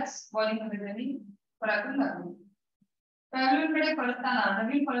पहिल्याच बॉलिंग मध्ये त्यांनी पराक्रम दाखवले. पॅव्हलियनकडे परतताना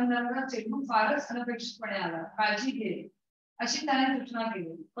नवीन फलंदाजाचा चेंडू फारच अनपेक्षितपणे आला. काळजी घे अशी त्याने सूचना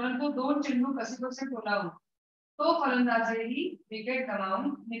केली. परंतु 2 चेंडू कसेबसे टोलावून तो फलंदाजही विकेट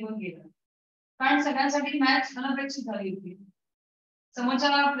गमावून निघून गेला. कारण सगळ्यांसाठी मॅच अनपेक्षित झाली होती.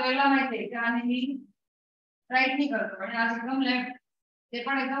 समोरच्या प्लेयरला माहितीये की हा नेहमी राईटनी करतो आणि आज एकदम लेफ्ट, ते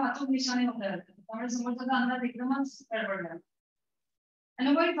पण एकदम अचूक निशाणे होते. त्यामुळे समोरचा अंदाज एकदमच गडबडला.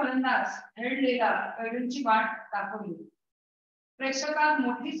 अनुभवी फलंदाज हेडलेला पैलूंची वाट दाखवली. प्रेक्षकात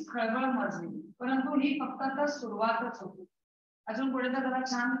मोठीच खळबळ माजली. परंतु ही फक्त आता सुरुवातच होती. अजून पुढे तर जरा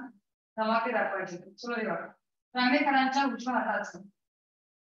छान धमाके दाखवायचे. रांगणेकरांच्या उजव्या हाताचं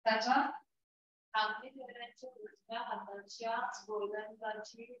त्याच्या रांगणेकरांच्या उजव्या हाताच्या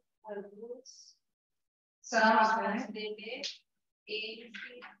गोलंदाजी भरपूर सराव असलेले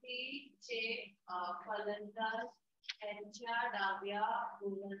NCC चे फलंदाज त्यांच्या डाव्या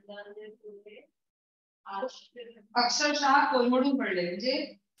गोलंदाजीपुढे अक्षरशः कोलमडून पडले, म्हणजे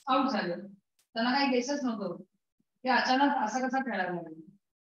आउट झाले. त्यांना काही गेसच नव्हतं की अचानक असं कसा खेळायला लागला.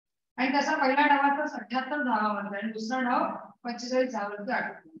 आणि त्याचा पहिला डावाचा 78 धावा मारला आणि दुसरा डाव 45 धावांवरती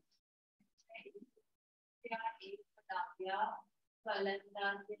आटकला.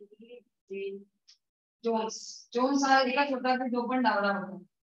 जोन्स हा एकाच होता की जो पण डावला होता.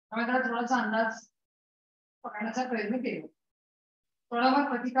 त्यामुळे त्याला थोडासा अंदाज पकडण्याचा प्रयत्न केला. थोडाफार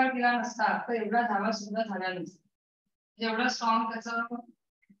प्रतिकार केला नसता तर एवढा धावा सुद्धा झाला नसता. जेवढा स्ट्रॉंग त्याचं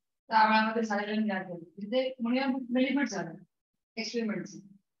त्या वेळामध्ये झालेलं ज्ञान झालं तिथे म्हणूया बेनिफिट झालं एक्सपेरिमेंटचं.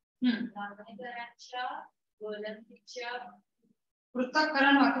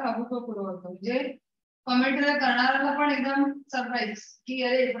 पृथक्करण मात्र अभूतपूर्व होतं. म्हणजे कमेंट्री करणाऱ्याला पण एकदम सरप्राईज की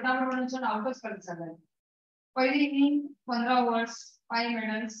अरे फटाफट आउटच करत झालाय. पहिली इनिंग 15 ओव्हर्स 5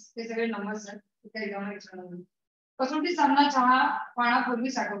 मेडल्स ते सगळे नंबर्स आहेत. कसोटी सामना चहा पाण्यापूर्वी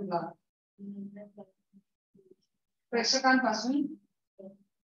साठवला. प्रेक्षकांपासून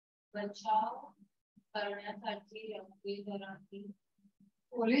बचाव करण्यासाठी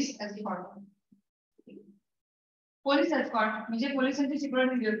पोलीस एस्कॉर्ट म्हणजे पोलिसांची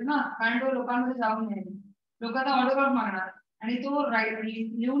सिक्युरिटी दिली होती ना, कारण तो लोकांमध्ये जाऊ नये. लोक आता ऑटोग्राफ मागणार आणि तो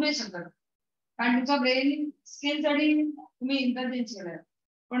लिहू नाही शकत कारण तुमचा ब्रेन स्किल साठी तुम्ही इंटेलिजन्स केलाय,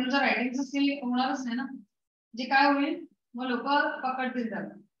 पण तुमचा रायटिंगचं स्किल होणारच नाही ना. जे काय होईल मग लोक पकडतील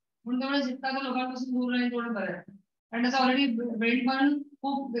त्याला. म्हणून तेवढं जितका तो लोकांपासून दूर राहील तेवढं बरं आहे, कारण त्याचा ऑलरेडी ब्रेन पण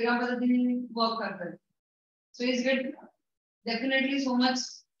खूप वेगळ्या पद्धतीने वर्क करतोय. So is get definitely so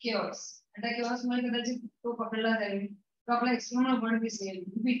much CARES. आणि त्या केअर्समुळे कदाचित तो पकडला जाईल, तो आपला एक्सपेरिमेंट उघड दिसेल,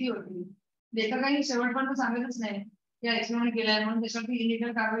 भीती होती. लेखकांनी शेवटपर्यंत सांगितलंच नाही की एक्सपेरिमेंट केलाय म्हणून त्याच्यावरती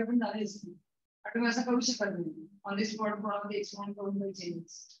इलिगल कारवाई पण झाली असती. तुम्ही असं करू शकत नाही ऑन द स्पॉट कोणामध्ये एक्सपेरिमेंट करून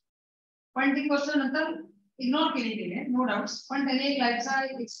चेंजेस. पण ती गोष्ट नंतर इग्नोर केली गेली नो डाऊट्स. पण त्याने एक लाईफचा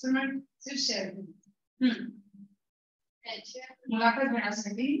एक्सपेरिमेंट शेअर केली. मुलाखत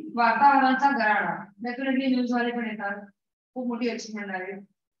घेण्यासाठी वार्ताहरांचा गराडा, डेफिनेटली न्यूजवाले पण येतात, खूप मोठी अचीवमेंट आहे.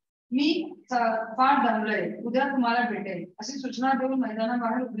 मी फार दमलोय, उद्या तुम्हाला भेटेल अशी सूचना देऊन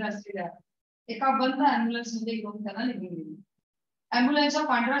मैदानाबाहेर उभ्या असलेल्या एका बंद अँब्युलन्स मध्ये घेऊन त्यांना निघून गेली. अँब्युलन्सच्या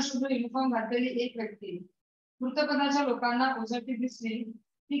पांढऱ्या शुभ्र युनिफॉर्म घातलेली एक व्यक्ती मृतपदाच्या लोकांना ओझरती दिसली.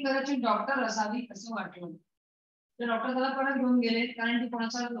 ती कदाचित डॉक्टर असावी असं वाटलं. तर डॉक्टर त्याला परत घेऊन गेले, कारण की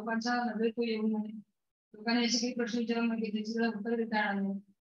कोणाच्या लोकांच्या नजरेत तो येऊ नये, लोकांनी याचे काही प्रश्न विचारून की त्याची त्याला उत्तर देता येणार नाही,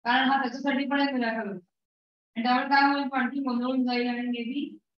 कारण हा त्याच्यासाठी पण एक मिराकल होता. आणि त्यामुळे काय होईल, पाठी गोंधळून जाईल आणि मे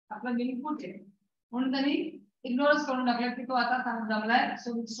बी आपला बिल फुटेल, म्हणून त्यांनी इग्नोरच करून टाकला की तो आता जमलाय,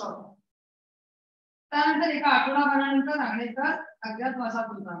 सो विल स्टॉप. त्यानंतर एका आठवडाभरानंतर रांगणेकर अज्ञातवासात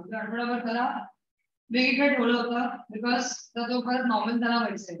होता. म्हणजे आठवडाभर त्याला वेगळीकडे ठेवलं होतं, बिकॉज तो परत नॉर्मल त्याला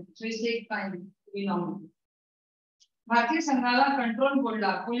व्हायचंय, so it's take time to be normal. भारतीय संघाला कंट्रोल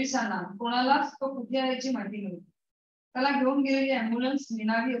बोर्डला, पोलिसांना, कोणालाच तो कुठे आहे याची माहिती नव्हती. त्याला घेऊन गेलेली अँब्युलन्स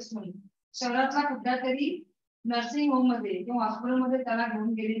निनावी असून शहरातल्या कुठल्या तरी नर्सिंग होम मध्ये किंवा हॉस्पिटलमध्ये त्याला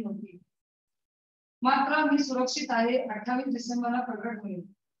घेऊन गेली नव्हती. मात्र मी सुरक्षित आहे, 28 डिसेंबरला प्रकट होईल,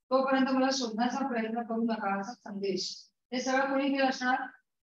 तोपर्यंत मला शोधण्याचा प्रयत्न करू नका, असा संदेश. हे सगळं कोणी केलं असणार?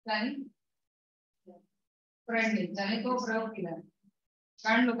 प्लॅनिंग फ्रेंडने, ज्याने तो प्रयोग केला.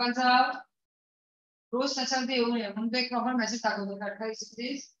 कारण लोकांचा रोज त्याच्यामध्ये येऊ नये म्हणून तो एक प्रॉपर मेसेज टाकतो,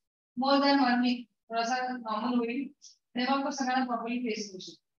 28 मोर दॅन 1 वीक, थोडासा नॉर्मल होईल आणि मग तो सगळ्यांना प्रॉपरली फेस करू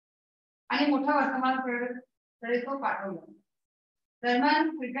शकतो. आणि मोठ्या वर्तमानपत्राकडे तो पाठवला. दरम्यान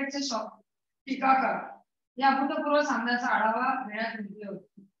क्रिकेटचे टीकाकार या अभूतपूर्व सामन्याचा आढावा घेण्यात घेतले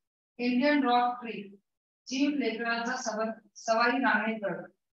होते. इंडियन रॉक ट्री, चीफ लेकरांचा सवाई रांगणेकर,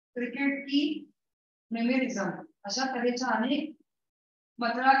 क्रिकेट की मेमोरिझम, अशा तऱ्हेच्या अनेक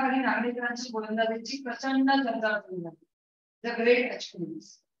मतळाखाली नागरिकांची गोलंदाजीची प्रचंड चर्चा झाली. The great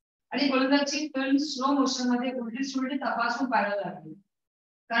achievements. आणि गोलंदाजी फिल्म स्लो मोशन मध्ये उलटी सुलटी तपासून पाहायला लागली,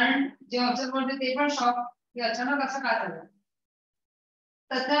 कारण जे ऑब्झर्व होते ते पण शॉक की अचानक असं काय झालं.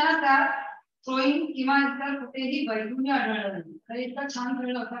 तज्ञांना त्या थ्रोईंग किंवा इतर कुठेही वैधून्य आढळलं नाही. तर इतका छान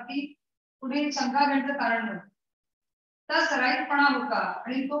कळलं होता की कुठे शंका घेण्याचं कारण नव्हतं. तर सराईतपणा होता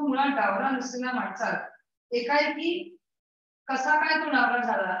आणि तो मुळात डावरा नसलेला माणसात एकाएकी कसा काय तो डावरा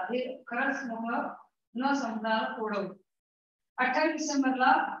झाला हे खरंच न समजणार थोडं. 28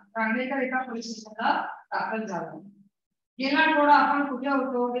 डिसेंबरला रांगणेकर एका पोलीस स्टेशनला दाखल झाला. गेला आठवडा आपण कुठे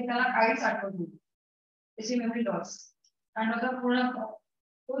होतो हे त्याला काहीच आठवत नाही, त्याची मेमरी लॉस. आणि पूर्ण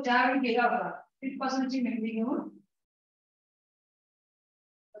तो ज्यावेळी गेला होता तिथपासूनची मेमरी घेऊन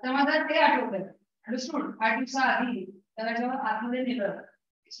त्यामध्ये ते आठवतं. अंडरस्टूड. 8 दिवसाआधी त्याला जेव्हा आतमध्ये नेलं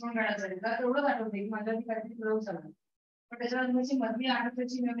एक्सप्लोर करण्यासाठी, त्याला तेवढंच आठवते की माझ्या काहीतरी प्रयोग झाला, पण त्याच्यानंतरची मधली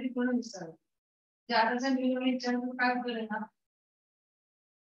आठवड्याची मेमरी पूर्ण विसरली. जे आताच्या मेमरी विचारून काय उपयोग आहे ना,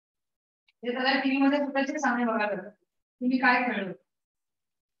 हे त्याला टीव्ही मध्ये स्वतःचे सामने बघायला लागतात की मी काय खेळलो.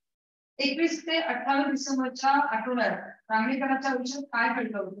 21 ते 28 डिसेंबरच्या आठवड्यात रांगणेकरांच्या आयुष्यात काय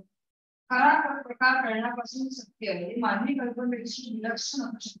घडलं होतं, खरा प्रकार कळण्यापासून सत्य हे मानवी कल्पनेपेक्षा विलक्षण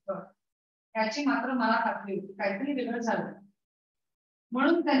असू शकतं याची मात्र मला खात्री होती. काहीतरी वेगळं झालं,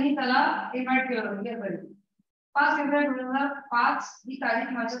 म्हणून त्यांनी त्याला इन्व्हाइट केलं होतं. 5 फेब्रुवारी 2005 ही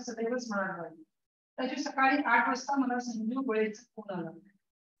तारीख माझ्या सदैव स्मरणात राहिली. त्याची सकाळी 8 वाजता मला संजू गोळेचा फोन आला.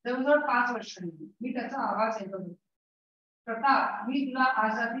 जवळजवळ 5 वर्षांनी मी त्याचा आवाज ऐकत होतो. प्रताप, मी तुला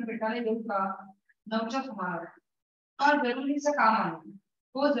आज रात्री भेटायला येऊ का? 9च्या सुमारास. फार जरुरीचं काम आहे.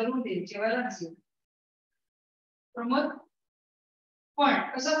 हो जरूर दे, जेवायला नसेल. प्रमोद, पण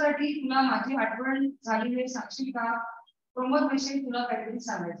कशासाठी तुला माझी आठवण झाली हे सांगशील का? प्रमोद विषयी तुला काहीतरी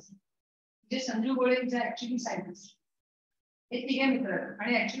सांगायचं. जे संजू गोळे जे ऍक्च्युली सायन्टिस्ट, हे तिघे मित्र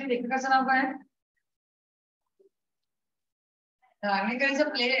आणि ऍक्च्युली लेखकाचं नाव काय? रांगणेकरचा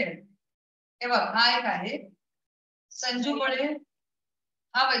प्ले आहे हे बघ. हा एक आहे संजू गोळे,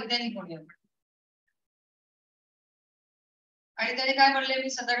 हा वैज्ञानिक कोणी आहे. आणि त्याने काय म्हणले, मी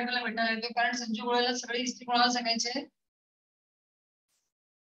संध्याकाळला भेटायला येतो, कारण संजू गोळेला सगळी हिस्ट्री कोणाला सांगायचे?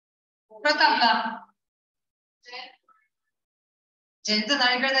 प्रतापला. जयंत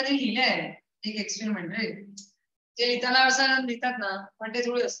नाईकडे त्यांनी लिहिलंय एक एक्सपेरिमेंट रे, ते लिहिताना असं लिहितात ना, पण ते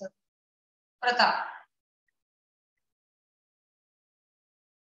थोडी असतात. प्रताप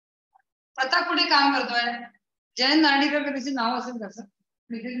कुठे काम करतोय? जयंत नार्डीकर त्याचे नाव असेल तसं.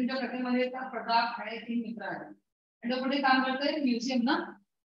 तिथे तुमच्या कथेमध्ये प्रताप आणि 3 मित्र आहेत. आणि तो कुठे काम करतोय? म्युझियम ना.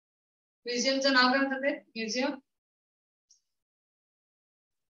 म्युझियमचं नाव काय होतं ते? म्युझियम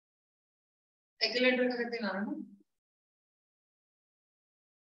एक्युलेटर का ते नाव ना,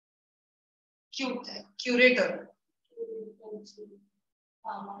 क्युरेटर.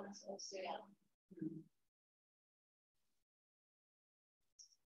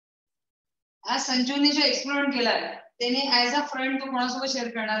 आज संजूने जो एक्सपेरिमेंट केलाय त्याने ऍज अ फ्रेंड तो कोणासोबत शेअर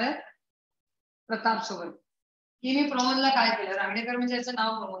करणार आहे? प्रताप सोबत. की मी प्रमोदला काय केलं. रांगणेकर म्हणजे याचं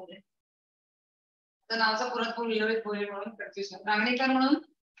नाव प्रमोद आहे, त्या नावचा परत बोलेल म्हणून कन्फ्युजन. रांगणेकर म्हणून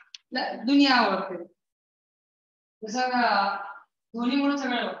दुनिया ओळखते, जसं धोनी म्हणून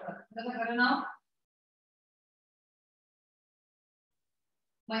सगळे ओळखतात. त्याचं खरं नाव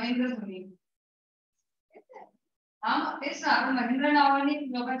महेंद्र धोनी. हा तेच ना, आपण महेंद्र नावाने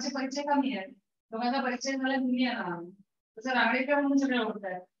लोकांचे परिचय कमी आहेत, लोकांचा परिचय झाला दुनिया नावाने. तसं रांगडेकर म्हणून सगळे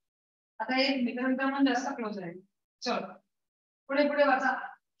ओळखतात. आता एक मित्र म्हणून जास्त क्लोज आहे. चल पुढे पुढे वाचा.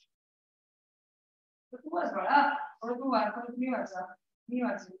 तू वाच बाळा, थोडं तू वाच, तुम्ही वाचा, मी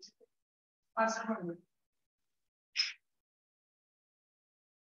वाचेन. वाचा पण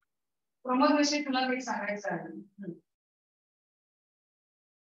प्रमोद विषयी तुला काही सांगायचं आहे.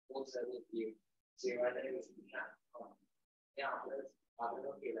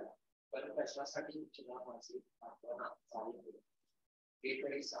 केला पण कशासाठी तुला माझी आठवण झाली हे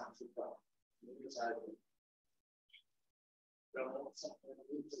तरी सांग सुद्धा मी विचारतो. प्रमोद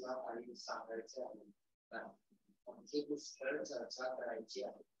तुला काही सांगायचं आहे, आमची पुष्कळ चर्चा करायची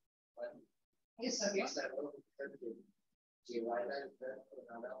आहे, पण हे सगळे सर्व उत्तर देऊ. जेवायला इतर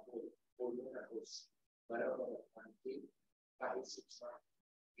कोणाला बोलू नकोस, बरोबर? आणखी काही सूचना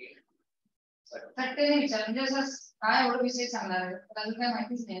थट्टेने विचार, म्हणजे असं काय एवढं विषय सांगणार आहे, अजून काय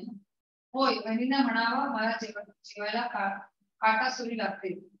माहितीच नाही ना. होय, बहिणींना म्हणावं मला जेवायला काटा सुरी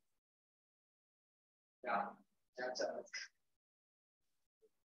लागते.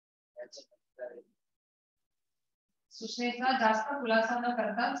 सुष्मेचा जास्त खुलासा न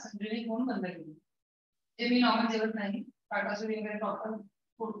करता संजूने फोन बंद केली. ते मी नॉर्मल जेवत नाही, काटासुरी वगैरे प्रॉपर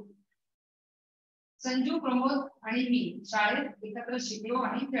फूड. संजू, प्रमोद आणि मी शाळेत एकत्र शिकलो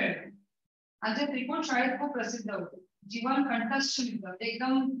आणि खेळलो. आमचे त्रिकोण शाळेत खूप प्रसिद्ध होते. जीवन कंठस्थ मित्र, ते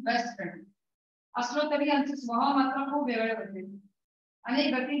एकदम बेस्ट फ्रेंड असलो तरी आमचे स्वभाव मात्र खूप वेगळे होते.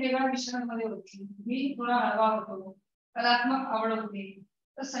 अनेक गती वेगळ्या विषयांमध्ये होती. मी थोडा हळवा होतो, कलात्मक आवड होती,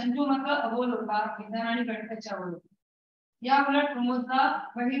 तर संजू मात्र अबोल होता, विज्ञान आणि गणिताची आवड होती. या उलट प्रमोदला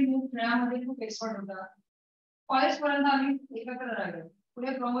गणित खेळामध्ये खूप एक्सपर्ट होता. कॉलेज पर्यंत आम्ही एकत्र राहिलो.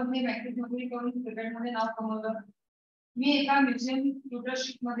 पुढे प्रमोदने बँकेत नोकरी करून क्रिकेटमध्ये नाव कमवलं. मी एका म्युझियम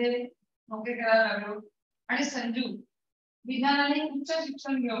ट्युटरशिप मध्ये नोकरी करायला लागलो आणि संजू विज्ञानाने उच्च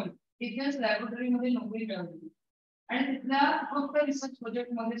शिक्षण घेऊन इतिहास लॅबोरेटरीमध्ये नोकरी मिळवली आणि तिथल्या ग्रुप रिसर्च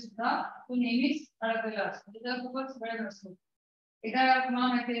प्रोजेक्ट मध्ये सुद्धा तो नेहमीच अडकलेला असतो. त्याला खूपच वेळ नसतो. एकदा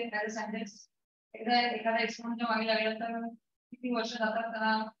तुम्हाला माहिती आहे सायन्टिस्ट एकदा एखादा एक्सपेरिमेंटच्या मागे लागला तर किती वर्ष जातात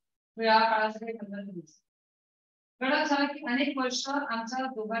त्यांना वेळा काळाचं काही बंधन दिसतं. गडद झालं की अनेक वर्ष आमच्या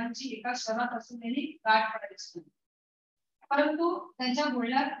दोघांची एका शहरात असूनही गाठ पडायची, परंतु त्यांच्या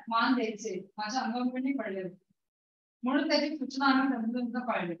बोलण्यात मान द्यायचे माझ्या अंगावरती पडले होते. म्हणून त्याची सूचना आम्ही तंतोतंत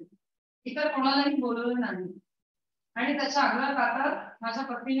पाळली. इतर कोणालाही बोलवलं नाही आणि त्याच्या आग्रह खातर माझ्या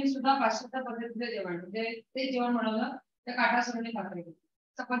पत्नीने सुद्धा पाश्चात्य पद्धतीचे जेवण, म्हणजे ते जेवण बनवलं त्या काटासुरीने खाते.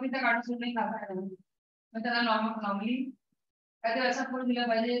 चपाती त्या काटासुरीने खाता येणार मग त्याला नॉर्मली काहीतरी असा फूड दिला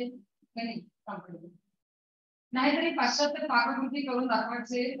पाहिजे की नाही कम्फर्टेबल. नाहीतरी पाश्चात्य पाककृती करून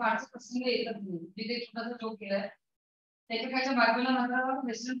दाखवायचे फारसे प्रसंग येतच नाही. जिथे छोटासा जोक केलाय लेखकाच्या बाजूला मात्र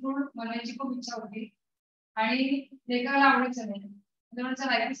वेस्टर्न फूड बनवायची खूप इच्छा होती आणि लेखकाला आवडायचं नाही.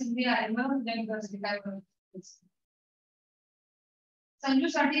 लायकी संधी आहे मग काय बनवायचं.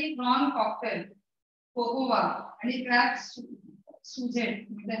 संजूसाठी प्रॉन कॉकटेल, कोकोवा आणि क्रॅब सुझेट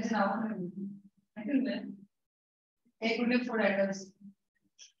त्यांचे नाव हे कुठले फूड आयटम्स.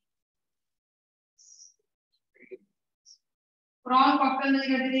 प्रॉन कॉकटेल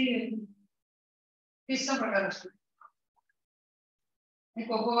मध्ये काहीतरी फिशचा प्रकार असतो.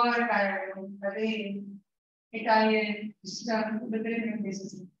 कोकोवा काय आहे, इटालियन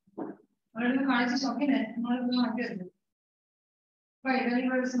म्हणून मी खाण्याची शौकीन आहे. म्हणून तुला माहिती असेल इटालियन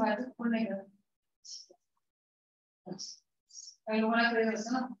बाहेरचं फूड नाही करत. काही लोकांना क्रेज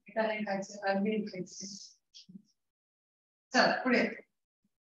असतं ना इटालियन खायचं, अरबी खायचं. चल पुढे.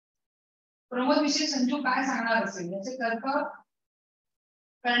 प्रमोद विषयी संजू काय सांगणार असेल याचे तर्क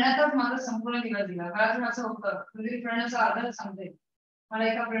करण्यातच माझा संपूर्ण दिवस दिला. कारण असं होतं तुझी फ्रेंडचा आदर सांगते मला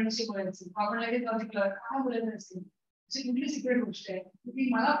एका फ्रेंडशी बोलायची, आपण लगेच बघितलं काय बोलायचं असेल अशी कुठली सिक्रेट गोष्ट आहे ती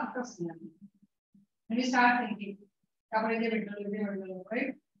मला फक्त सांगा. म्हणजे स्टार्ट थिंकिंग आपण इथे भेटलो इथे भेटलो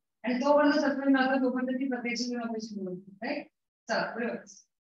राईट. आणि तोपर्यंत सस्पेंड राहतो तोपर्यंत ती प्रत्येकाची बोलते राईट. चला पुढे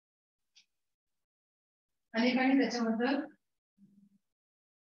अनेकांनी त्याच्याबद्दल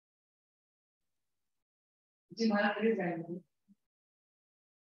जी मला तरी जायला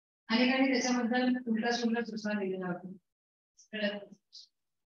अनेकांनी त्याच्याबद्दल उलटा सुलट सूचना दिलेल्या होत्या.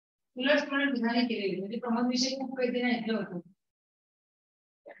 उलट सुलट विधाने केलेली म्हणजे प्रमोद विषयी खूप काही तिने ऐकलं होतं.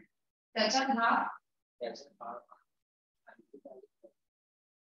 त्याच्यात हा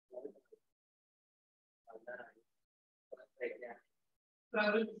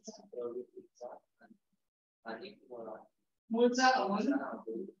प्रवृत्तीचा आणि मूळचा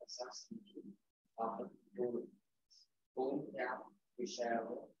अवलंब असा आपण कोणत्या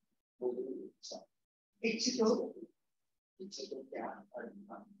विषयावर बोलू इच्छितो त्या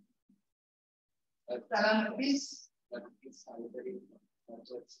त्याला नक्कीच नक्कीच काहीतरी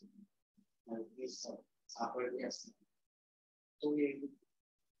महत्वाची माहिती सापडली असते. तो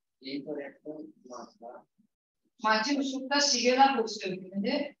येईपर्यंत माझी उत्सुकता शिगेला पोहोचली होती.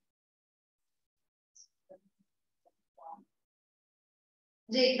 म्हणजे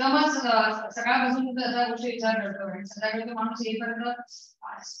एकदमच सकाळपासून त्याच्या गोष्टी विचार करतो आणि संध्याकाळी तो माणूस येईपर्यंत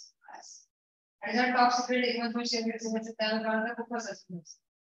आणि जर टॉप सिक्रेट एकदम शेअर करायचं त्याला खूपच असतं.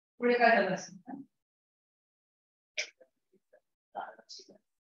 पुढे काय झालं असेल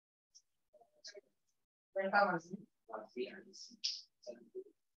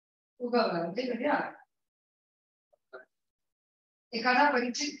एखाद्या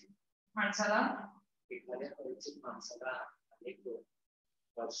परिचित माणसाला अनेक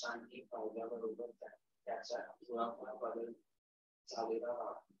वर्षांनी पाहिल्याबरोबर त्याच्या मुळामुळा बदल झालेला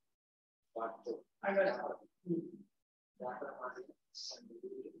वाटतो. त्याप्रमाणे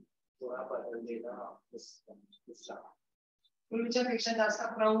थोडा बदललेला पूर्वीच्या पेक्षा जास्त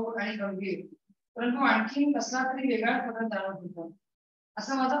प्रौढ आणि गंभीर, परंतु आणखी कसला तरी वेगळा बदल जाणवत होता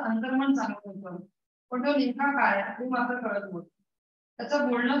असं माझं अंतर्मन सांगत होतं. पण तो नेमका काय ते मात्र कळत नव्हतं. त्याचं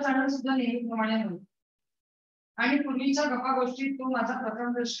बोलणं चालणं सुद्धा नेहमीप्रमाणे नव्हतं आणि पूर्वीच्या गप्पा गोष्टीत तो माझा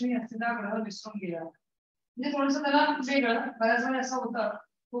प्रथमदर्शनी असलेला ग्रह विसरून गेला. म्हणजे थोडस त्याला वेगळं बऱ्याच वेळा असं होतं.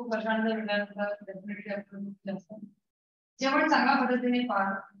 खूप वर्षांचा जेवण चांगल्या पद्धतीने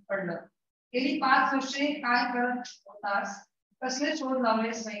पार पडलं. गेली 5 वर्षे काय करत होतास, कसले शोध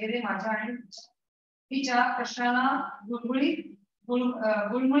लावलेस वगैरे माझ्या आणि तिच्या प्रश्नाला गुळगुळीत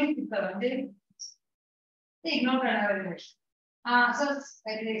उत्तर म्हणजे ते इग्नोर करणारे गोष्ट हा असंच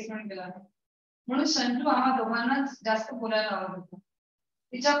काहीतरी एक्सप्लेन केला. म्हणून संजू आम्हा दोघांनाच जास्त बोलायला आवडत होता.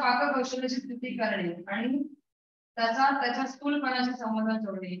 तिच्या पाक कौशल्याची स्तुती करणे आणि त्याच्या स्थूलपणाशी संबंध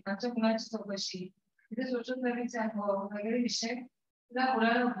जोडणे, आमच्या मुलाची चौकशी, तिथे सोशल सर्व्हिसचे अनुभव वगैरे विषय तिला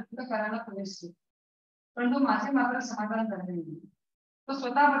बोलायला उपयुक्त करायला पुरेसे. पण तो माझे मात्र समाधान झाले नाही. तो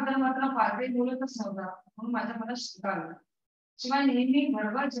स्वतःबद्दल मात्र फारसे बोलतच नव्हता म्हणून माझ्या मनात शंका आली. शिवाय नेहमी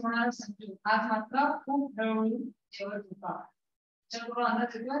भरभर जेवणारा संजू आज मात्र खूप हळूहळू जेवत होता. त्याच्याबरोबर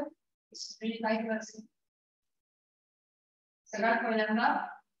अंदाज येतोय काय केलं असेल. सगळ्यात पहिल्यांदा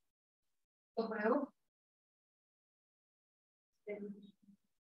तो प्रयोग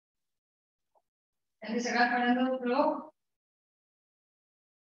त्यांनी सगळ्यात पहिल्यांदा प्रयोग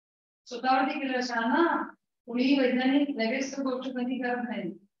स्वतःवरती केलं असणार ना. कुणीही वैज्ञानिक लगेच तो गोष्ट कधी करत नाही.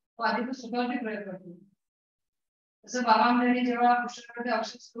 तो आधी तो स्वतःवरती प्रयोग करतो. जसं बाबांनी जेव्हा कुष्ठरोगाचे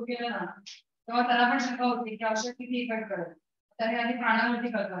औषध सुरू केलं ना तेव्हा त्याला पण शंका होती की औषध किती इफेक्ट करेल. त्याने आधी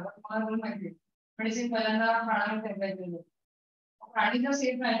प्राण्यावरती करतात. तुम्हाला बोलून माहिती मेडिसिन पहिल्यांदा प्राण्यावरती अप्लाय केलं. प्राणी जर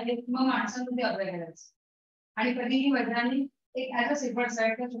सेफ राहिले मग माणसांमध्ये अप्लाय करायचं. आणि कधीही वैज्ञानिक एक ऍज अ सेफर्ड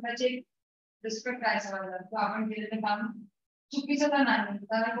साईड तर स्वतःची एक रिस्पेक्ट काय समजतात तो आपण केलेलं काम चुकीचं तर नाही.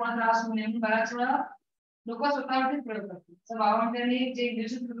 त्याला कोणा त्रास होऊ नये बऱ्याच वेळा लोक स्वतःवरतीच प्रयोग करतात. तर बाबांनी जे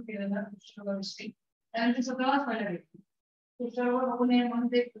इंजेक्शन सुरू केलं ना कुष्ठरोगाविषयी त्याने ते स्वतःलाच पहिला घेतलं. कुष्ठरोग होऊ नये म्हणून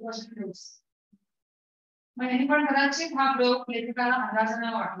ते प्रिकॉशन डोस. मग यांनी पण कदाचित हा प्रयोग लेखकाला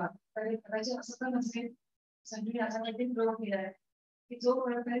अंदाजाने वाटला तरी कदाचित असं तर नसेल. संजूने असा काहीतरी प्रयोग केलाय की जो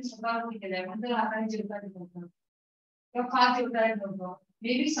प्रयोग त्यांनी स्वतःवरती केलाय म्हणून त्याला हाताने जेवता येत नव्हतं किंवा फार जेवता येत नव्हतं.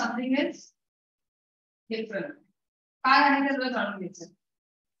 May be something is different. काय आहे ते तुला जाणून घ्यायचं.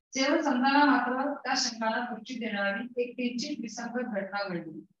 जेवण समजायला मात्र त्या शंकाला पुष्टी देणारी एक किंचित विसंगत घटना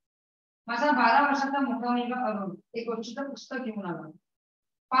घडली. माझा 12 वर्षाचा मोठा मुलगा अरुण एक गोष्टीचं पुस्तक घेऊन आला.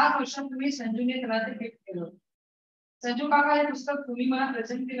 5 वर्षांपूर्वी संजूने त्याला ते गिफ्ट केलं. संजू काका हे पुस्तक तुम्ही मला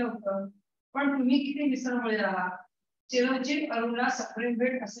प्रेझेंट केलं होतं पण तुम्ही किती विसरमुळे आहात. चिरंजीव अरुणला सप्रेम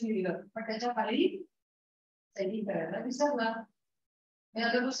भेट असं लिहिलं पण त्याच्या खाली सही करायला विसरला.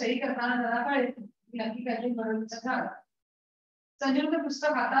 आता तो सही करताना त्याला कळेल की नक्की काहीतरी बरोबरचं झालं. संजूने ते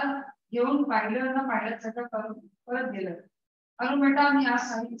पुस्तक हातात घेऊन पाहिल्यासारखं करून परत गेलं. अरुण बेटा मी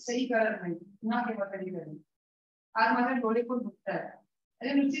आज सही करत नाही. पुन्हा केव्हा तरी करेन. आज माझे डोळे खूप दुखतायत.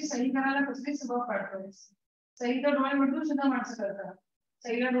 अरे नुसती सही करायला कसली सबब काढतोय. सही तर डोळे मिटून सुद्धा माणसं करतात.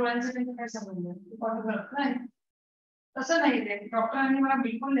 सहीला डोळ्यांचा त्यांचा काय संबंध आहे. फॉलो करत नाही. तसं नाही ते डॉक्टरांनी मला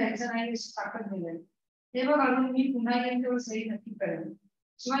बिलकुल द्यायचं नाही अशी ताकद दिली. हे बघ अरुण मी पुन्हा येईन तेव्हा सही नक्की करेन.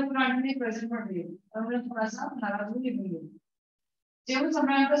 शिवाय तुला आणखी एक प्रेझेंट पण देईल. अरुण थोडासा नाराज होऊन निघून गेला. जेवण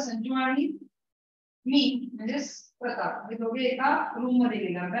संपल्यानंतर संजू आणि मी म्हणजे प्रताप हे दोघे एका रूम मध्ये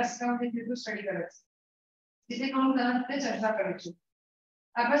गेले. अभ्यासक्रमामध्ये तिथे स्टडी करायचं. तिथे करून त्यांना तिथे चर्चा करायची.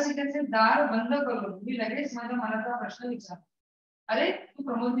 अभ्यासिकेचे दार बंद करून मी लगेच माझ्या मनाचा प्रश्न विचारला. अरे तू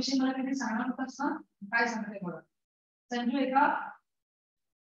प्रमोद विषयी मला कधी सांगणार होतास ना. काय सांगते मला. संजू एका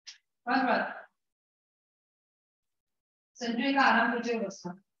आराम खुर्चीवर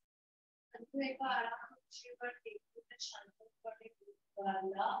बसला. संजू एका आराम खुर्चीवर शांतपणे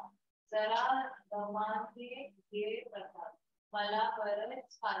जरा दमाने घे प्रकार. मला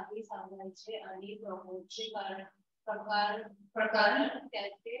बरेच काही सांगायचे आणि प्रमोदचे प्रकरण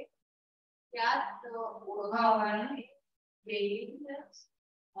त्याचे त्यात ओढावणे येईल.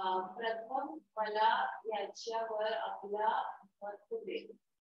 प्रथम मला याच्यावर आपला मत दे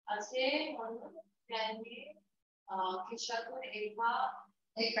असे म्हणून त्यांनी खिशातून एक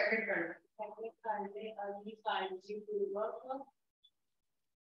पॅकेट काढले आणि काळजीपूर्वक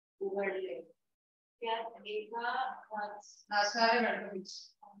उघडले. त्यात एका नाचणाऱ्या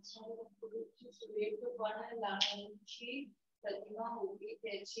गणपतीची सुरेख पण लावण्याची प्रतिमा होती.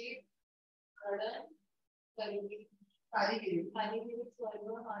 त्याची कारिगिरी स्वर्ग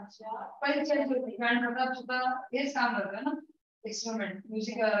माझ्या परिचय सुद्धा हेच काम करतं ना, एक्सपेरिमेंट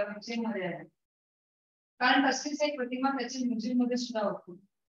म्युझिक मध्ये आहे. कारण तशीच एक प्रतिमा त्याच्या म्युझिक मध्ये सुद्धा होती.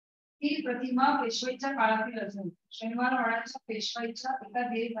 ही प्रतिमा पेशवाईच्या काळातील असून शनिवार वाड्याच्या पेशवाईच्या एका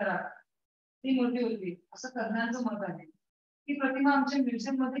देवघरात ती मूर्ती होती असं तज्ञांचं मत आहे. ही प्रतिमा आमच्या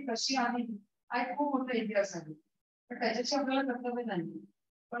म्युझियम मध्ये कशी आली हा एक खूप मोठा इतिहास आहे, पण त्याच्याशी आपल्याला कर्तव्य नाही.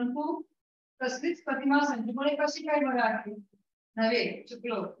 परंतु तसलीच प्रतिमा संजूकडे कशी काय बरं आहे नव्हे,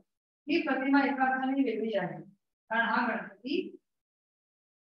 चुकलो. ही प्रतिमा एका अर्थाने वेगळी आहे, कारण हा गणपती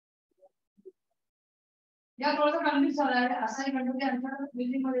या थोडासा कन्फ्युज झाला आहे. असाही गणपती आमच्या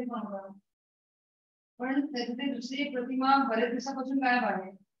म्युझियम मध्ये पण होता, पण त्याची दुसरी प्रतिमा बरेच दिवसापासून गायब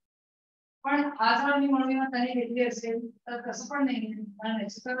आहे. पण आज जर मी म्हणूया त्याने घेतली असेल तर तसं पण नाही, कारण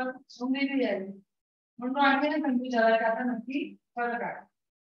याची तर सोन वेगळी आहे. म्हणून तो आणखी नाही कन्फ्युज झाला की आता नक्की फरक आहे.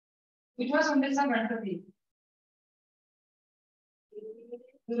 विठवा सोंडेचा गणपती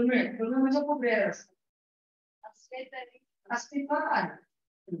दुर्मिळ म्हणजे खूप रेअर असते, अस्तित्वात आहे.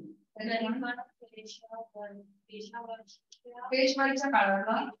 पेशवाईच्या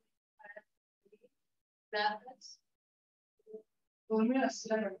काळाला दुर्मिळ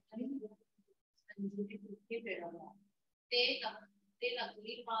असलेला ते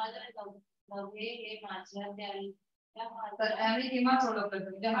नकली माल नव्हे हे माझ्या त्याने किंवा ओळखलं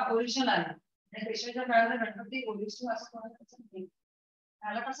म्हणजे हा ओरिजिनल आहे. आणि पेशवाईच्या काळाला गणपती ओरिजिनल असं कोणाला नाही,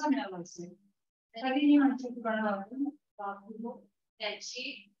 त्याला कसा मिळाला असेल तरीही म्हणजे त्याची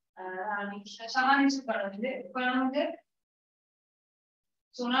शहानिशी म्हणजे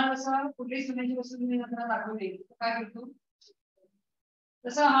सोना कसं कुठलीही सोन्याची वस्तू तुम्ही दाखवली काय करतो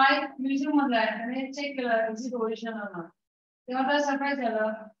तसं हा एक म्युझियम मधला आहे. त्याने चेक केलं ओरिजिनल तेव्हा त्याला सरप्राईज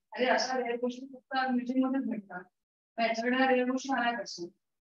झालं, अरे अशा रेअर गोष्टी फक्त म्युझियम मध्येच भेटतात, याच्याकडे रेअर गोष्टी आल्या कसं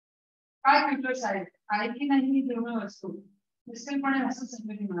काय फीचर्स आहेत की नाही ही दुर्मिळ वस्तू निश्चितपणे असं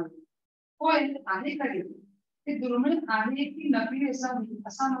संजय म्हणाले. होय आहे खरी, ते दुर्मिळ आहे की नकली असावी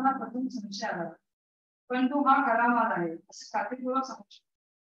असा मला प्रथम संशय आला, परंतु हा खरा माल आहे असं खात्रीपूर्वक सांगू शकतो.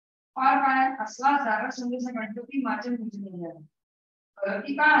 फार काय असला जागा संदेशा गणपती माझ्या म्युझियम आहे.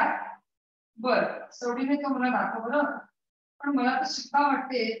 की काय बर सवडीने तो मला दाखव बरं, पण मला तर शिक्का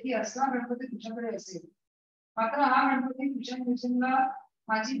वाटते की असला गणपती तुझ्याकडे असेल. मात्र हा गणपती तुझ्या म्युझियमला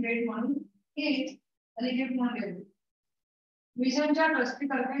माझी भेट म्हणून येईल आणि गिफ्ट म्हणून देईल. म्युझियमच्या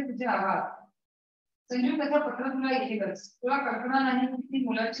ट्रस्टीतर्फे तुझे आभार. संजू त्याचं पत्र तुला येईलच. तुला कल्पना नाही की ती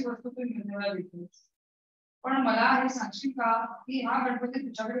मुलाची वस्तू तू म्युझियमला देतोस, पण मला हे सांगशील का की हा गणपती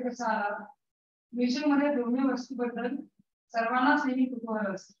तुझ्याकडे कसा आला. म्युझियम मध्ये दुर्मिळ वस्तूबद्दल सर्वांनाच नेहमी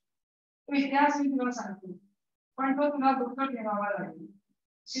कुतूहल असते. तो इतिहास मी तुला सांगतो, पण तो तुला गुप्त ठेवावा लागेल.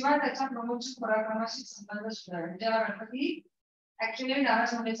 शिवाय त्याच्या प्रमुख पराक्रमाशी संबंध सुद्धा आहे. म्हणजे हा गणपती ऍक्च्युअली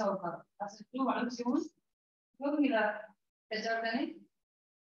दारासोंडेचा होता असं तू माणूस घेऊन घेऊन गेला. त्याच्यावर त्याने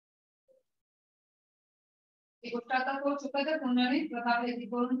ही गोष्ट आता तो चुकायचा तोंडाने प्रताप येथे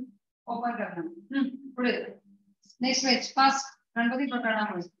करून ओपन करणार. पुढे नेक्स्ट पेज 5 गणपती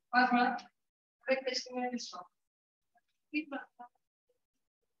प्रकरणामुळे 5 वेळा पुढे पेज तुम्ही स्टॉप.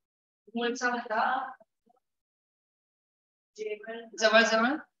 मूळचा होता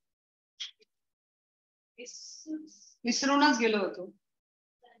जवळजवळ विसरूनच गेलो होतो.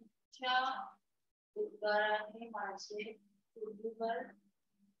 त्यांच्या उद्गाराने माझे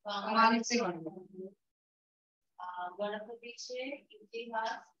गणपतीचे इतिहास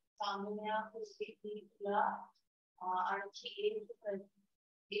सांगण्यापूर्वी मी तुला आणखी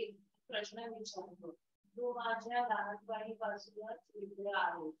एक प्रश्न विचारतो. तू माझ्या लहानपणीपासूनच मित्र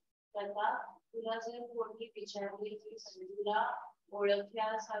आहे, तथा तुला जर कोणी विचारले की संजूला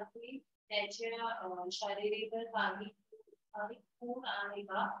ओळखण्यासाठी त्याच्या शारीरिक काही खूण आहे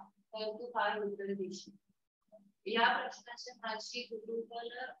का, तर तू काय उत्तर देशील. या प्रश्नाचे माझी कुतूहल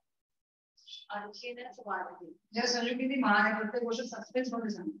आणखीनच वाढते. जर संजू किती महान आहे प्रत्येक गोष्ट सस्पेन्स मध्ये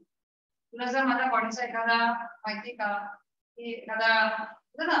सांगतो. तुला जर माझ्या बॉडीचा एखादा माहिती का की एखादा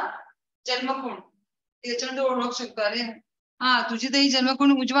ना जन्मखूण त्याच्यानंतर ओळख शकतो. अरे हा तुझी तर ही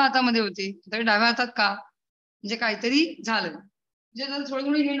जन्मकुंड उजव्या हातामध्ये होती तर डाव्या हातात का, म्हणजे काहीतरी झालं, म्हणजे जर थोडी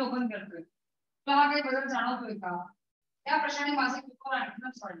थोडी हे ओपन करतोय तुला हा काही बदल जाणवतोय का. त्या प्रश्नाने माझे कुतूहल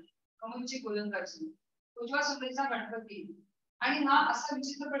आणखीनच वाढले. कमलची गोलंदाजी, उजवा सुंदरीचा गणपती, आणि हा असा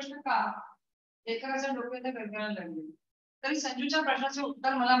विचित्र प्रश्न का, लेकराच्या डोक्याला गरगायला लागले. तरी संजूच्या प्रश्नाचे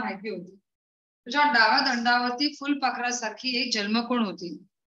उत्तर मला माहिती होते. तुझ्या डाव्या दंडावरती फुलपाखरासारखी एक जन्मकुंड होती.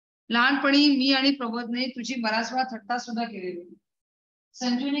 लहानपणी मी आणि प्रबोधने तुझी बराच वेळा थट्टा सुद्धा केलेली.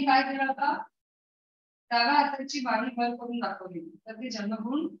 संजूने काय केलं होता, डाव्या हाताची बारी बल करून दाखवली तर ती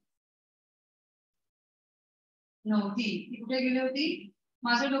जन्मकुंड नव्हती, ती कुठे गेली होती,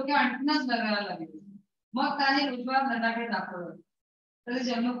 माझे डोके आणखीनच गरगायला लागले. मग त्याने उजव्या दंडाकडे दाखवलं तर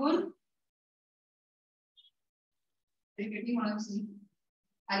जन्मकुंड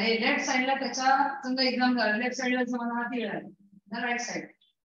अरे लेफ्ट साइडला त्याच्या समजा एक्झाम झाला, लेफ्ट साइडला मला हा तिळ आहे राईट साइड,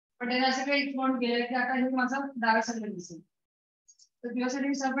 पण त्याने असं काही इथून गेलं की आता हे माझं डाव्या साईडला दिसेल, तर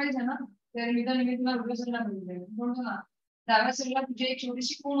तुझ्यासाठी सरप्राईज आहे ना. तर मी तुला उजव्या साईडला म्हणतो ना, डाव्या साईडला तुझी एक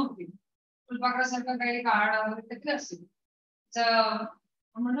छोटीशी कोण होती, फुलपाखरासारखं काही काळ वगैरे त्यातले असतील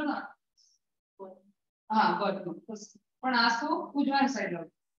म्हणतो ना, हा बरं, पण आज तो उजव्या साईडला होता.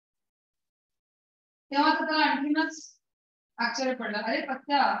 तेव्हा तर त्याला आणखीनच आश्चर्य पडलं. अरे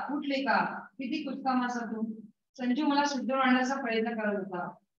पत्त्या उठले का, किती कुचकामाचा तू. संजू मला शुद्ध आणण्याचा प्रयत्न करत होता.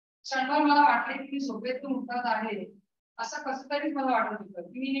 क्षणभर मला वाटले की मी झोपेतून उठत आहे असं कसं तरी मला वाटत होतं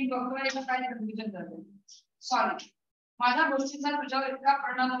की मी बघतोय काय कन्फ्युजन झालं. सॉरी, माझ्या गोष्टीचा तुझ्यावर इतका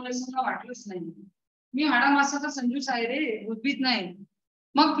परिणाम होईल असं मला वाटलंच नाही. मी हाडामासाचा संजूच आहे रे, उद्भित नाही.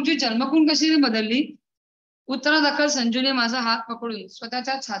 मग तुझी जन्मकुंड कशी बदलली. उत्तरादाखल संजूने माझा हात पकडून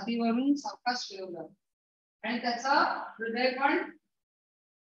स्वतःच्या छातीवरून सावकाश फिरवला आणि त्याचा हृदय पण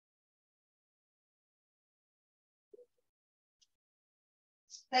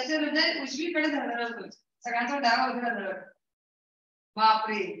त्याचे हृदय उजवीकडे धडधडत होते, सगळ्यांचा डावा उजवीला धडधडत.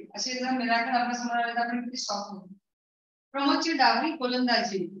 बापरे, असे जर मिराकल आपल्या समोर आले तर आपण किती शॉक होतो. प्रमोदची डावी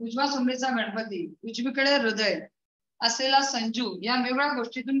गोलंदाजी, उजवा सोमरेचा गणपती, उजवीकडे हृदय असलेला संजू या वेगळ्या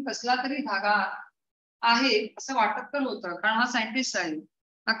गोष्टीतून कसला तरी धागा आहे असं वाटत तर होतं, कारण हा सायंटिस्ट आहे,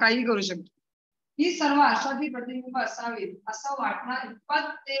 हा काही करू शकतो. ही सर्व आशाची प्रतिबिंब असावीत असं वाटणार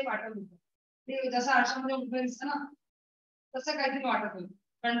इतपत ते वाटत होतं. ते जसं आरशामध्ये उभं दिसतं ना तसं काहीतरी वाटत होतं.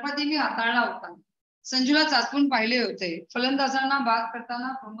 गणपती मी हाताळला होता, संजूला चाचपून पाहिले होते, फलंदाजांना बाद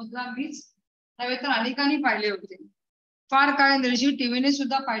करताना प्रमोदला मीच नव्हे तर अनेकांनी पाहिले होते. फार काळ निर्जीव टीव्हीने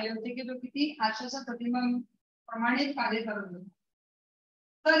सुद्धा पाहिले होते की तो किती आरशाच्या प्रतिबिंब प्रमाणे कार्य करत होता.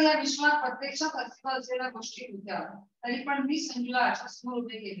 तर या विश्वात प्रत्यक्षात अस्तित्वात असलेल्या गोष्टी होत्या, तरी पण मी संजूला आरशासमोर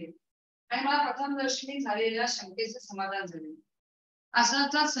उभे केले आणि मला प्रथमदर्शनी झालेल्या शंकेचे समाधान झाले.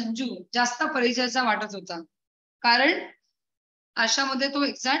 अशाचा संजू जास्त परिचयाचा वाटत होता, कारण आरशामध्ये तो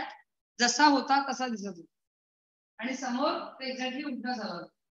एक्झॅक्ट जसा होता तसा दिसत होता आणि समोर तो एक्झॅक्टली उलटा झाला होता.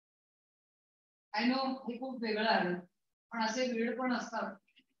 आय नो हे खूप वेगळं आहे, पण असे वेळ पण असतात,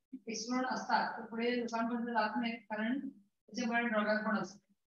 एक्सप्लोर असतात, तर पुढे लोकांपर्यंत जात नाही कारण त्याचे बरेच ड्रॉबॅक पण असतात.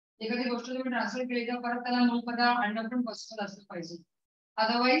 एखादी गोष्ट तुम्ही ट्रान्सफर केली तर परत त्याला मूळ पदावर आणणं पण पॉसिबल असलं पाहिजे,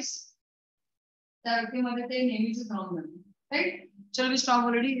 अदरवाईज त्या व्यक्तीमध्ये ते नेहमीच राहून जाते. राईट, चल वी स्टॉप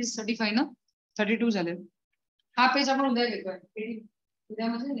ऑलरेडी, इज 35 ना, 32 झाले. हा पेज आपण उद्या घेतोय, उद्या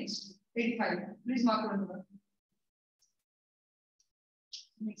म्हणजे नेक्स्ट 85. प्लीज मार्क करून बघा.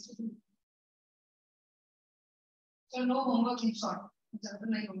 नेक्स्ट तर नो होमवर्क इन शॉर्ट,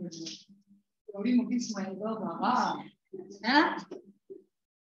 नाही होमवर्क. एवढी मोठी स्माईल ग बाबा,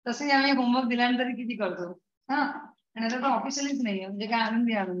 तसे आम्ही होमवर्क दिल्यानंतर किती करतो हा, आणि आता तर ऑफिशियलीच नाहीये म्हणजे काय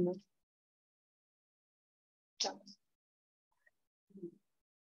आनंदी आनंद.